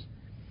complex.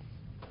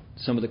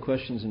 Some of the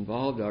questions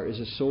involved are, is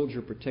a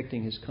soldier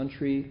protecting his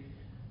country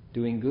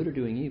doing good or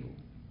doing evil?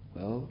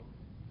 Well,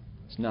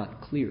 it's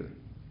not clear.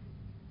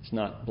 It's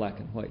not black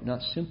and white,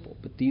 not simple,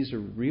 but these are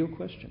real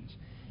questions.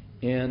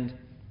 And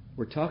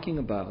we're talking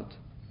about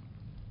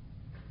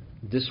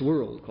this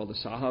world called the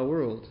Saha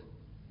world,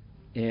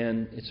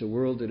 and it's a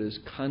world that is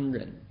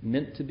kanren,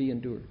 meant to be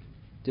endured,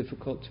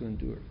 difficult to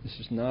endure. This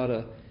is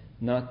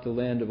not the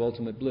land of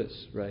ultimate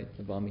bliss, right,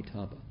 of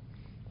Amitabha,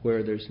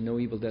 where there's no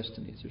evil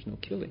destinies, there's no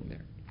killing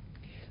there.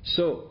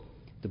 So,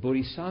 the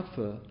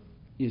Bodhisattva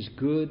is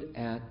good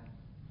at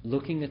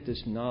looking at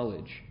this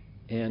knowledge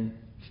and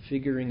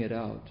figuring it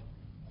out,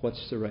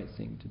 what's the right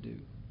thing to do.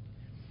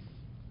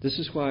 This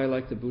is why I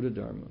like the Buddha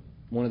Dharma,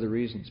 one of the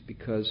reasons,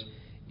 because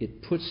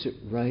it puts it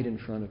right in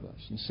front of us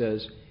and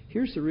says,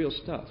 here's the real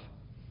stuff.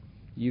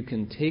 You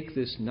can take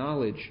this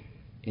knowledge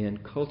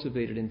and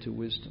cultivate it into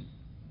wisdom.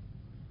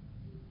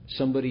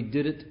 Somebody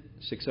did it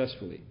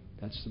successfully.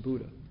 That's the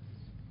Buddha.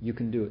 You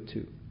can do it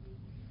too.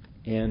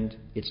 And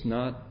it's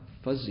not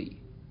fuzzy.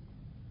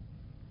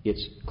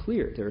 It's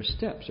clear. There are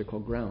steps. They're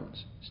called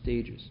grounds,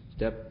 stages,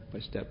 step by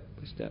step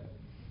by step.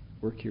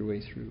 Work your way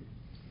through.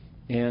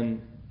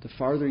 And the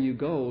farther you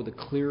go, the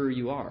clearer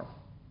you are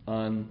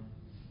on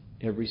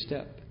every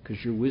step,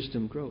 because your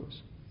wisdom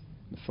grows.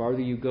 The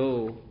farther you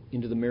go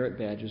into the merit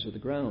badges or the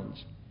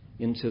grounds,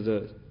 into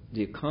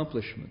the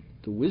accomplishment,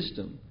 the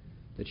wisdom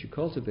that you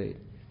cultivate,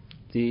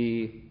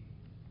 the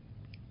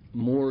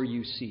more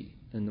you see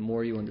and the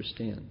more you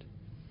understand.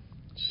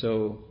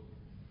 So,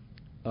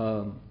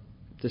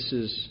 this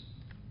is,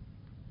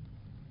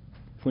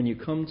 when you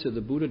come to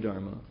the Buddha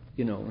Dharma,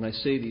 when I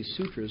say these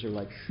sutras are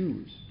like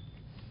shoes,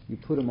 you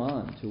put them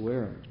on to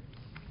wear them.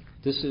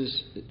 This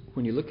is,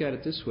 when you look at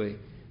it this way,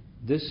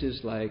 this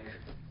is like,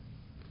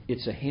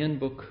 it's a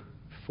handbook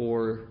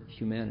for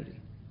humanity.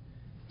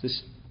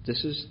 This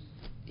is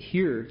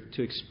here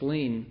to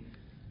explain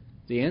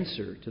the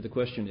answer to the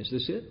question, is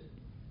this it?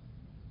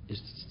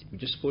 We're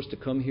just supposed to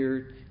come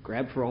here,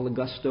 grab for all the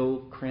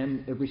gusto,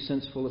 cram every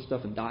sense full of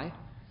stuff and die?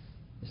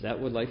 Is that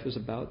what life is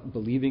about?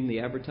 Believing the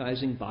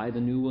advertising, buy the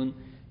new one,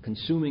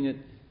 consuming it,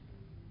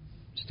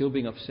 still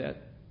being upset,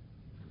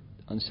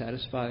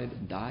 unsatisfied,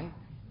 and die?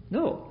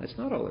 No, that's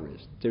not all there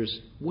is.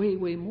 There's way,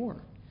 way more.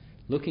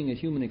 Looking at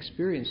human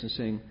experience and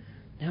saying,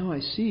 now I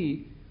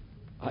see,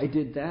 I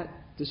did that,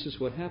 this is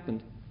what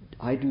happened,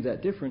 I do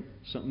that different,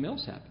 something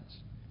else happens.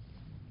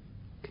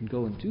 Can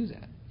go and do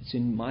that. It's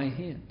in my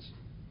hands.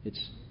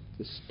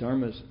 This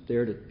Dharma's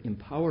there to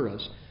empower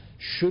us.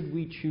 Should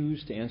we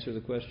choose to answer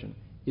the question,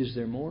 is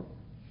there more?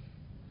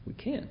 We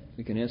can.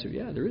 We can answer,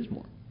 yeah, there is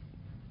more.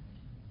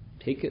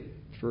 Take it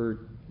for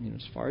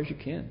as far as you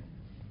can.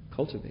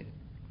 Cultivate it.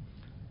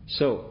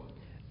 So,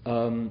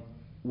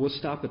 we'll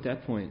stop at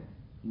that point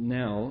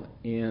now,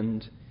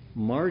 and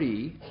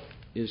Marty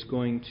is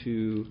going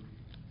to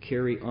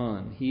carry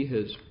on. He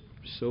has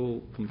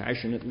so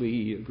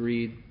compassionately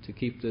agreed to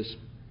keep this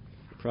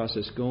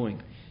process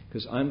going,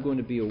 because I'm going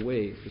to be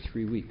away for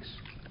 3 weeks,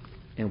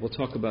 and we'll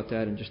talk about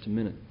that in just a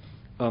minute.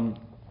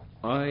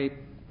 I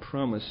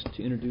promised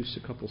to introduce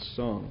a couple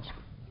songs.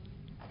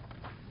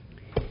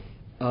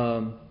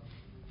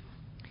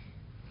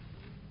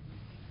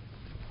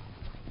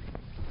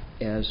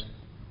 As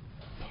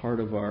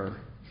part of our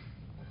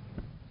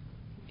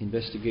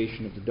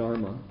investigation of the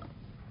Dharma,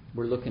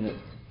 we're looking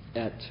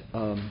at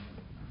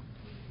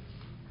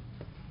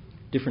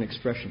different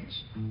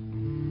expressions.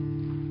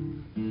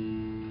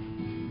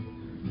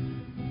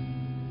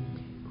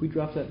 Can we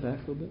drop that back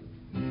a little bit?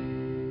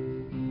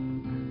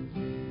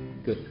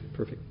 Good,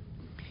 perfect.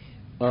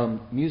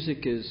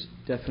 Music is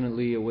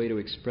definitely a way to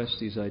express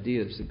these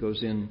ideas that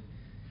goes in.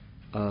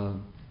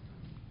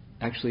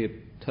 Actually, it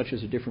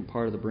touches a different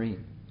part of the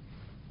brain,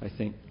 I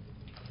think.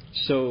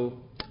 So,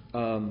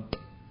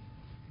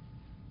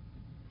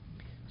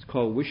 it's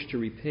called Wish to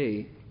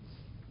Repay,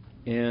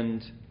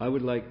 and I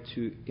would like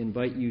to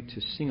invite you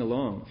to sing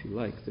along if you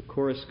like. The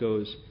chorus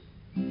goes,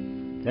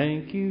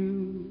 thank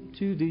you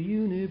to the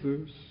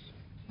universe,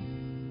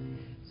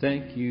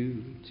 thank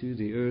you to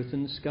the earth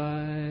and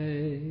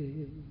sky.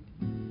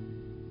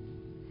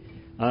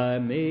 I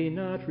may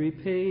not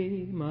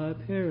repay my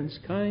parents'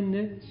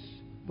 kindness,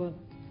 but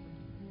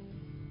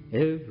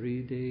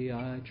every day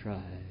I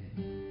try.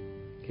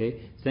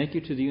 Okay? Thank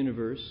you to the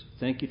universe.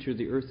 Thank you to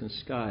the earth and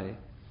sky.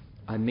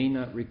 I may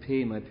not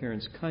repay my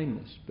parents'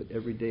 kindness, but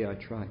every day I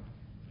try.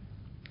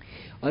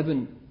 I've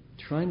been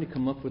trying to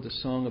come up with a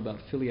song about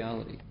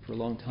filiality for a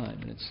long time,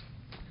 and it's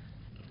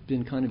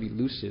been kind of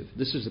elusive.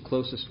 This is the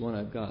closest one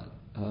I've got.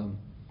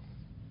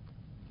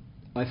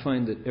 I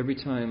find that every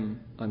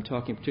time I'm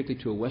talking,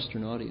 particularly to a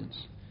Western audience,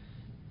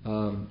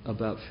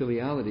 about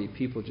filiality,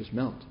 people just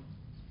melt.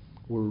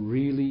 We're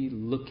really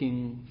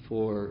looking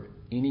for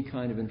any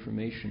kind of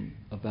information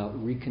about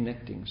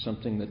reconnecting,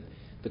 something that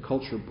the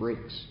culture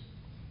breaks.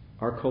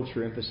 Our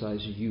culture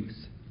emphasizes youth.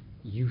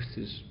 Youth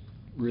is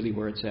really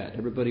where it's at.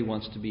 Everybody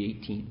wants to be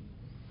 18.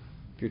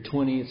 If you're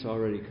 20, it's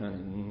already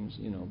kind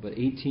of, but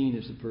 18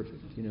 is the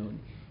perfect,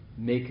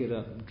 make it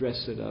up,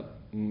 dress it up,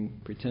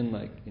 and pretend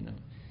like,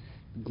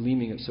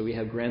 gleaming. So we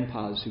have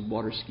grandpas who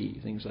water ski,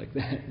 things like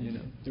that.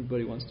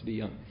 Everybody wants to be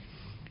young.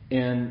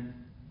 And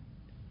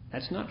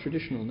that's not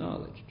traditional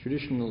knowledge.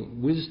 Traditional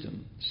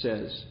wisdom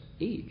says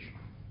age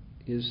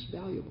is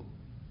valuable.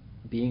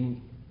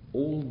 Being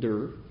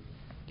older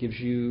gives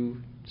you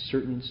a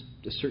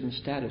certain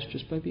status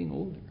just by being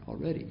older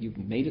already. You've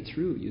made it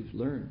through. You've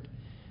learned.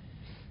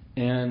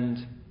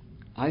 And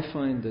I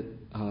find that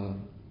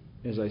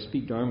as I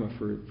speak Dharma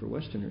for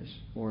Westerners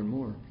more and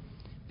more,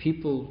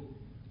 people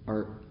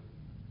are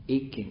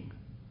aching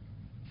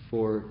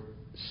for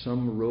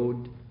some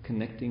road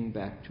connecting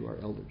back to our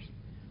elders.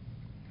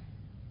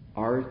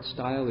 Our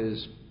style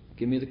is,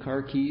 give me the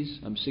car keys,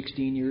 I'm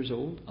 16 years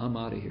old, I'm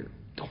out of here.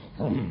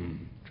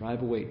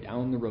 Drive away,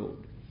 down the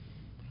road,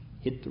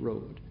 hit the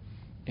road.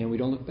 And we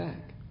don't look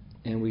back.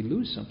 And we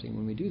lose something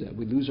when we do that.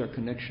 We lose our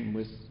connection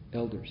with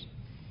elders.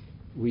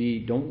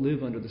 We don't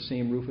live under the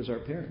same roof as our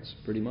parents,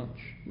 pretty much,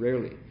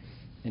 rarely.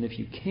 And if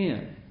you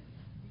can,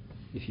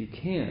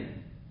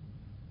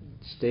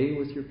 stay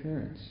with your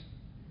parents,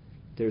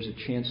 there's a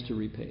chance to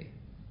repay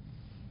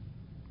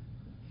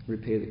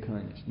the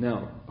kindness.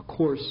 Now, of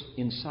course,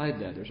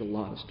 inside that, there's a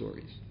lot of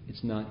stories.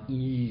 It's not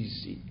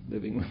easy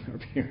living with our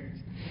parents.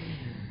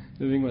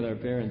 Living with our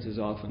parents is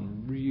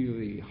often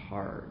really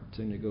hard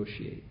to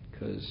negotiate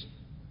because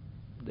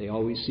they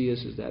always see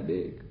us as that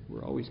big.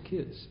 We're always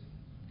kids.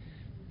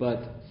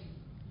 But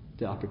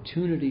the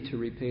opportunity to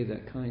repay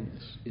that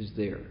kindness is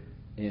there.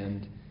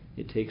 And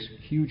it takes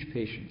huge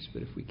patience.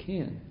 But if we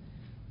can,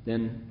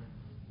 then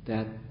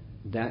that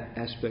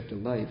aspect of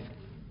life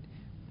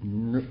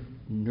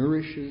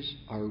nourishes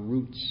our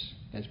roots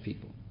as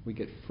people. We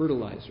get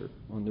fertilizer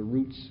on the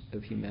roots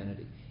of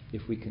humanity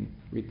if we can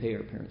repay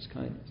our parents'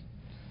 kindness.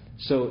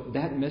 So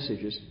that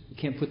message is, you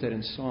can't put that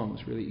in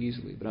songs really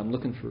easily, but I'm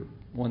looking for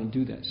one to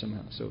do that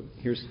somehow. So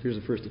here's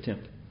the first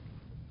attempt.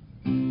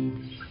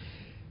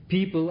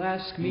 People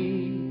ask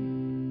me,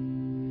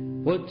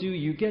 what do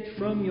you get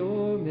from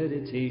your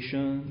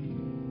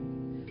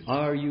meditation?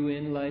 Are you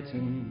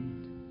enlightened?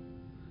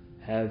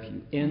 Have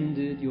you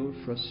ended your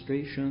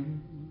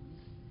frustration?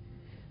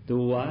 The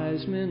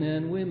wise men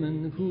and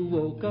women who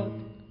woke up,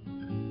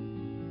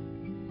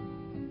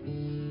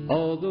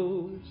 all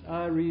those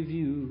I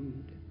reviewed,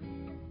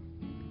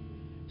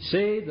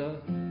 say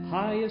the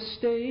highest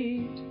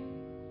state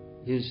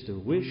is the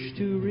wish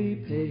to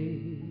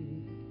repay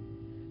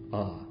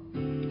a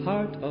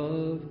heart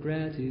of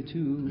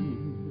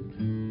gratitude.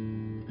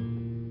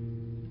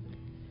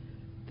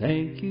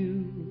 Thank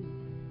you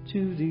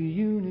to the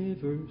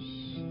universe.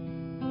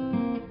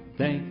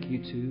 Thank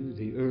you to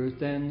the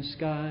earth and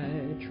sky.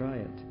 Try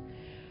it.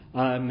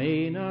 I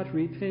may not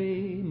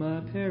repay my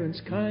parents'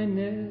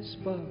 kindness,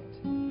 but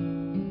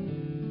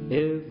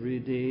every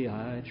day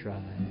I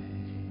try.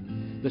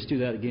 Let's do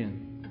that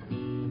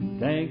again.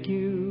 Thank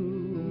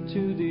you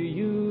to the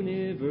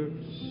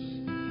universe.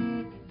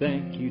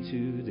 Thank you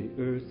to the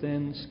earth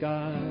and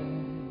sky.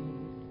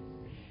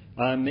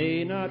 I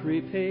may not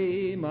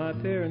repay my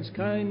parents'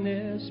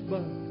 kindness,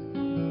 but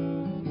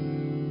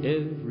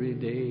every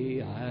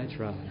day I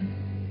try.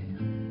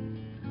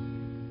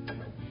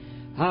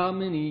 How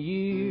many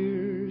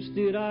years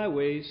did I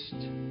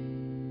waste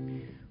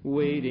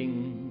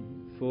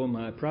waiting for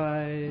my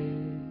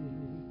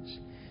prize,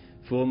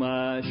 for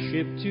my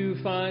ship to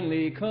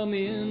finally come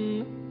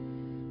in,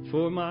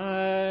 for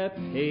my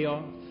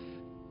payoff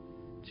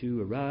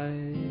to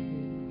arrive?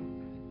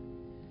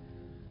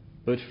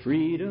 But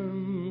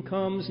freedom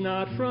comes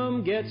not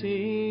from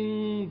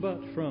getting,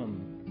 but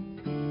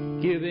from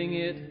giving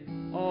it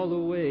all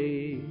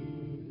away.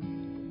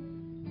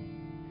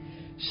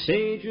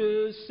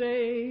 Sages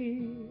say,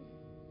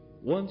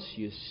 once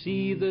you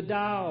see the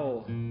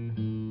Tao,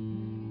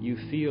 you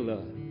feel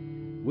a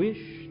wish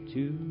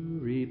to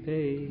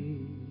repay.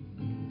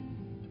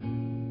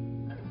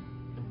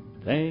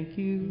 Thank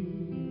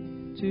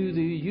you to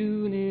the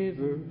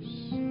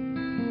universe.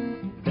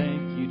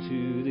 Thank you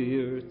to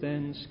the earth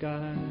and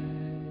sky.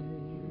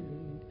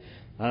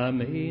 I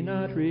may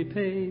not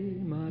repay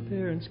my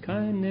parents'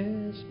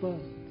 kindness, but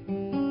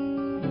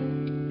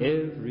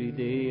every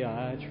day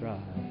I try.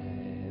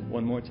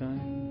 One more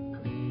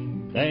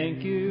time.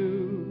 Thank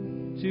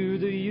you to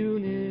the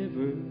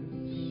universe.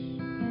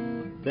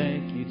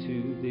 Thank you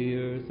to the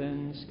earth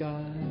and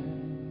sky.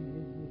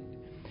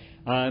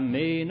 I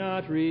may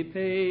not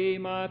repay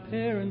my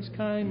parents'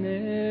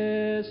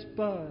 kindness,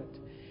 but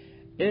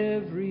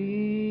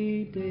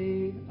every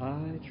day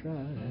I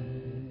try.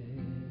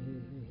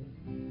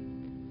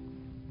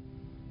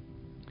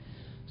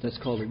 That's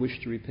called a wish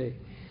to repay.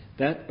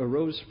 That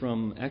arose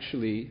from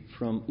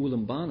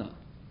Ulambana.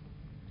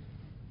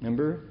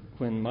 Remember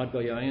when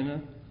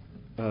Madhvayana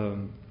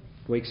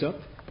wakes up,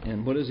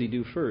 and what does he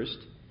do first?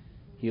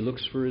 He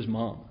looks for his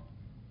mom.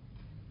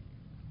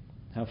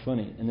 How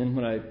funny. And then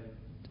when I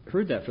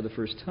heard that for the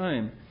first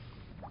time,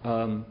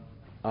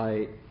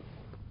 I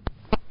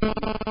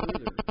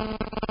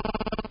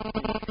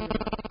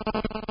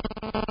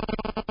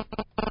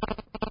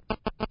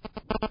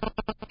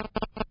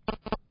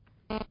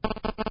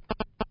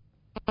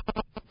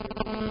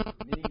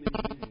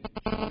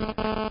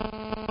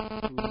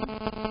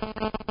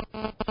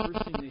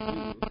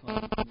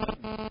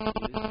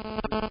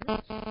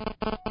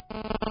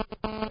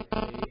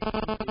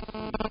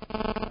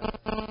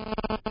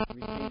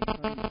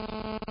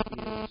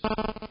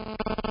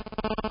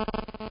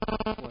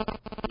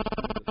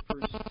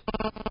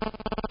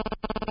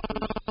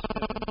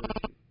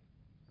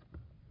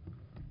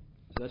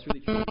That's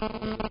really true.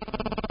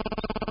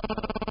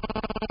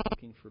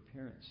 Looking for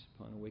parents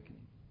upon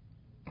awakening.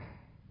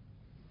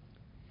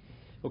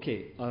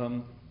 Okay.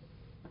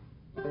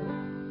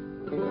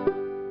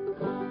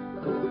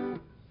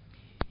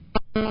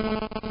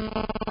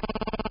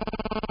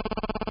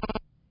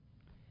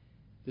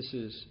 This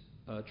is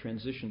a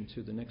transition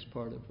to the next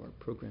part of our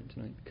program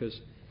tonight,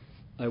 because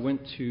I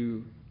went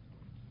to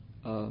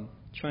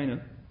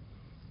China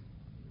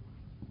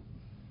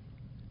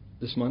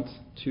this month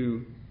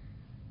to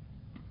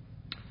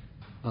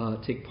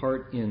take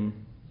part in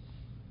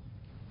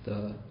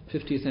the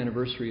 50th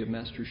anniversary of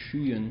Master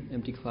Xu Yun,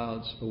 Empty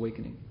Cloud's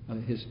awakening,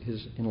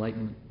 his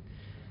enlightenment.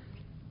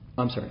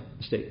 I'm sorry,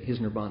 mistake, his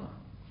nirvana.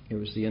 It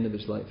was the end of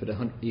his life at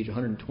age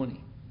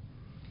 120.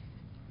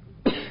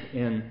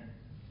 And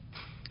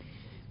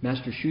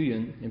Master Xu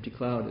Yun, Empty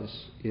Cloud,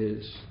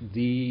 is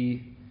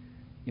the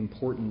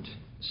important,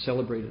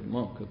 celebrated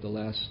monk of the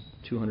last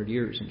 200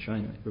 years in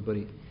China.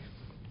 Everybody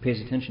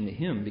pays attention to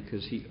him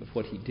because of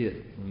what he did.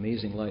 An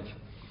amazing life.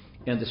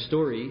 And the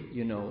story,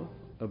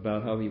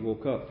 about how he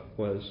woke up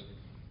was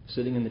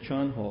sitting in the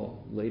Chan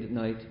Hall late at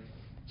night.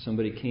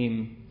 Somebody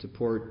came to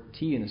pour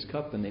tea in his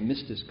cup, and they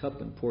missed his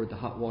cup and poured the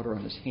hot water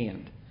on his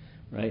hand,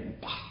 right? And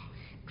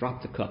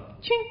dropped the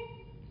cup. Ching!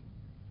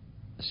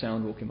 A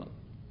sound woke him up.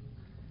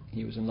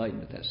 He was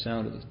enlightened at that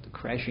sound of the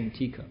crashing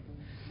teacup.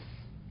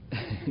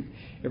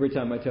 Every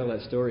time I tell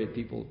that story,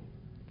 people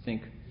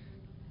think,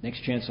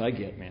 next chance I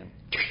get, man.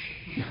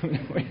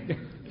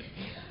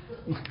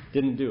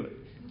 Didn't do it.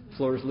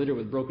 Floor is littered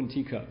with broken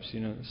teacups,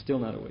 still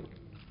not awake.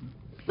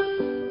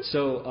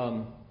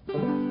 So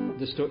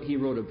he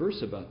wrote a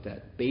verse about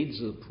that. 杯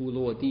子铺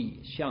落地，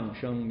相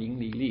声明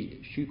里里，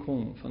虚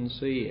空分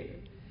虽也，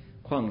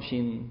况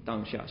心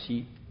当下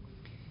息。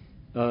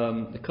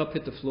The cup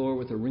hit the floor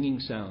with a ringing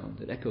sound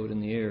that echoed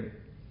in the air.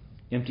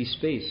 Empty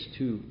space,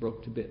 too,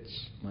 broke to bits.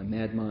 My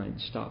mad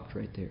mind stopped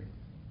right there.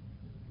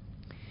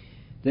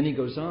 Then he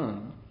goes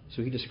on,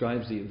 so he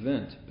describes the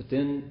event. But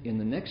then in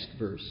the next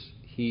verse,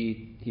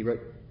 he wrote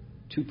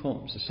 2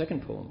 poems. The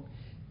second poem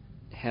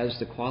has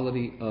the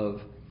quality of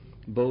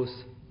both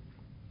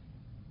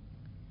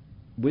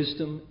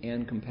wisdom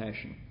and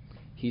compassion.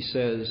 He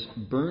says,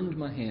 burned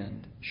my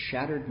hand,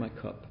 shattered my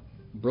cup,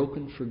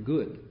 broken for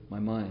good my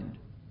mind.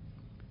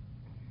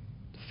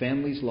 The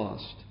family's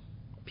lost,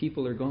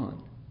 people are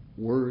gone,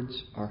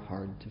 words are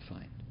hard to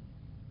find.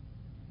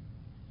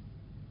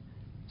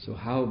 So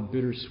how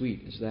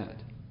bittersweet is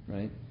that,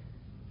 right?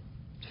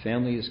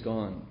 Family is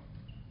gone.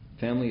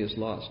 Family is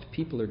lost.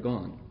 People are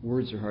gone.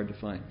 Words are hard to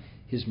find.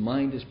 His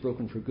mind is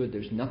broken for good.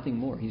 There's nothing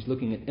more. He's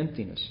looking at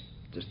emptiness,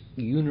 just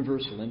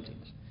universal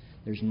emptiness.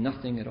 There's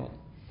nothing at all.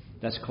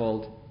 That's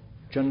called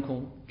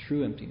Zhenkong,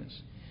 true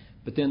emptiness.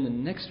 But then the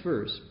next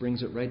verse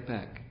brings it right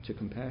back to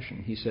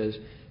compassion. He says,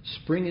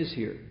 spring is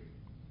here.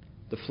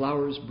 The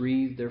flowers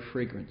breathe their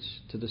fragrance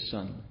to the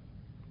sun.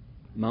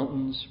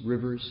 Mountains,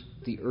 rivers,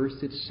 the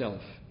earth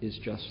itself is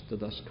just the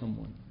thus come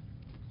one.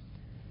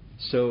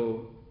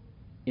 So,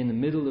 in the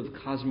middle of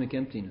cosmic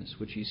emptiness,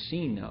 which he's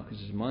seen now because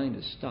his mind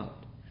has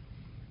stopped,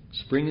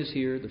 spring is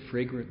here, the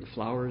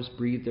flowers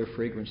breathe their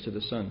fragrance to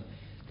the sun.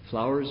 The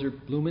flowers are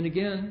blooming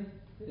again,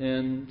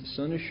 and the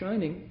sun is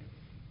shining.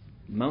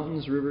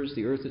 Mountains, rivers,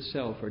 the earth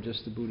itself are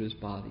just the Buddha's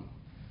body.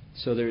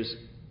 So there's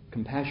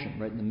compassion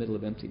right in the middle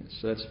of emptiness.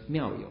 So that's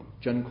Miaoyou,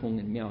 Zhenkong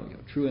and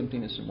Miaoyou, true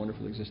emptiness and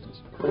wonderful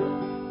existence.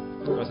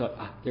 So I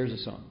thought, there's a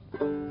song.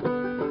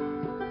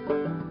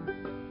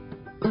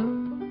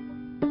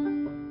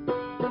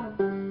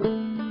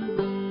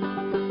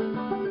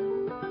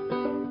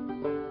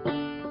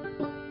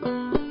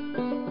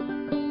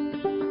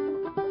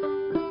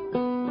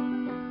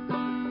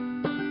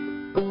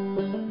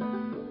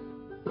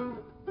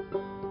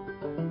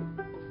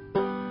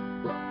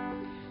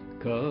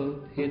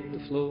 Cup hit the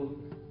floor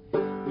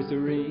with a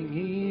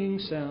ringing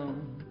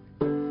sound,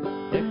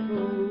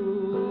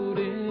 echoed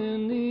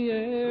in the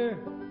air.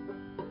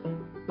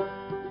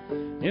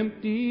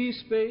 Empty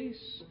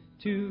space,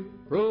 too,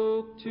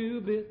 broke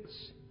to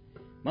bits.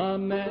 My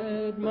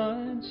mad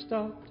mind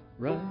stopped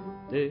right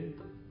there.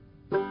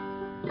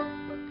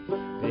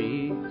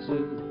 杯子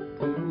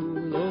铺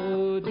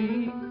落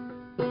地，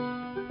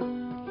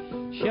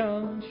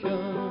像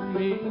生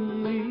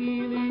命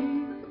里里，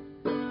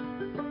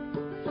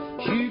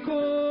虚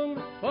空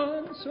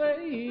分碎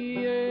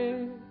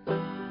也，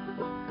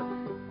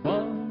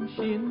况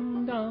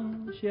心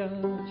当下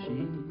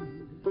息。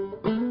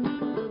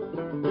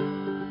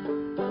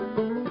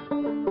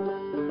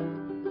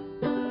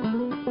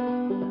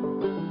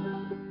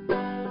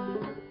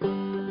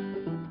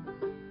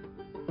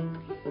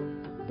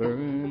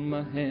Burned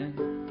my hand,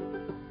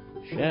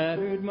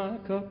 shattered my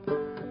cup,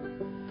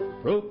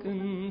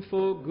 broken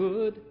for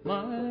good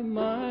my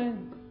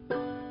mind.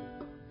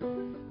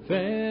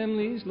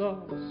 Family's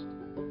lost,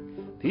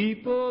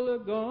 people are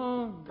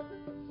gone,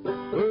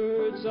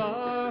 words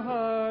are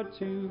hard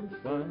to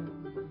find.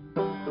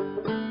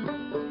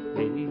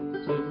 杯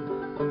子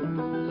铺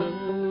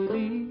落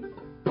地，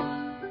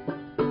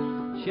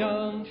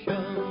像生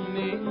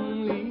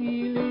命里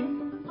里，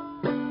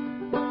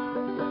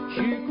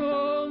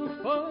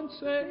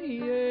 Spring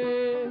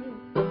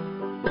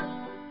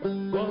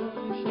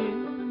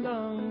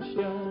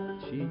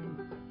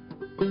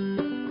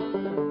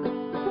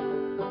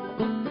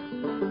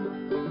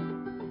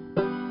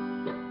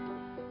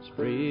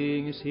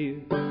is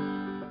here,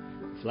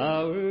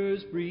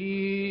 flowers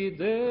breathe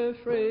their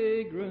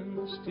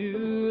fragrance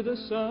to the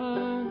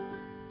sun.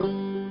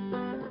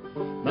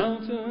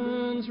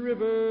 Mountains,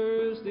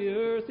 rivers, the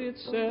earth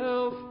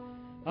itself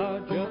are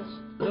just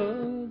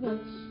the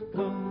less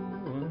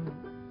come one.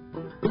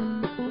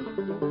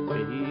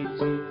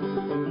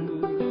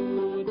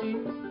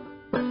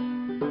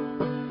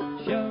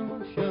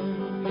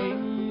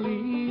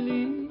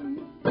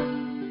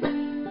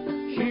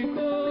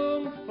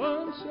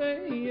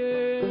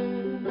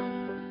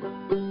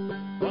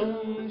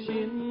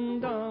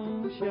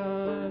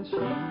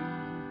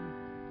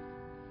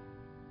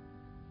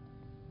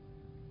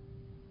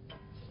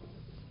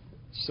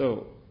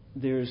 So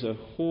there's a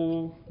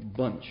whole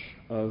bunch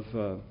of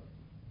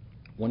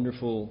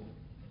wonderful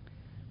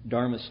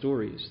Dharma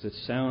stories that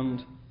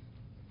sound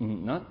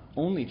not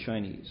only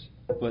Chinese,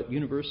 but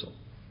universal.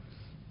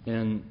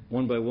 And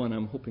one by one,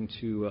 I'm hoping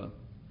to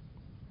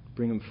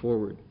bring them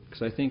forward.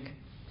 Because I think,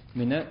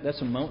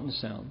 that's a mountain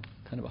sound,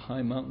 kind of a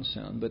high mountain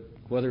sound. But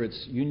whether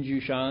it's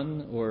Yunju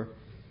Shan or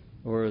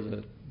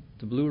the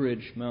Blue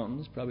Ridge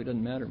Mountains, probably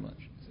doesn't matter much.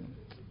 So.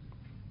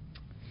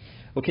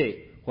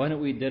 Okay, why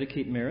don't we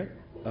dedicate merit?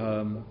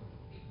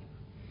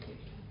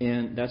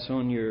 And that's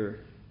on your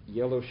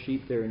yellow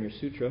sheet there in your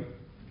sutra.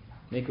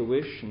 Make a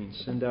wish and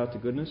send out the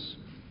goodness.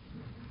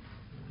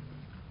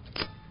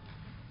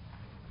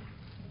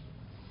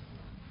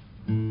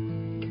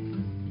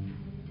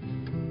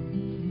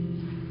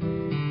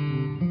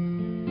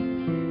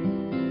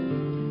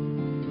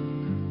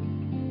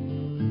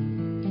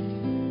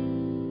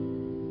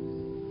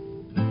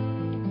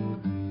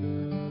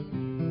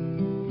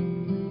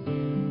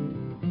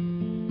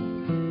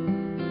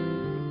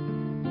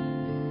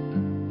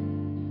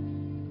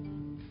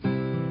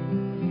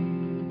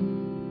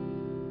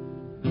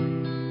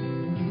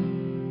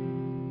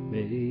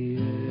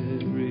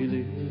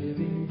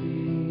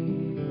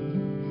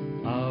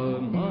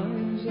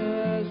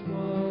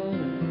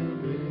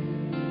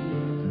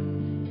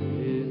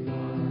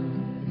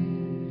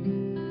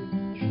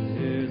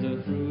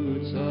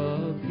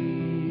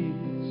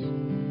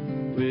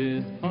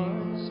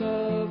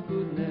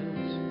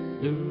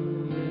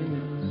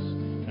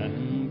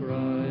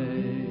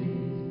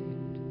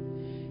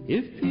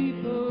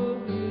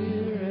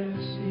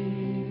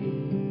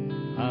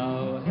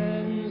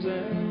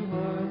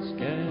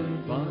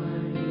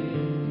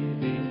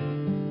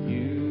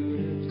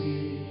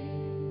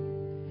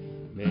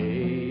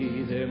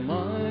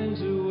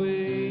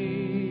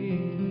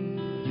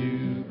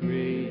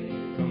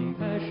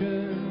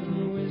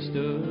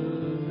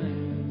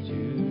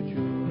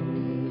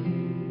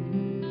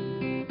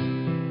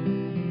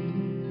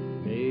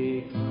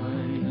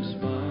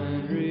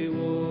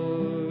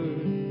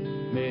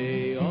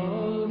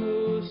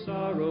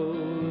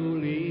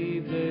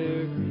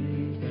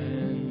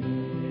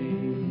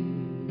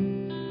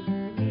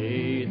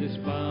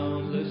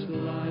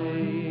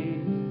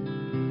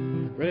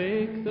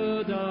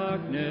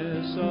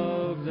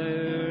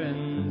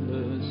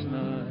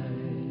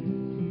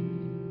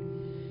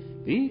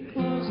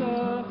 Because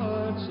our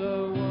hearts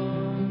are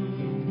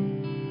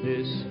one,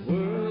 this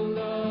world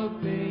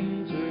of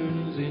pain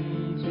turns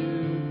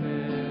into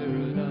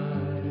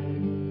paradise.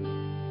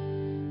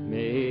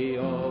 May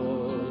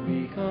all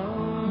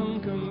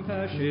become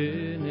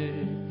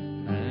compassionate.